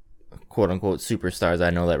today's quote unquote superstars? I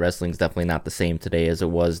know that wrestling's definitely not the same today as it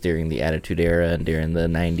was during the Attitude Era and during the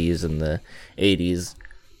 90s and the 80s.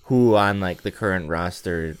 Who on like the current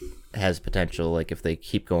roster has potential, like if they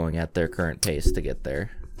keep going at their current pace to get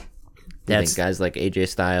there. I think guys like AJ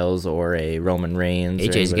Styles or a Roman Reigns.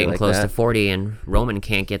 AJ's getting like close that. to 40, and Roman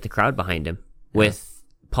can't get the crowd behind him. Yeah. With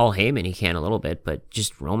Paul Heyman, he can a little bit, but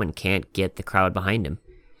just Roman can't get the crowd behind him.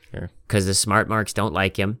 Because the smart marks don't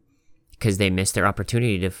like him, because they missed their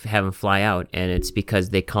opportunity to have him fly out, and it's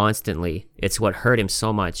because they constantly, it's what hurt him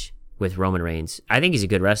so much with Roman Reigns. I think he's a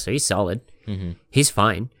good wrestler. He's solid. Mm-hmm. He's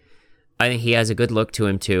fine. I think he has a good look to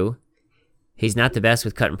him, too. He's not the best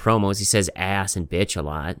with cutting promos. He says ass and bitch a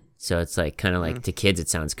lot. So it's like kind of like to kids, it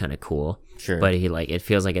sounds kind of cool. Sure. But it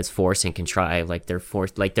feels like it's forced and contrived. Like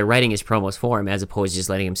they're writing his promos for him as opposed to just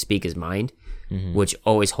letting him speak his mind, which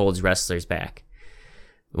always holds wrestlers back.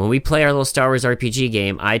 When we play our little Star Wars RPG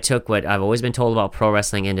game, I took what I've always been told about pro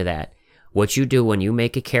wrestling into that. What you do when you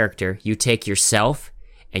make a character, you take yourself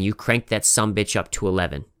and you crank that sumbitch up to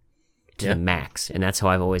 11 to the max. And that's how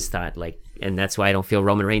I've always thought, and that's why I don't feel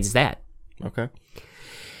Roman Reigns is that. Okay.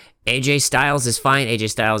 AJ Styles is fine.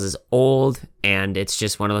 AJ Styles is old, and it's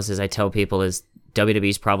just one of those, as I tell people, is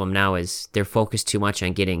WWE's problem now is they're focused too much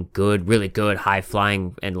on getting good, really good,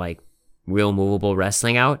 high-flying, and, real movable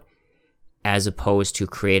wrestling out, as opposed to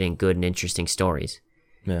creating good and interesting stories.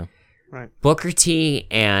 Yeah. Right. Booker T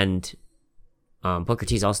and... Booker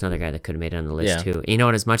T's also another guy that could have made it on the list, too. You know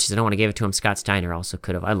what? As much as I don't want to give it to him, Scott Steiner also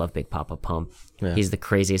could have. I love Big Papa Pump. Yeah. He's the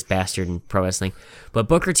craziest bastard in pro wrestling. But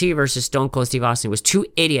Booker T versus Stone Cold Steve Austin was two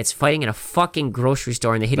idiots fighting in a fucking grocery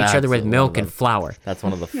store, and they hit each other with milk and flour. That's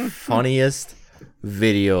one of the funniest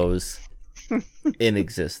videos in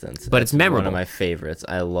existence. But it's memorable. One of my favorites.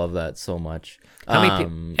 I love that so much. How many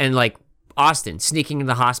people... And, Austin sneaking into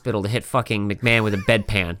the hospital to hit fucking McMahon with a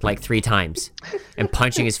bedpan 3 times and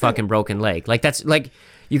punching his fucking broken leg. That's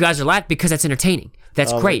you guys are laughing because that's entertaining.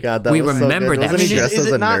 That's great. God, that we was remember so that. Wasn't he dressed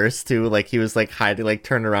as a nurse too? He was hiding,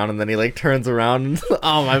 turn around, and then he turns around.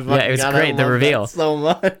 Oh my fucking yeah, it was God, great. The reveal so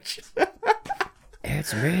much.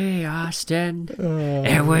 It's me, Austin.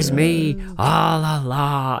 It was me all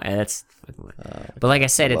along. And that's. But like I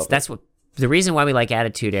said, that's what. The reason why we like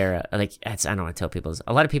Attitude Era, I don't want to tell people,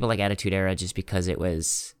 a lot of people like Attitude Era just because it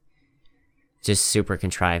was just super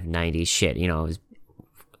contrived 90s shit. It was,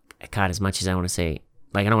 God, as much as I want to say,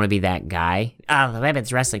 I don't want to be that guy. The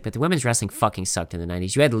women's wrestling, but the women's wrestling fucking sucked in the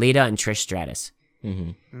 90s. You had Lita and Trish Stratus.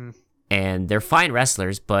 Mm-hmm. And they're fine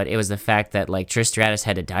wrestlers, but it was the fact that, Trish Stratus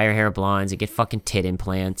had to dye her hair blondes and get fucking tit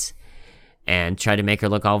implants and tried to make her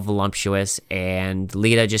look all voluptuous, and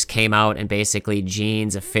Lita just came out in basically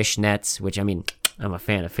jeans, of fishnets, which, I'm a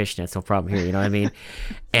fan of fishnets, no problem here, you know what I mean?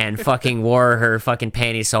 And fucking wore her fucking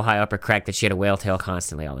panties so high up her crack that she had a whale tail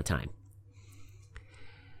constantly all the time.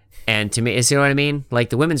 And to me, you know what I mean?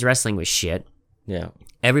 The women's wrestling was shit. Yeah.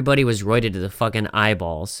 Everybody was roided to the fucking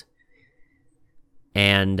eyeballs.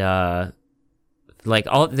 And, you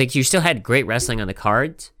still had great wrestling on the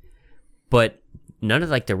cards, but none of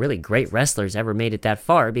the really great wrestlers ever made it that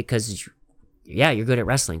far because, you're good at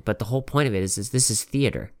wrestling. But the whole point of it is this is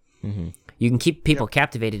theater. Mm-hmm. You can keep people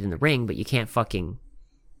captivated in the ring, but you can't fucking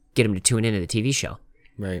get them to tune into the TV show.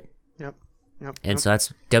 Right. Yep. And so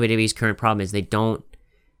that's WWE's current problem is they don't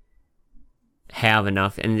have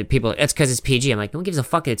enough. And the people, it's because it's PG. I'm like, no one gives a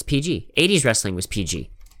fuck if it's PG. 80s wrestling was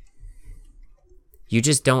PG. You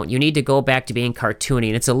just don't. You need to go back to being cartoony,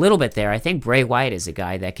 and it's a little bit there. I think Bray Wyatt is a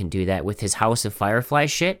guy that can do that with his House of Firefly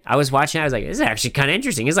shit. I was watching it, I was like, this is actually kind of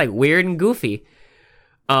interesting. It's weird and goofy.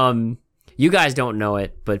 You guys don't know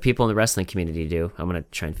it, but people in the wrestling community do. I'm going to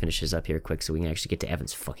try and finish this up here quick so we can actually get to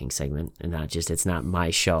Evan's fucking segment and not just, it's not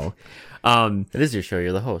my show. It is your show.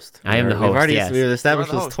 You're the host. I am the host, We've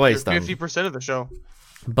established this twice. 50% of the show.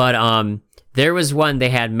 But there was one, they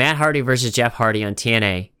had Matt Hardy versus Jeff Hardy on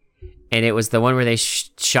TNA. And it was the one where they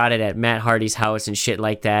shot it at Matt Hardy's house and shit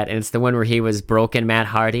like that. And it's the one where he was broken, Matt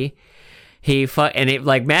Hardy.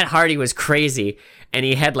 Matt Hardy was crazy. And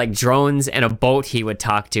he had drones and a boat he would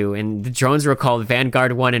talk to. And the drones were called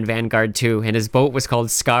Vanguard 1 and Vanguard 2. And his boat was called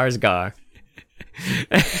Skarsgård.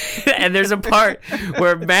 And there's a part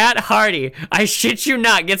where Matt Hardy, I shit you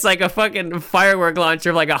not, gets a fucking firework launcher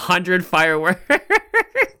of 100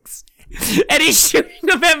 fireworks. And he's shooting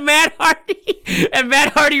them at Matt Hardy. And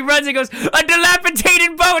Matt Hardy runs and goes, a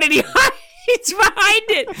dilapidated boat, and he hides behind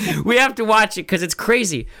it. We have to watch it because it's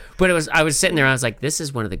crazy. But I was sitting there, I was like, this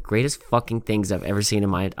is one of the greatest fucking things I've ever seen in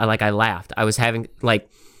my... I laughed. I was having,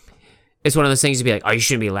 it's one of those things to be like, oh, you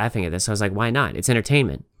shouldn't be laughing at this. I was like, why not? It's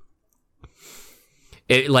entertainment.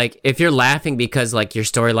 If you're laughing because, your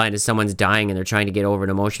storyline is someone's dying and they're trying to get over an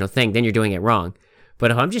emotional thing, then you're doing it wrong. But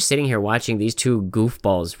if I'm just sitting here watching these two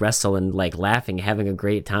goofballs wrestle and laughing, having a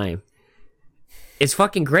great time, it's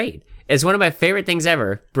fucking great. It's one of my favorite things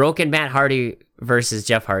ever. Broken Matt Hardy versus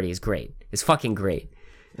Jeff Hardy is great. It's fucking great.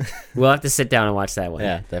 We'll have to sit down and watch that one.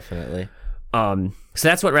 Yeah, definitely. So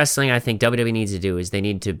that's what wrestling I think WWE needs to do is they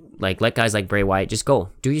need to like let guys like Bray Wyatt just go.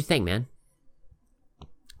 Do your thing, man.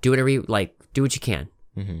 Do whatever you like. Do what you can.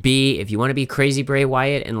 If you want to be crazy Bray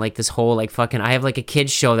Wyatt and like this whole like fucking I have like a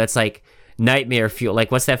kids show that's like Nightmare Fuel.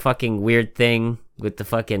 Like what's that fucking weird thing with the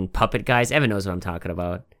fucking puppet guys? Evan knows what I'm talking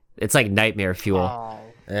about. It's like Nightmare Fuel. Oh,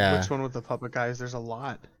 Yeah. which one with the puppet guys? There's a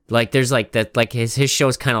lot. Like there's like that like his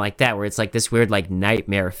show's kind of like that where it's like this weird like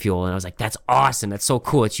Nightmare Fuel and I was like that's awesome, that's so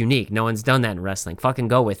cool, it's unique, no one's done that in wrestling, fucking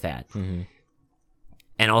go with that.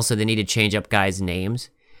 And also they need to change up guys' names,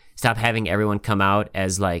 stop having everyone come out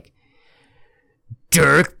as like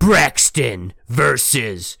Dirk Braxton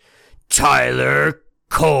versus Tyler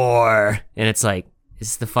Core, and it's like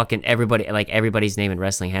it's the fucking everybody like everybody's name in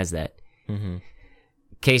wrestling has that.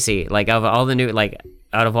 Casey, like out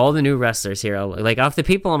of all the new wrestlers here, like off the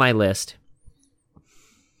people on my list,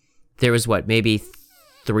 there was what, maybe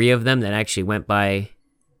 3 of them that actually went by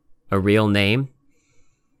a real name,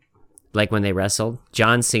 like when they wrestled.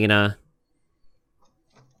 John Cena,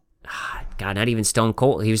 God, not even Stone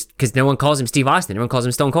Cold. He was, because no one calls him Steve Austin. Everyone calls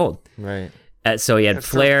him Stone Cold. Right. So he had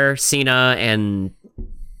Flair, Cena, and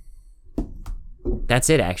that's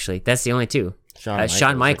it. Actually, that's the only 2.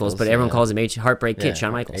 Shawn Michaels, but everyone calls him Heartbreak Kid.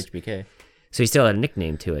 Shawn Michaels. HBK. So he still had a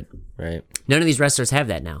nickname to it. Right. None of these wrestlers have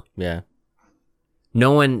that now. Yeah.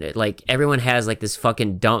 No one, like, everyone has, like, this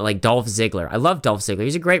fucking, like, Dolph Ziggler. I love Dolph Ziggler.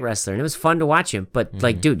 He's a great wrestler, and it was fun to watch him. But,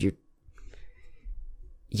 like, dude,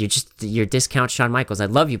 you're discount Shawn Michaels. I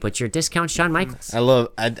love you, but you're discount Shawn Michaels.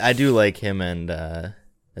 I do like him, and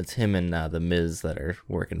it's him and The Miz that are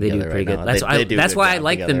working They together do pretty right good. now. That's why I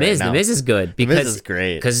like The Miz. The Miz is good. The Because, Miz is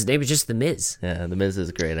great. Because his name was just The Miz. Yeah, The Miz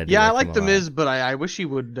is great. I like him a The lot. Miz, but I wish he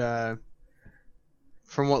would.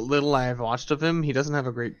 From what little I have watched of him, he doesn't have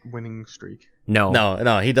a great winning streak.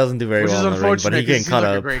 No, he doesn't do very Which well is in the ring, but he unfortunate, can 'cause he cut seems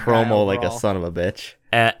like a a great guy promo like a overall. son of a bitch.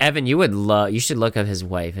 Evan, you should look up his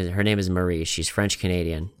wife. Her name is Marie. She's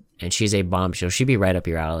French-Canadian, and she's a bombshell. She'd be right up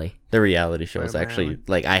your alley. The reality shows Right, actually, right.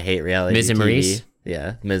 like, I hate reality Miz and TV. Maurice?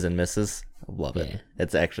 Yeah, Miz and Mrs. I love it. Yeah.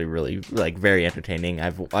 It's actually really, like, very entertaining.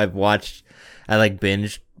 I've watched, I, like,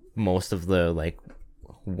 binged most of the, like,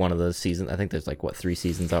 one of those seasons. I think there's, like, 3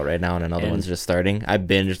 seasons out right now, and another one's just starting. I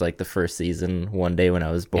binged, like, the first seson one day when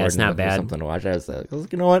I was bored it's and not looking for bad. something to watch. I was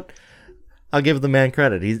like, you know what? I'll give the man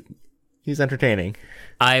credit. He's entertaining.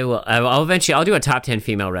 I'll eventually. I'll do a top 10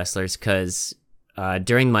 female wrestlers because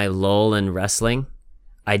during my lull in wrestling,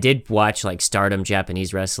 I did watch like Stardom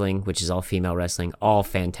Japanese wrestling, which is all female wrestling, all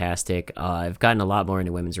fantastic. I've gotten a lot more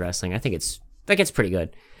into women's wrestling. I think it's pretty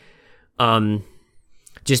good.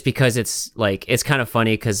 Just because it's kind of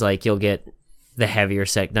funny because like you'll get the heavier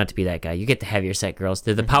set, not to be that guy, you get the heavier set girls.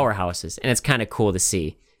 They're the powerhouses, and it's kind of cool to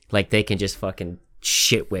see. Like they can just fucking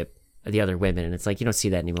shit whip the other women, and it's like you don't see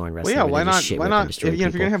that anymore in Well, wrestling. yeah, where why they just not? shit Why whip and not? destroy If you're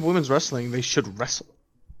people. gonna have women's wrestling, they should wrestle.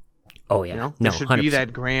 Oh yeah, You know, no, there should 100%. be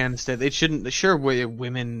that grand. They shouldn't. Sure,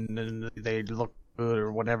 women and they look good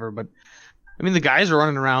or whatever, but I mean, the guys are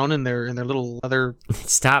running around in their little leather.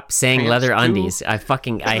 Stop saying Pants, leather too. undies. I Their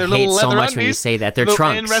hate little so leather much when you undies. say that. They're And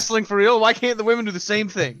trunks. wrestling for real. Why can't the women do the same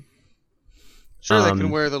thing? Sure, they Um, can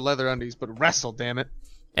wear the leather undies, but wrestle, damn it.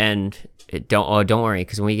 And don't worry,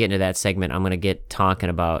 because when we get into that segment, I'm gonna get talking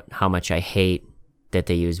about how much I hate that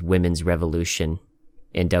they use women's revolution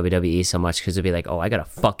in WWE so much. Because it'll be like, oh, I got a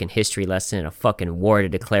fucking history lesson and a fucking war to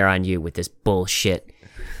declare on you with this bullshit.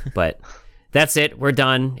 But that's it. We're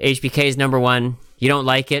done. HBK is number 1. You don't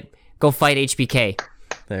like it? Go fight HBK.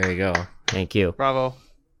 There you go. Thank you. Bravo.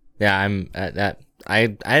 Yeah, I'm at that. I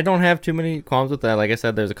don't have too many qualms with that. Like I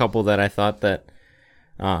said, there's a couple that I thought that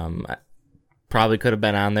probably could have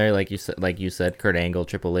been on there. Like you said, Kurt Angle,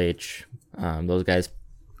 Triple H, those guys.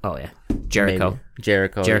 Oh yeah, Jericho. Maybe.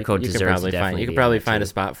 Jericho Jericho you could deserves probably to find definitely you could be probably on there, find a too.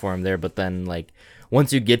 spot for him there. But then like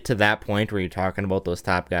once you get to that point where you're talking about those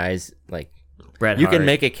top guys, like Bret you Hart. can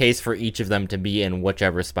make a case for each of them to be in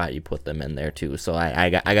whichever spot you put them in there too. So I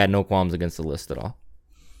got no qualms against the list at all.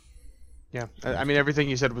 Yeah, I mean everything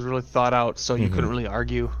you said was really thought out, so you couldn't really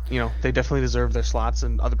argue. You know, they definitely deserve their slots,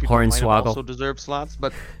 and other people might have Hornswoggle. also deserve slots.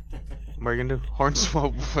 But what are you gonna do?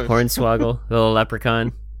 Hornswoggle. Hornswoggle, little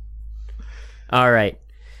leprechaun. All right.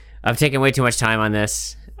 I've taken way too much time on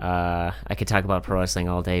this. I could talk about pro wrestling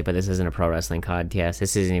all day, but this isn't a pro wrestling podcast.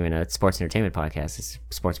 This isn't even a sports entertainment podcast. It's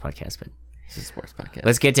a sports podcast. But This is a sports podcast.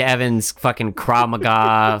 let's get to Evan's fucking Krav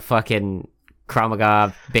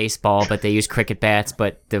Maga baseball, but they use cricket bats.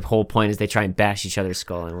 But the whole point is they try and bash each other's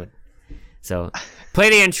skull in. So,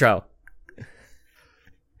 play the intro.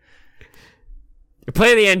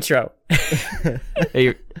 Play the intro.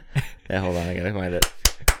 Yeah, hold on, I gotta find it.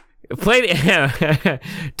 Play the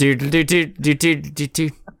do.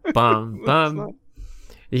 Bum bum.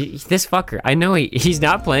 This fucker. I know he's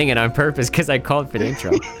not playing it on purpose because I called for the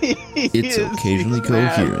intro. It's Occasionally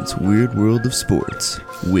Coherent's Weird World of Sports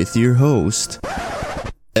with your host,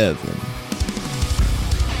 Evan.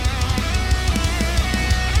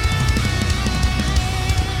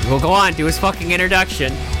 Well, go on, do his fucking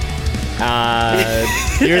introduction.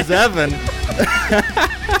 Here's Evan.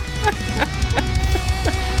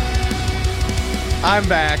 I'm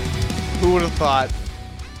back. Who would have thought?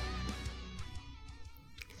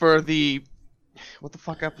 For the... What the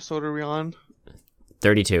fuck episode are we on?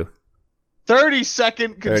 32.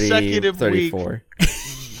 32nd consecutive 34. week.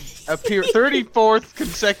 34th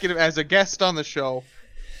consecutive as a guest on the show.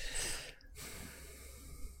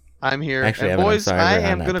 I'm here. Actually, and Evan, boys, I'm sorry, I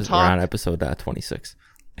am going to talk... We're on episode 26.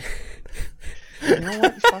 You know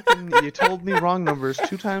what? You told me wrong numbers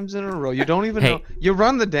 2 times in a row. You don't even know. You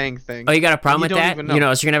run the dang thing. Oh, you got a problem with that? Even know. You know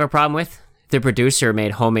what else you're going to have a problem with? The producer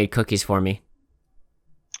made homemade cookies for me.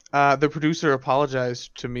 The producer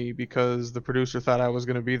apologized to me because the producer thought I was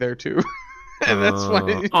going to be there too. And that's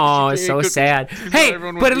why. Oh, it's so sad. Hey,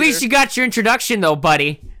 but at least you got your introduction though,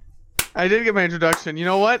 buddy. I did get my introduction. You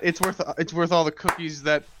know what? It's worth all the cookies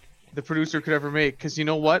that the producer could ever make. Because you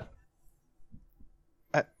know what?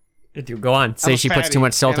 Dude, go on. Say she puts too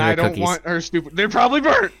much salt in her cookies. I don't want her stupid. They're probably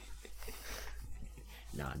burnt.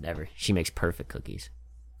 No, never. She makes perfect cookies.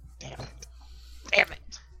 Damn it.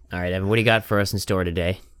 All right, Evan, what do you got for us in store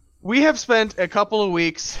today? We have spent a couple of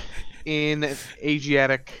weeks in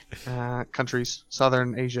Asiatic countries,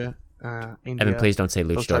 Southern Asia, India. Evan, please don't say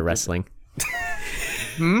luchador wrestling.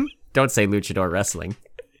 Don't say luchador wrestling.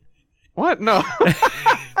 What? No.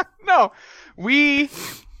 No. We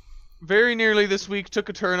very nearly this week took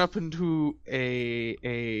a turn up into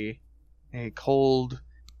a cold,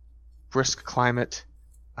 brisk climate.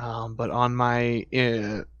 But on my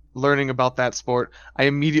learning about that sport, I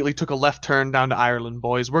immediately took a left turn down to Ireland,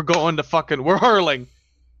 boys. We're hurling.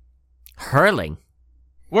 Hurling?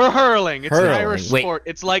 We're hurling. It's Hurling. an Irish Wait. sport.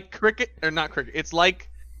 It's like cricket, or not cricket. It's like,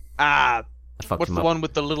 what's the one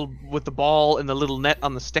with the ball and the little net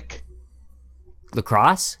on the stick?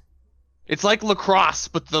 Lacrosse? It's like lacrosse,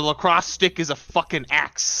 but the lacrosse stick is a fucking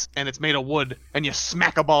axe, and it's made of wood, and you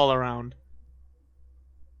smack a ball around.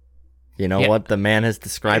 You know what? The man has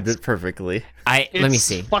described it perfectly. Let me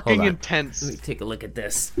see. It's fucking Hold on. intense. Let me take a look at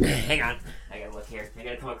this. Hang on. I gotta look here. I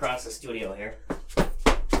gotta come across the studio here.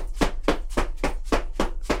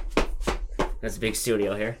 That's a big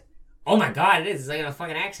studio here. Oh my god, it is. It's like a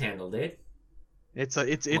fucking axe handle, dude. It's Look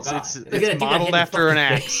at it's modeled after an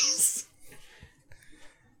axe. face.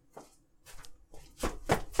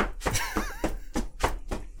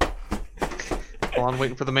 Hold on,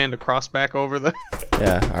 waiting for the man to cross back over the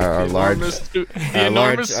Yeah, our enormous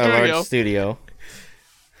studio.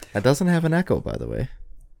 That doesn't have an echo, by the way.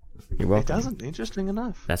 You're It welcome. doesn't. Interesting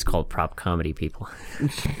enough. That's called prop comedy, people.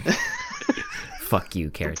 Fuck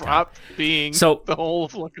you, Carrot Top. Prop being So- the whole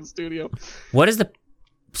fucking studio.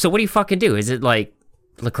 So what do you fucking do? Is it like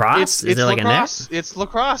lacrosse? Is there like lacrosse. a net? It's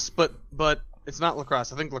lacrosse, but it's not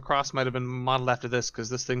lacrosse. I think lacrosse might have been modeled after this because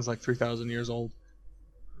this thing's like 3,000 years old.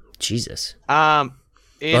 Jesus.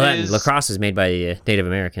 It is lacrosse is made by Native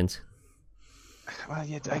Americans. Well,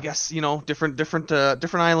 yeah, I guess different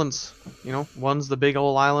islands. One's the big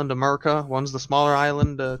old island, America. One's the smaller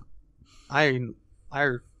island, Ireland.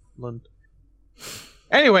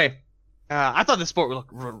 Anyway, I thought this sport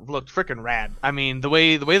looked freaking rad. I mean, the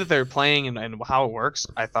way that they're playing and how it works,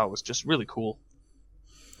 I thought was just really cool.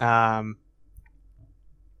 So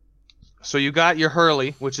you got your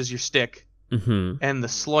hurley, which is your stick, and the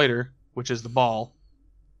sloiter, which is the ball.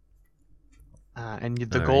 And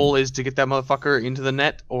the goal is to get that motherfucker into the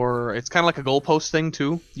net, or it's kind of like a goalpost thing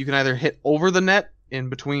too. You can either hit over the net in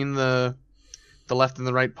between the left and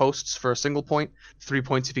the right posts for a single point, 3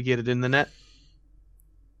 points if you get it in the net.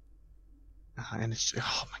 And it's,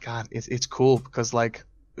 oh my god, it's cool because like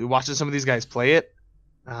watching some of these guys play it,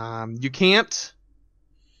 you can't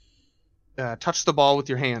touch the ball with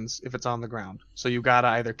your hands if it's on the ground. So you gotta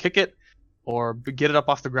either kick it or get it up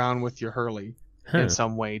off the ground with your hurley in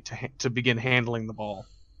some way to begin handling the ball.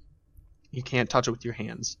 You can't touch it with your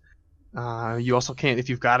hands. You also can't, if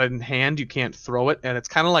you've got it in hand, you can't throw it. And it's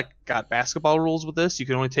kind of like got basketball rules with this. You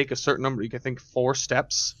can only take a certain number. You can think 4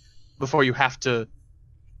 steps before you have to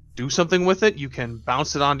do something with it. You can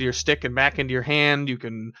bounce it onto your stick and back into your hand. You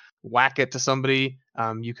can whack it to somebody.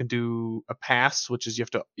 You can do a pass, which is you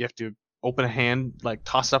have to open a hand, like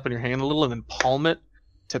toss it up in your hand a little, and then palm it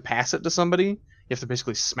to pass it to somebody. You have to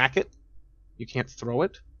basically smack it. You can't throw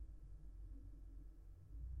it.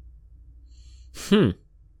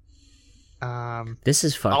 This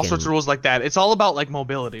is fucking... all sorts of rules like that. It's all about like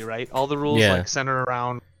mobility, right? All the rules like center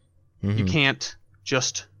around you can't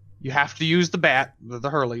just... You have to use the bat, the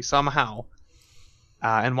Hurley, somehow.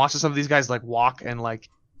 And watching some of these guys like walk and like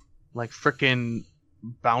frickin'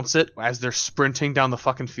 bounce it as they're sprinting down the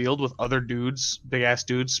fucking field with other dudes, big ass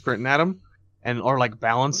dudes sprinting at them, or like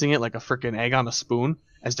balancing it like a frickin' egg on a spoon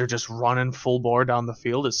as they're just running full bore down the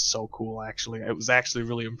field is so cool. Actually, it was actually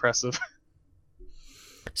really impressive.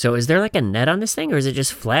 So is there like a net on this thing, or is it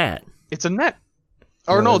just flat? It's a net.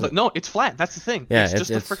 Or no, it's flat. That's the thing. Yeah, it's just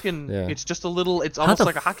a frickin'. Yeah. It's just a little. It's almost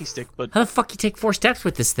like a hockey stick. But how the fuck you take 4 steps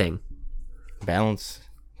with this thing? Balance,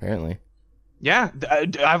 apparently. Yeah,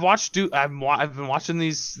 I've been watching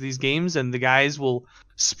these games, and the guys will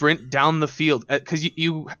sprint down the field because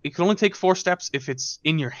you can only take 4 steps if it's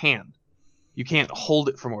in your hand. You can't hold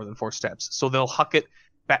it for more than 4 steps. So they'll huck it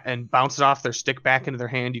back and bounce it off their stick back into their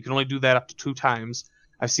hand. You can only do that up to 2 times.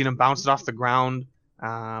 I've seen them bounce it off the ground.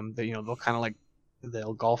 They'll kind of like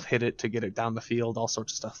they'll golf hit it to get it down the field, all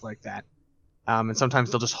sorts of stuff like that. And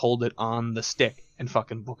sometimes they'll just hold it on the stick and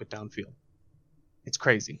fucking book it downfield. It's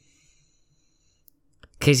crazy.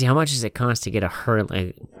 Casey, how much does it cost to get a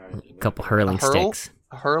couple hurling sticks?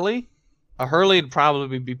 A Hurley? A Hurley would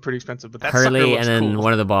probably be pretty expensive, but that Hurley and then cool.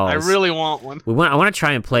 One of the balls. I really want one. I want to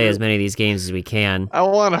try and play as many of these games as we can. I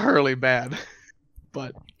want a Hurley bad,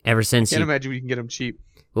 but ever since I can't imagine we can get them cheap.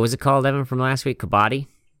 What was it called, Evan, from last week? Kabaddi?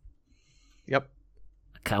 Yep.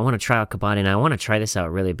 I want to try out Kabaddi, and I want to try this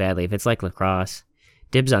out really badly. If it's like lacrosse.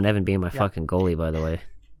 Dibs on Evan being my fucking goalie, by the way.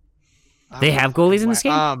 They have goalies in this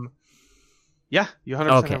game? Yeah, you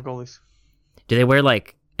 100% have goalies. Do they wear,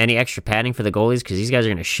 like, any extra padding for the goalies? Because these guys are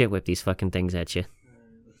going to shit whip these fucking things at you.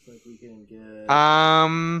 Looks like we can get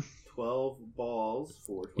 12 balls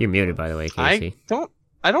for... You're muted, by the way, Casey.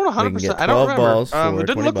 I don't 100%. I don't remember. It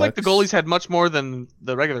didn't look like the goalies had much more than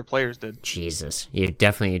the regular players did. Jesus. You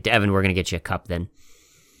definitely... Evan, we're going to get you a cup then.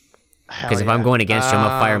 Because if I'm going against you, I'm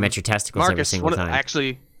going to fire them at your testicles every single time.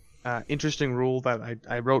 Actually... interesting rule that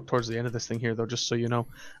I wrote towards the end of this thing here, though, just so you know.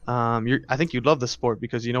 I think you'd love this sport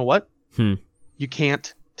because you know what? You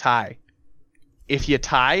can't tie. If you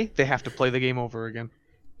tie, they have to play the game over again.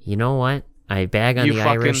 You know what? I bag on the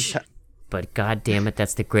Irish, but god damn it,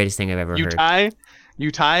 that's the greatest thing I've ever heard.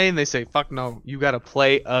 You tie, and they say, fuck no, you gotta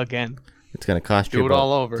play again. It's gonna cost you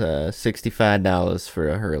about $65 for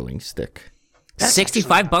a hurling stick. That's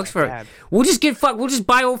 $65 for it. We'll just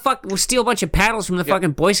we'll steal a bunch of paddles from the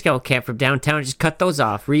fucking Boy Scout camp from downtown and just cut those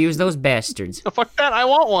off. Reuse those bastards. Oh, fuck that. I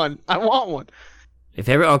want one.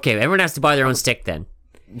 Everyone has to buy their own stick then.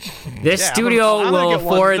 This studio will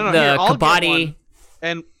afford the Kabaddi.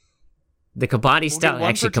 And the Kabaddi style.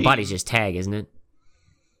 Actually, Kabaddi's just tag, isn't it?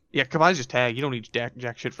 Yeah, Kabaddi's just tag. You don't need jack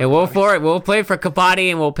shit for it. We'll play for Kabaddi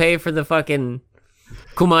and we'll pay for the fucking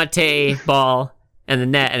Kumite ball and the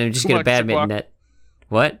net, and just get a badminton net.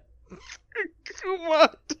 What?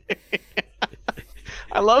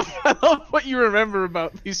 I love what you remember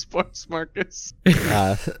about these sports, Marcus.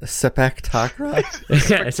 Sepak Takraw?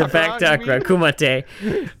 Sepak Takraw, Kumite.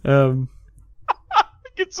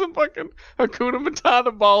 Get some fucking Hakuna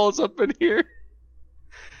Matata balls up in here.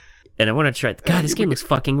 And I want to try... God, this game looks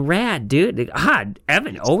fucking rad, dude.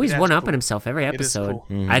 Evan always one-upping himself every episode. Cool.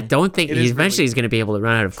 Mm-hmm. I don't think eventually he's going to be able to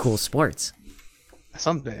run out of cool sports.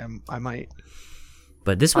 Someday I might.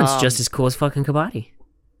 But this one's just as cool as fucking Kabaddi.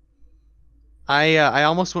 I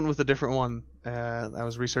almost went with a different one. I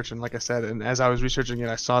was researching, like I said, and as I was researching it,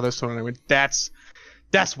 I saw this one and I went, that's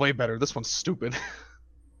way better. This one's stupid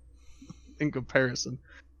in comparison.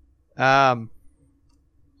 Yeah,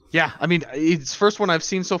 I mean, it's the first one I've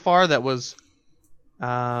seen so far that was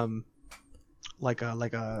like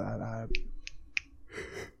a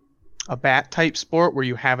bat type sport where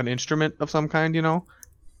you have an instrument of some kind, you know.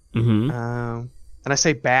 Mm-hmm. And I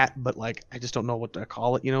say bat, but like I just don't know what to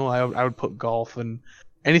call it. You know, I would put golf and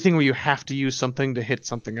anything where you have to use something to hit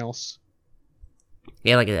something else.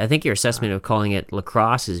 Yeah, like I think your assessment of calling it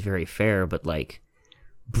lacrosse is very fair, but like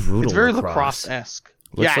brutal. It's very lacrosse-esque.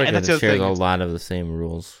 Looks like it shares a lot of the same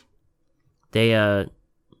rules. They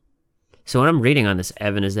so what I'm reading on this,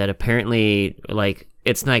 Evan, is that apparently like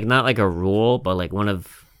it's like not like a rule, but like one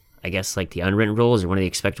of, I guess, like the unwritten rules or one of the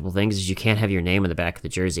expectable things is you can't have your name on the back of the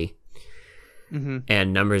jersey. Mm-hmm.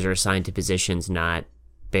 And numbers are assigned to positions, not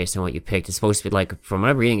based on what you picked. It's supposed to be like, from what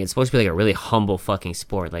I'm reading, it's supposed to be like a really humble fucking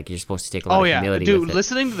sport. Like you're supposed to take a lot of humility with it. Dude,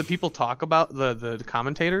 listening to the people talk about the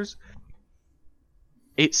commentators,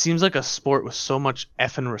 it seems like a sport with so much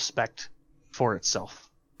effing respect for itself.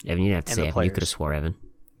 Evan, you didn't have to say Evan. You could have swore Evan.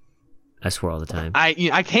 I swore all the time.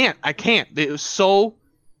 I can't. It was so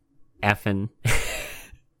effing.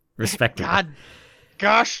 Respectable.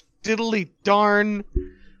 Gosh, diddly darn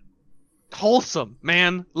wholesome,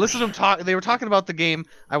 man. Listen to them talk. They were talking about the game.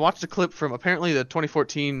 I watched a clip from apparently the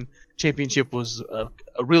 2014 championship was a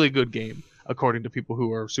really good game, according to people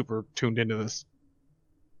who are super tuned into this.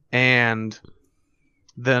 And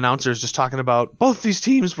the announcer is just talking about both these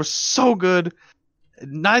teams were so good.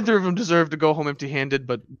 Neither of them deserved to go home empty-handed,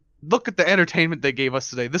 but look at the entertainment they gave us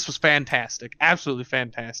today. This was fantastic. Absolutely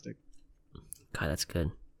fantastic. God, that's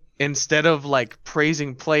good. Instead of like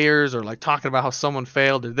praising players or like talking about how someone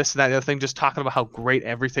failed or this and that the other thing, just talking about how great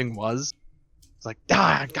everything was. It's like,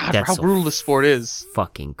 God, That's how so brutal this sport is.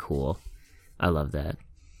 Fucking cool. I love that.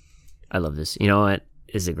 I love this. You know what?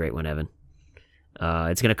 This is a great one, Evan.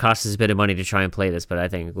 It's gonna cost us a bit of money to try and play this, but I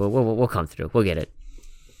think we'll come through. We'll get it.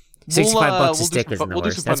 $65 a stick isn't the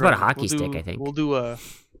worst. That's about a hockey stick, I think. We'll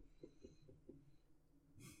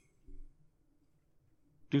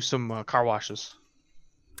do some car washes.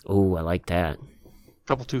 Oh, I like that.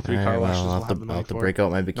 Couple, 2, 3 car washes. I'll have to break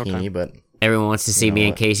out my bikini, but everyone wants to see me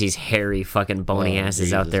and Casey's hairy fucking bony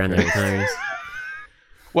asses out there in their cars.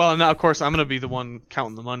 Well, now of course I'm gonna be the one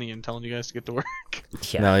counting the money and telling you guys to get to work.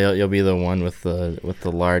 Yeah. No, you'll be the one with the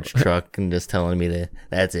large truck and just telling me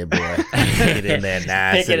that's it, boy. Get in there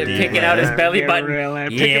nice and deep. Picking out his belly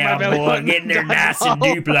button. Yeah, boy, getting there nice and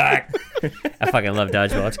deep like. I fucking love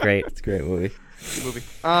Dodgeball. It's great. It's a great movie. Good movie.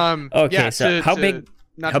 Okay, yeah, so how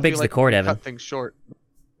big's the court, Evan? Cut things short.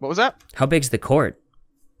 What was that? How big's the court?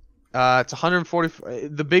 It's 140.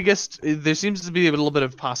 The biggest. There seems to be a little bit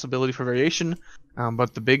of possibility for variation,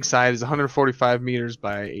 but the big side is 145 meters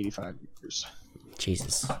by 85 meters.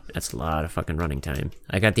 Jesus, that's a lot of fucking running time.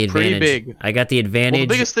 I got the advantage. Pretty big. I got the advantage. Well,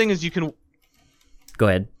 the biggest thing is you can. Go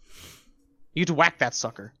ahead. You get to whack that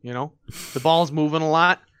sucker. You know, the ball's moving a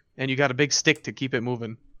lot, and you got a big stick to keep it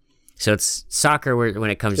moving. So it's soccer when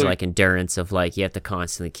it comes to like endurance of like you have to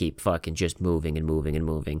constantly keep fucking just moving and moving and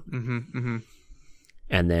moving. Mm-hmm. Mm-hmm.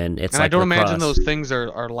 And then it's and like I don't lacrosse. imagine those things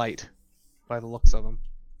are light, by the looks of them.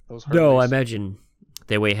 Those No, I Hercules. imagine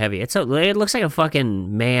they weigh heavy. It looks like a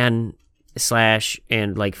fucking man /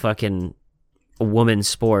 and like fucking a woman's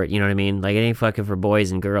sport. You know what I mean? Like it ain't fucking for boys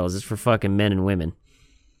and girls. It's for fucking men and women.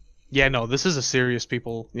 Yeah, no, this is a serious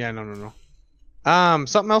people. Yeah, no.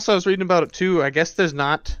 Something else I was reading about it too. I guess there's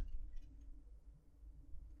not.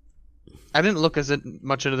 I didn't look as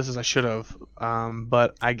much into this as I should have,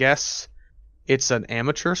 but I guess it's an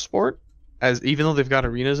amateur sport, even though they've got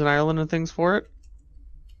arenas in Ireland and things for it.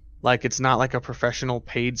 Like it's not like a professional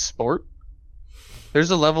paid sport.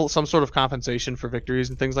 There's a level, some sort of compensation for victories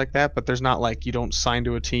and things like that, but there's not like you don't sign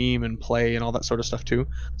to a team and play and all that sort of stuff too.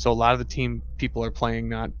 So a lot of the team people are playing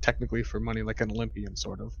not technically for money, like an Olympian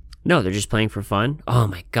sort of. No, they're just playing for fun. Oh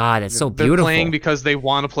my god, that's so They're beautiful. playing because they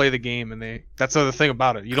want to play the game, and that's the other thing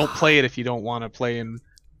about it. You don't play it if you don't want to play in.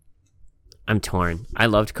 I'm torn. I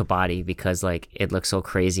loved Kabaddi because like it looks so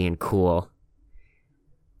crazy and cool.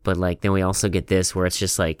 But like then we also get this where it's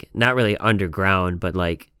just like not really underground, but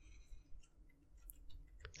like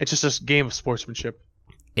It's just a game of sportsmanship.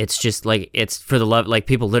 it's just like it's for the love. Like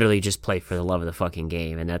people literally just play for the love of the fucking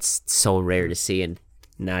game, and that's so rare to see and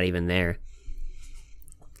not even there.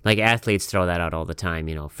 Like athletes throw that out all the time,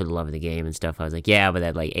 you know, for the love of the game and stuff. I was like, yeah, but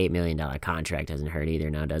that like $8 million contract doesn't hurt either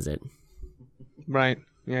now, does it? Right.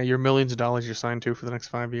 Yeah, your millions of dollars you're signed to for the next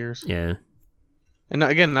 5 years. Yeah. And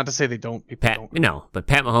again, not to say they don't. People don't. No, but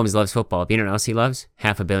Pat Mahomes loves football. You know what else he loves?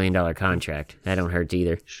 $500 million contract. That don't hurt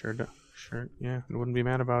either. Sure. Yeah, I wouldn't be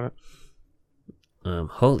mad about it.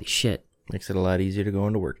 Holy shit. Makes it a lot easier to go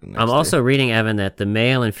into work the next I'm day. also reading, Evan, that the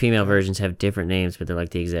male and female versions have different names, but they're like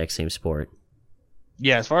the exact same sport.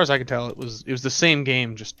 Yeah, as far as I could tell, it was the same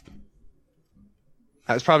game. Just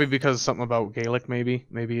it's probably because of something about Gaelic. Maybe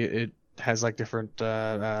it has like different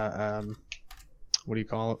what do you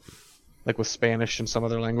call it? Like with Spanish and some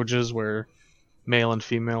other languages where male and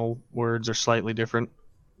female words are slightly different.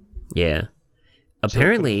 Yeah. So it could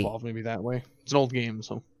Apparently, evolve maybe that way. It's an old game,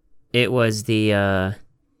 so it was the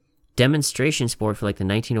demonstration sport for like the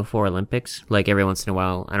 1904 Olympics. Like every once in a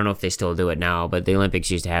while, I don't know if they still do it now, but the Olympics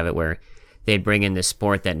used to have it where they'd bring in this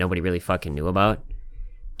sport that nobody really fucking knew about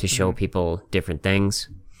to show people different things.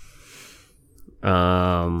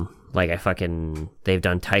 Like they've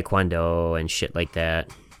done Taekwondo and shit like that.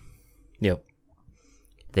 Yep.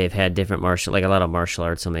 They've had different a lot of martial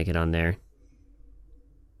arts will make it on there.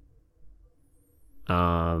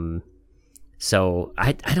 So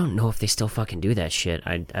I don't know if they still fucking do that shit.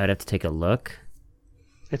 I'd have to take a look.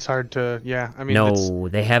 it's hard to. Yeah, I mean, No,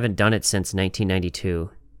 they haven't done it since 1992,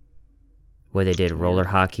 where they did roller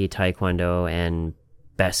hockey, taekwondo, and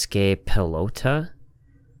basket pelota,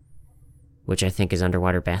 which I think is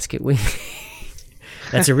underwater basket weaving.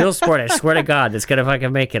 That's a real sport. I swear to God, that's gonna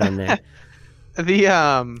fucking make it on there.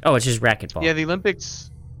 Oh, it's just racquetball. Yeah, the Olympics.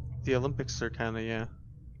 The Olympics are kind of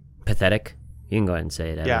Pathetic. You can go ahead and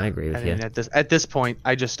say it. I agree with you. At this point,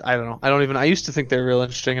 I don't know. I used to think they were real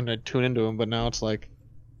interesting and I'd tune into them, but now it's like,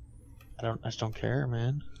 I just don't care,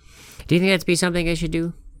 man. Do you think that'd be something I should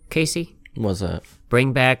do, Casey? What's that?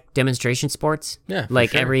 Bring back demonstration sports? Yeah, for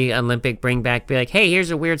like sure. every Olympic, be like, hey,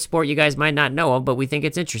 here's a weird sport you guys might not know of, but we think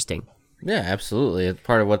it's interesting. Yeah, absolutely. It's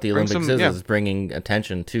part of what the Olympics is bringing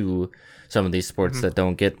attention to some of these sports that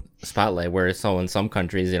don't get spotlight. Whereas in some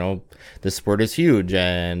countries, the sport is huge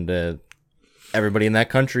and everybody in that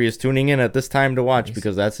country is tuning in at this time to watch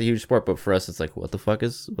because that's a huge sport. But for us, it's like, what the fuck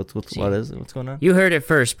is what's going on? You heard it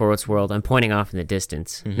first, Sports World. I'm pointing off in the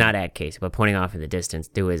distance, not at Casey, but pointing off in the distance.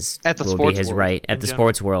 At the Sports his World. right at the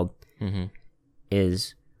Sports World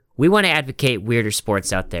is we want to advocate weirder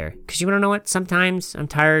sports out there because you want to know what? Sometimes I'm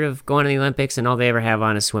tired of going to the Olympics and all they ever have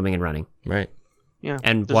on is swimming and running. Right. Yeah.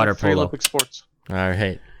 And There's water 3 polo. Olympic sports. All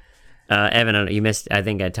right. Evan, you missed. I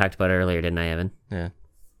think I talked about it earlier, didn't I, Evan? Yeah.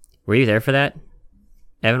 Were you there for that?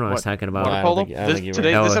 Evan, what I was talking about? Water I polo? don't think you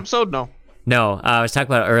were. This episode? No. No, I was talking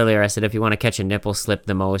about it earlier. I said if you want to catch a nipple slip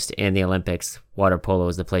the most in the Olympics, water polo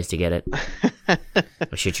is the place to get it. Well,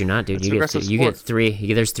 shit, you're not, dude. You get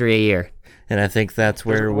 3. There's 3 a year. And I think that's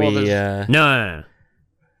where No.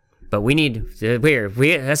 But we need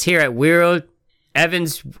let's hear at World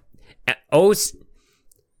Evans.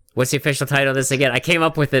 What's the official title of this again? I came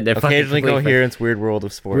up with it. Occasionally Coherence, Weird World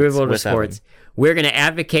of Sports. Weird World of Sports. We're gonna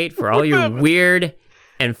advocate for all your weird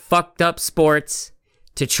and fucked up sports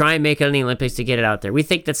to try and make it in the Olympics to get it out there. We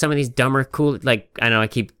think that some of these dumber, cool, I know I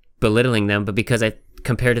keep belittling them, but because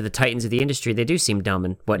compared to the titans of the industry, they do seem dumb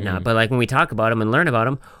and whatnot. But when we talk about them and learn about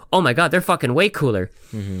them, oh my God, they're fucking way cooler.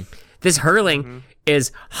 This hurling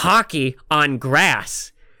is hockey on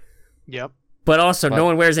grass. Yep. But also, no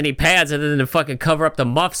one wears any pads other than to fucking cover up the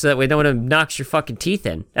muff so that way no one knocks your fucking teeth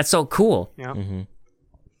in. That's so cool. Yeah.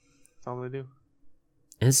 That's all they do.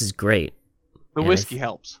 And this is great. The whiskey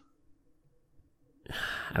helps.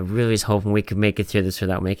 I really was hoping we could make it through this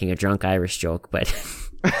without making a drunk Irish joke, but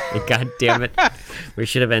God damn it. We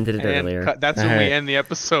should have ended it earlier. That's when we end the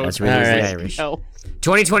episode. That's really the Irish.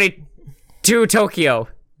 2022 Tokyo.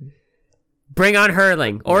 Bring on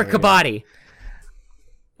hurling or kabaddi.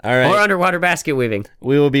 All right. Or underwater basket weaving.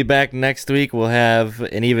 We will be back next week. We'll have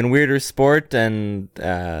an even weirder sport and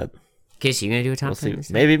Casey, you gonna do a top we'll 10?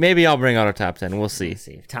 See. Maybe I'll bring out a top 10. We'll see. Let's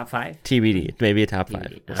see. Top 5? TBD. Maybe a top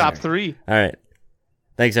 5. Top 3. All right.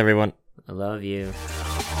 Thanks everyone. I love you.